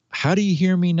 how do you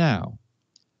hear me now?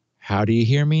 How do you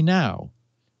hear me now?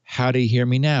 How do you hear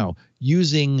me now?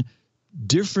 Using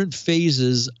different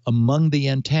phases among the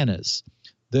antennas.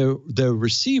 The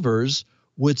receivers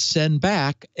would send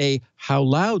back how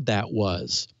loud that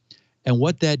was. And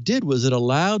what that did was it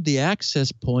allowed the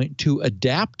access point to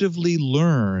adaptively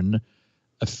learn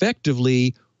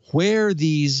effectively where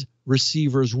these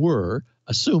receivers were,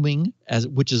 assuming,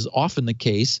 which is often the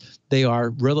case, they are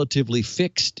relatively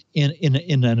fixed in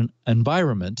an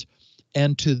environment,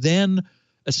 and to then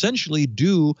essentially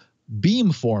do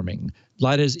beamforming.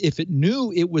 That is, if it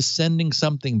knew it was sending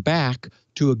something back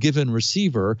to a given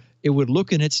receiver, it would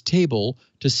look in its table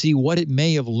to see what it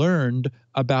may have learned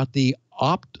about the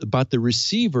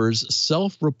receiver's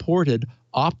self-reported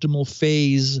optimal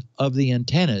phase of the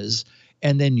antennas,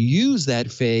 and then use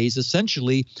that phase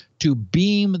essentially to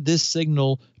beam this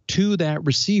signal to that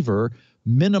receiver,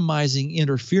 minimizing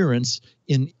interference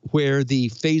in where the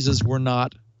phases were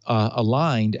not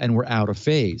aligned and were out of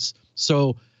phase.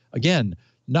 So again,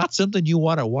 not something you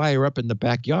want to wire up in the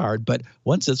backyard, but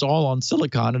once it's all on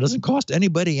silicon, it doesn't cost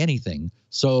anybody anything.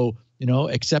 So,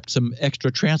 except some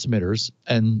extra transmitters,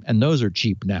 and those are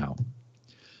cheap now.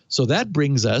 So that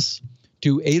brings us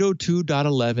to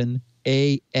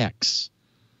 802.11ax,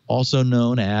 also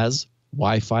known as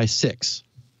Wi-Fi 6.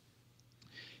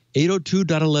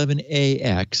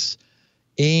 802.11ax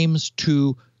aims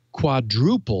to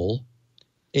quadruple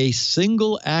a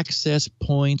single access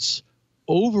point's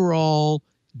overall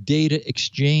data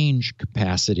exchange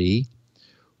capacity,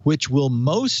 which will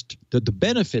the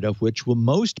benefit of which will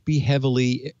most be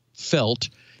heavily felt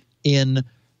in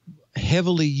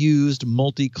heavily used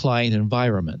multi-client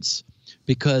environments,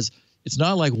 because it's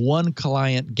not like one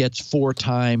client gets 4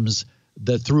 times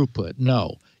the throughput.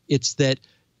 No, it's that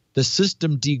the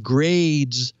system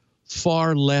degrades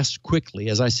far less quickly.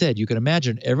 As I said, you can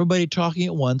imagine everybody talking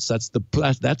at once. That's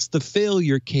the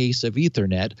failure case of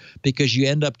Ethernet, because you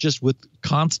end up just with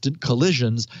constant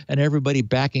collisions and everybody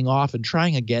backing off and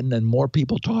trying again, and more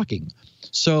people talking.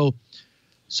 So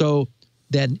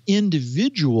then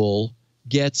individual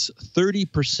gets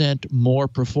 30% more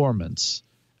performance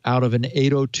out of an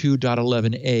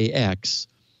 802.11ax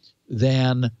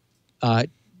than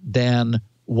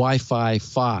Wi-Fi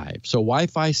 5. So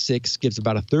Wi-Fi 6 gives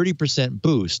about a 30%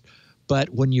 boost. But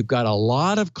when you've got a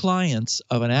lot of clients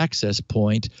of an access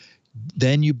point,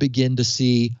 then you begin to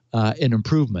see an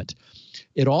improvement.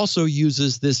 It also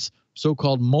uses this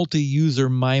so-called multi-user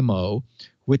MIMO,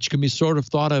 which can be sort of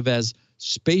thought of as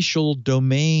spatial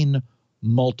domain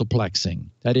multiplexing.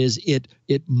 That is, it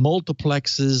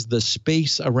multiplexes the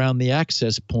space around the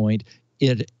access point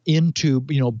into,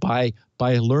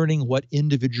 by learning what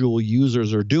individual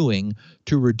users are doing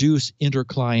to reduce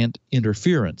inter-client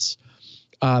interference.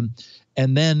 And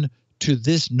then to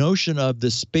this notion of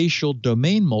the spatial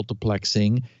domain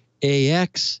multiplexing,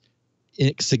 AX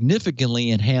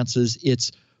significantly enhances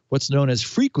its what's known as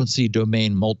frequency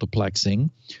domain multiplexing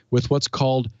with what's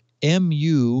called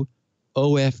MU-OFDMA,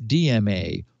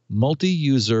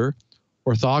 multi-user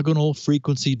orthogonal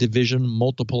frequency division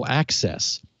multiple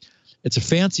access. It's a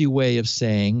fancy way of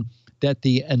saying that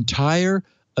the entire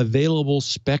available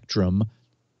spectrum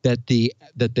that the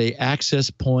access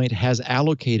point has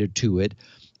allocated to it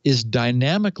is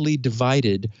dynamically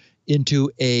divided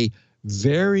into a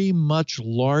very much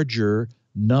larger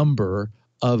number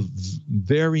of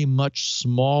very much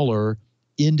smaller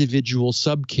individual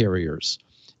subcarriers.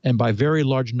 And by very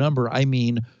large number, I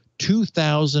mean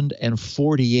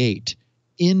 2,048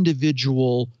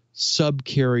 individual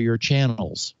subcarrier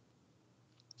channels.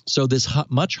 So this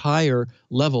much higher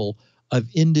level of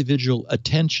individual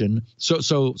attention. So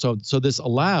this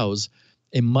allows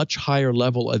a much higher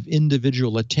level of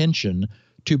individual attention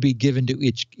to be given to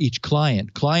each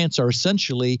client. Clients are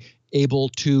essentially able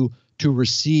to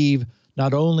receive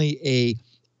not only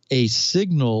a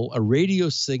signal, a radio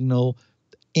signal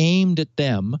aimed at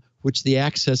them, which the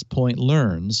access point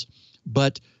learns,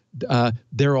 but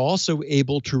they're also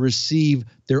able to receive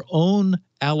their own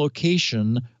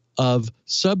allocation of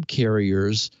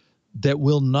subcarriers that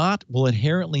will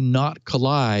inherently not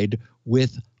collide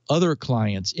with other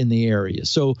clients in the area.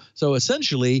 So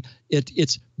essentially,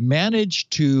 it's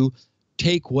managed to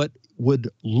take what would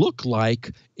look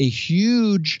like a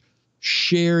huge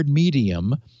shared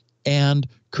medium and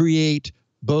create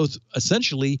both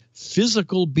essentially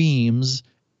physical beams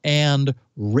and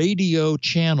radio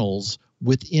channels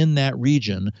within that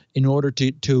region in order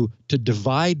to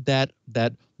divide that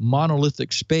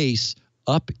monolithic space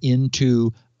up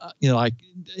into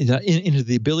into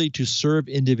the ability to serve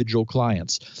individual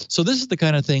clients. So this is the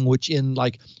kind of thing which in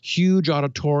like huge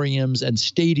auditoriums and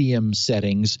stadium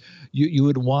settings, you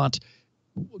would want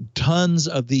tons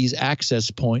of these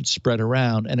access points spread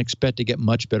around and expect to get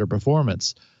much better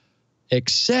performance.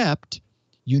 Except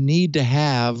you need to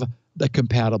have the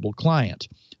compatible client.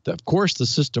 Of course, the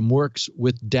system works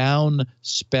with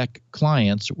down-spec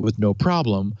clients with no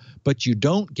problem, but you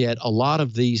don't get a lot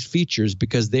of these features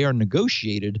because they are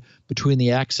negotiated between the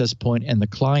access point and the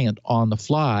client on the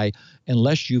fly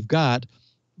unless you've got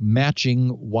matching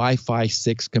Wi-Fi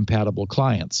 6 compatible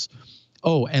clients.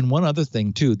 Oh, and one other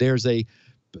thing, too. There's a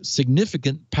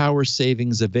significant power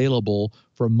savings available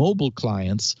for mobile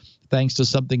clients thanks to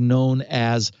something known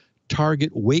as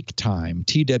target wake time,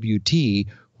 TWT,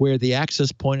 where the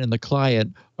access point and the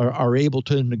client are able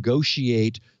to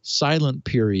negotiate silent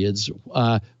periods,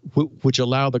 which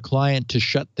allow the client to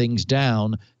shut things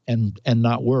down and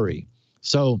not worry.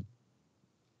 So,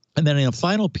 and then in a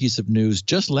final piece of news,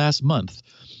 just last month,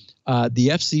 the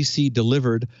FCC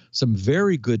delivered some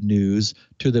very good news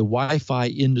to the Wi-Fi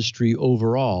industry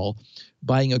overall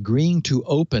by agreeing to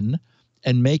open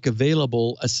and make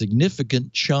available a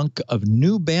significant chunk of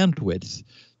new bandwidth,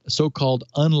 so-called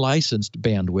unlicensed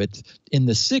bandwidth, in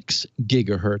the 6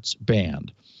 gigahertz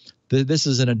band. This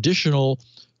is an additional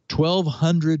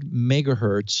 1,200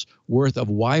 megahertz worth of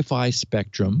Wi-Fi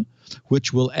spectrum,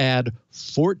 which will add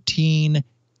 14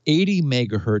 80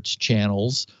 megahertz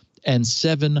channels and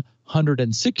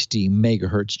 760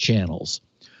 megahertz channels.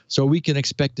 So we can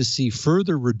expect to see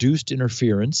further reduced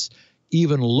interference,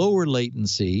 even lower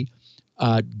latency,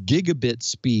 gigabit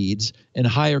speeds, and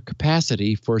higher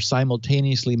capacity for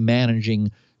simultaneously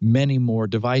managing many more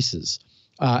devices.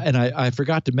 And I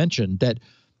forgot to mention that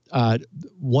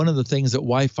one of the things that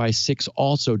Wi-Fi 6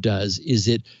 also does is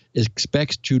it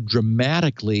expects to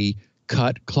dramatically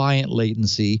cut client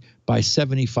latency by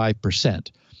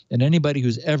 75%. And anybody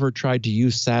who's ever tried to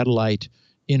use satellite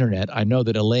internet, I know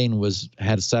that Elaine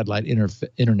had satellite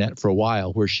internet for a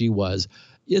while where she was.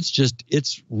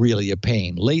 It's really a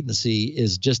pain. Latency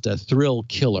is just a thrill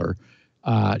killer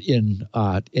in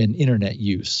internet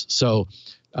use. So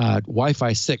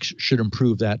Wi-Fi 6 should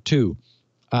improve that too.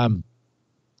 And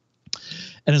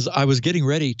as I was getting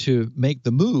ready to make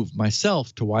the move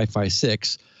myself to Wi-Fi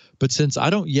 6, but since I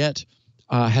don't yet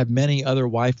have many other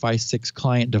Wi-Fi 6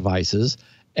 client devices,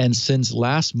 And since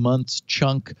last month's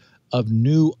chunk of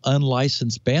new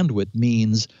unlicensed bandwidth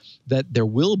means that there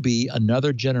will be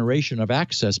another generation of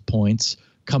access points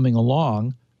coming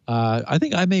along, I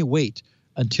think I may wait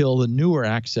until the newer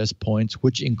access points,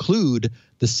 which include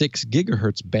the 6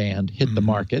 gigahertz band, hit the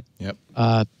market. Yep.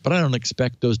 But I don't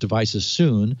expect those devices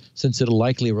soon, since it'll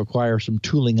likely require some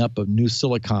tooling up of new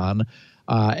silicon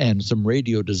and some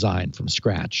radio design from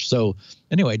scratch. So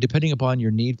anyway, depending upon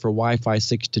your need for Wi-Fi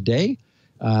 6 today,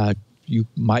 you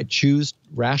might choose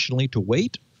rationally to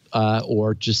wait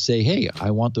or just say, hey,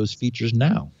 I want those features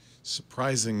now.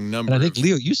 Surprising number. And I think,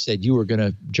 Leo, you said you were going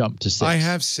to jump to 6. I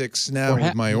have 6 now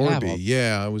with my Orbi.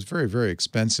 Yeah, it was very, very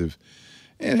expensive.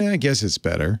 And I guess it's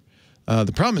better.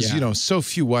 The problem is, so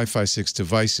few Wi-Fi 6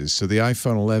 devices. So the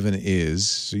iPhone 11 is,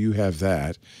 so you have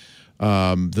that.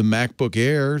 The MacBook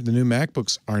Air, the new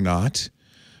MacBooks are not.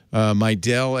 My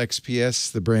Dell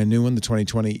XPS, the brand new one, the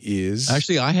 2020 is.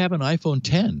 Actually, I have an iPhone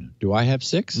 10. Do I have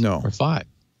 6? No. Or 5?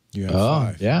 You have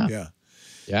 5. Yeah. Yeah.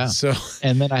 Yeah. So,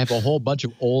 and then I have a whole bunch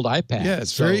of old iPads. Yeah,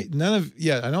 it's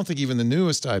I don't think even the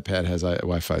newest iPad has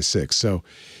Wi-Fi 6. So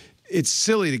it's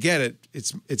silly to get it.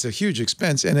 It's a huge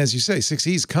expense. And as you say,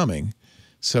 6E is coming.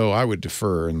 So I would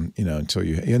defer until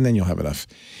and then you'll have enough.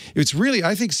 It's really,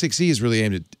 I think 6E is really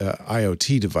aimed at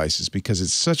IoT devices because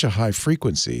it's such a high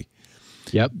frequency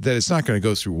that it's not going to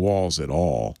go through walls at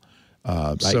all.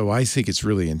 So I think it's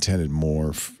really intended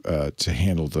more to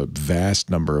handle the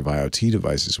vast number of IoT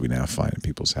devices we now find in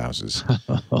people's houses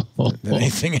than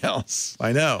anything else.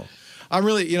 I know. I'm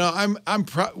really, you know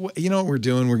what we're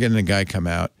doing? We're getting a guy come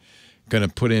out, going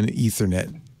to put in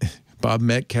Ethernet, Bob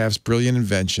Metcalf's brilliant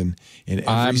invention in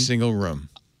every single room.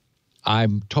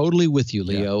 I'm totally with you,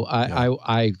 Leo.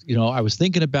 I was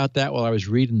thinking about that while I was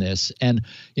reading this, and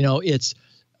it's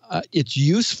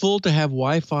useful to have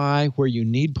Wi-Fi where you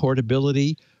need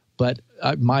portability, but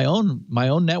my own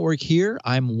network here,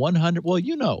 I'm 100. Well,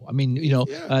 you got to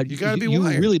be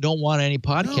wired. You really don't want any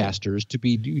podcasters to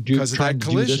be trying to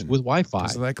do this with Wi-Fi.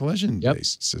 Because of that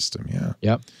collision-based system, yeah.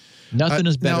 Yep. Nothing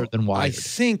is better than wired. I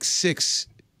think 6.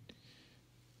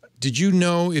 Did you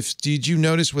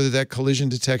notice whether that collision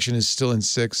detection is still in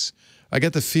 6? I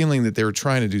get the feeling that they were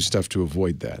trying to do stuff to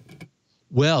avoid that.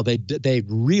 Well, they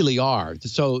really are.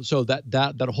 So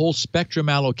that whole spectrum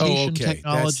allocation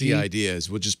technology. That's the idea. Is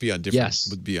we'll just be on different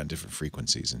would be on different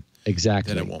frequencies, and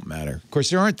exactly then it won't matter. Of course,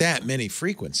 there aren't that many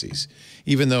frequencies.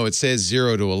 Even though it says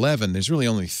 0 to 11, there's really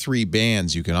only 3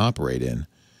 bands you can operate in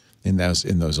those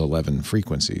 11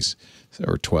 frequencies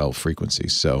or 12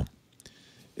 frequencies. So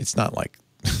it's not like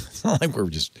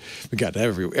we got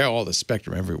all the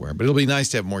spectrum everywhere. But it'll be nice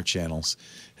to have more channels.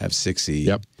 Have 6E.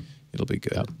 Yep. It'll be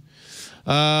good. Yep.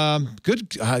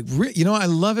 Good. I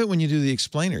love it when you do the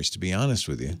explainers, to be honest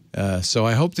with you. So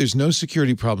I hope there's no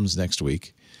security problems next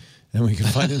week and we can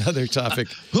find another topic.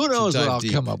 Who knows what I'll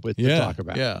come up with to talk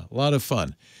about. Yeah, a lot of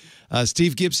fun.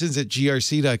 Steve Gibson's at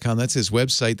grc.com. That's his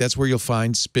website. That's where you'll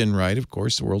find SpinRite, of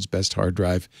course, the world's best hard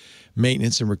drive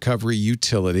maintenance and recovery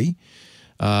utility.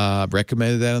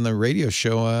 Recommended that on the radio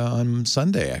show on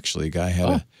Sunday, actually. A guy had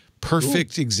a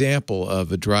perfect example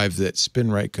of a drive that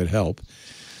SpinRite could help.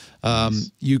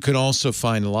 You can also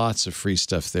find lots of free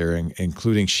stuff there,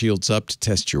 including Shields Up to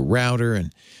test your router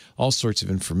and all sorts of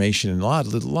information and a lot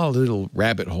of little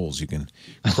rabbit holes you can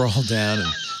crawl down and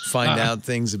find out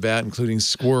things about, including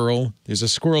squirrel. There's a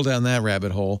squirrel down that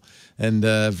rabbit hole. And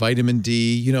vitamin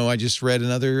D. I just read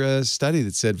another study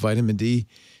that said vitamin D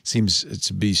seems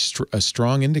to be a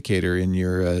strong indicator in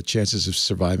your chances of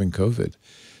surviving COVID.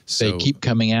 So, they keep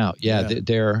coming out.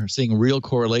 They're seeing real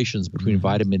correlations between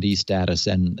vitamin D status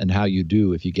and how you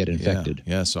do if you get infected.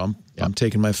 Yeah. So I'm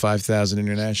taking my 5,000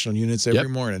 international units every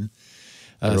morning.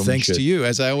 Thanks to you,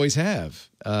 as I always have.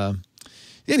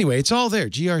 Anyway, it's all there,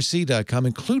 grc.com,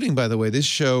 including, by the way, this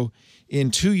show in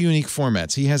 2 unique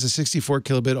formats. He has a 64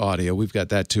 kilobit audio. We've got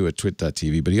that too at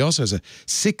twit.tv, but he also has a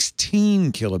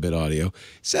 16 kilobit audio.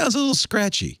 Sounds a little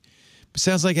scratchy.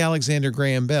 Sounds like Alexander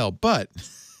Graham Bell, but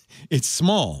it's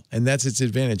small, and that's its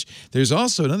advantage. There's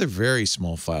also another very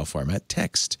small file format,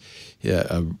 text.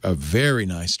 A very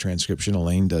nice transcription.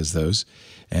 Elaine does those.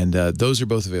 And those are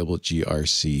both available at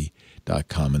grc.com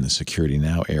in the Security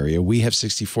Now area. We have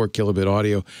 64 kilobit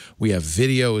audio. We have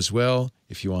video as well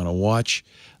if you want to watch.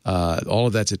 All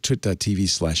of that's at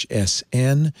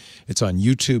twit.tv/SN. It's on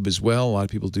YouTube as well. A lot of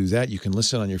people do that. You can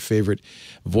listen on your favorite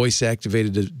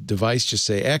voice-activated device. Just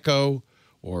say Echo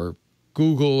or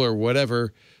Google or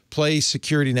whatever. Play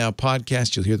Security Now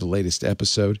podcast. You'll hear the latest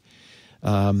episode.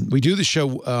 We do the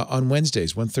show on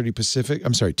Wednesdays, 1:30 Pacific.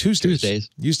 I'm sorry, Tuesdays.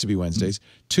 Used to be Wednesdays.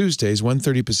 Tuesdays,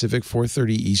 1:30 Pacific,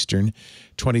 4:30 Eastern,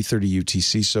 20:30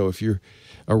 UTC. So if you're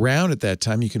around at that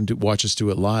time, you can watch us do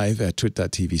it live at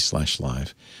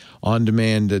twit.tv/live.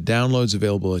 On-demand downloads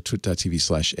available at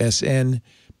twit.tv/SN.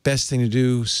 Best thing to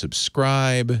do,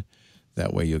 subscribe.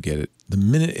 That way you'll get it the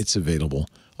minute it's available,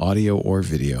 audio or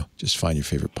video. Just find your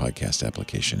favorite podcast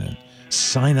application and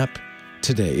sign up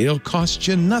today. It'll cost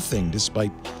you nothing,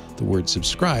 despite the word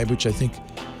subscribe, which I think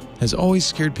has always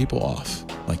scared people off,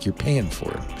 like you're paying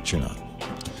for it, but you're not.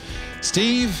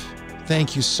 Steve,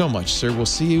 thank you so much, sir. We'll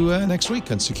see you next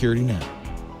week on Security Now.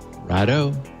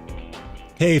 Righto.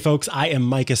 Hey folks, I am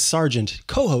Micah Sargent,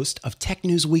 co-host of Tech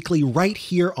News Weekly right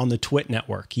here on the Twit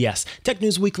Network. Yes, Tech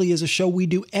News Weekly is a show we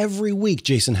do every week,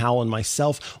 Jason Howell and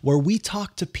myself, where we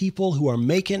talk to people who are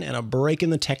making and a break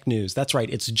in the tech news. That's right,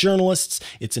 it's journalists,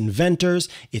 it's inventors,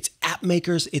 it's app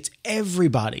makers, it's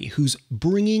everybody who's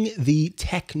bringing the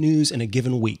tech news in a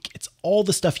given week. It's all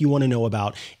the stuff you want to know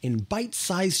about in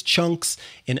bite-sized chunks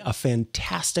in a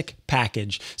fantastic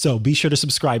package. So be sure to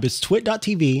subscribe. It's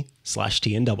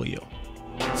twit.tv/TNW.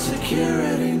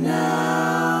 Security Now.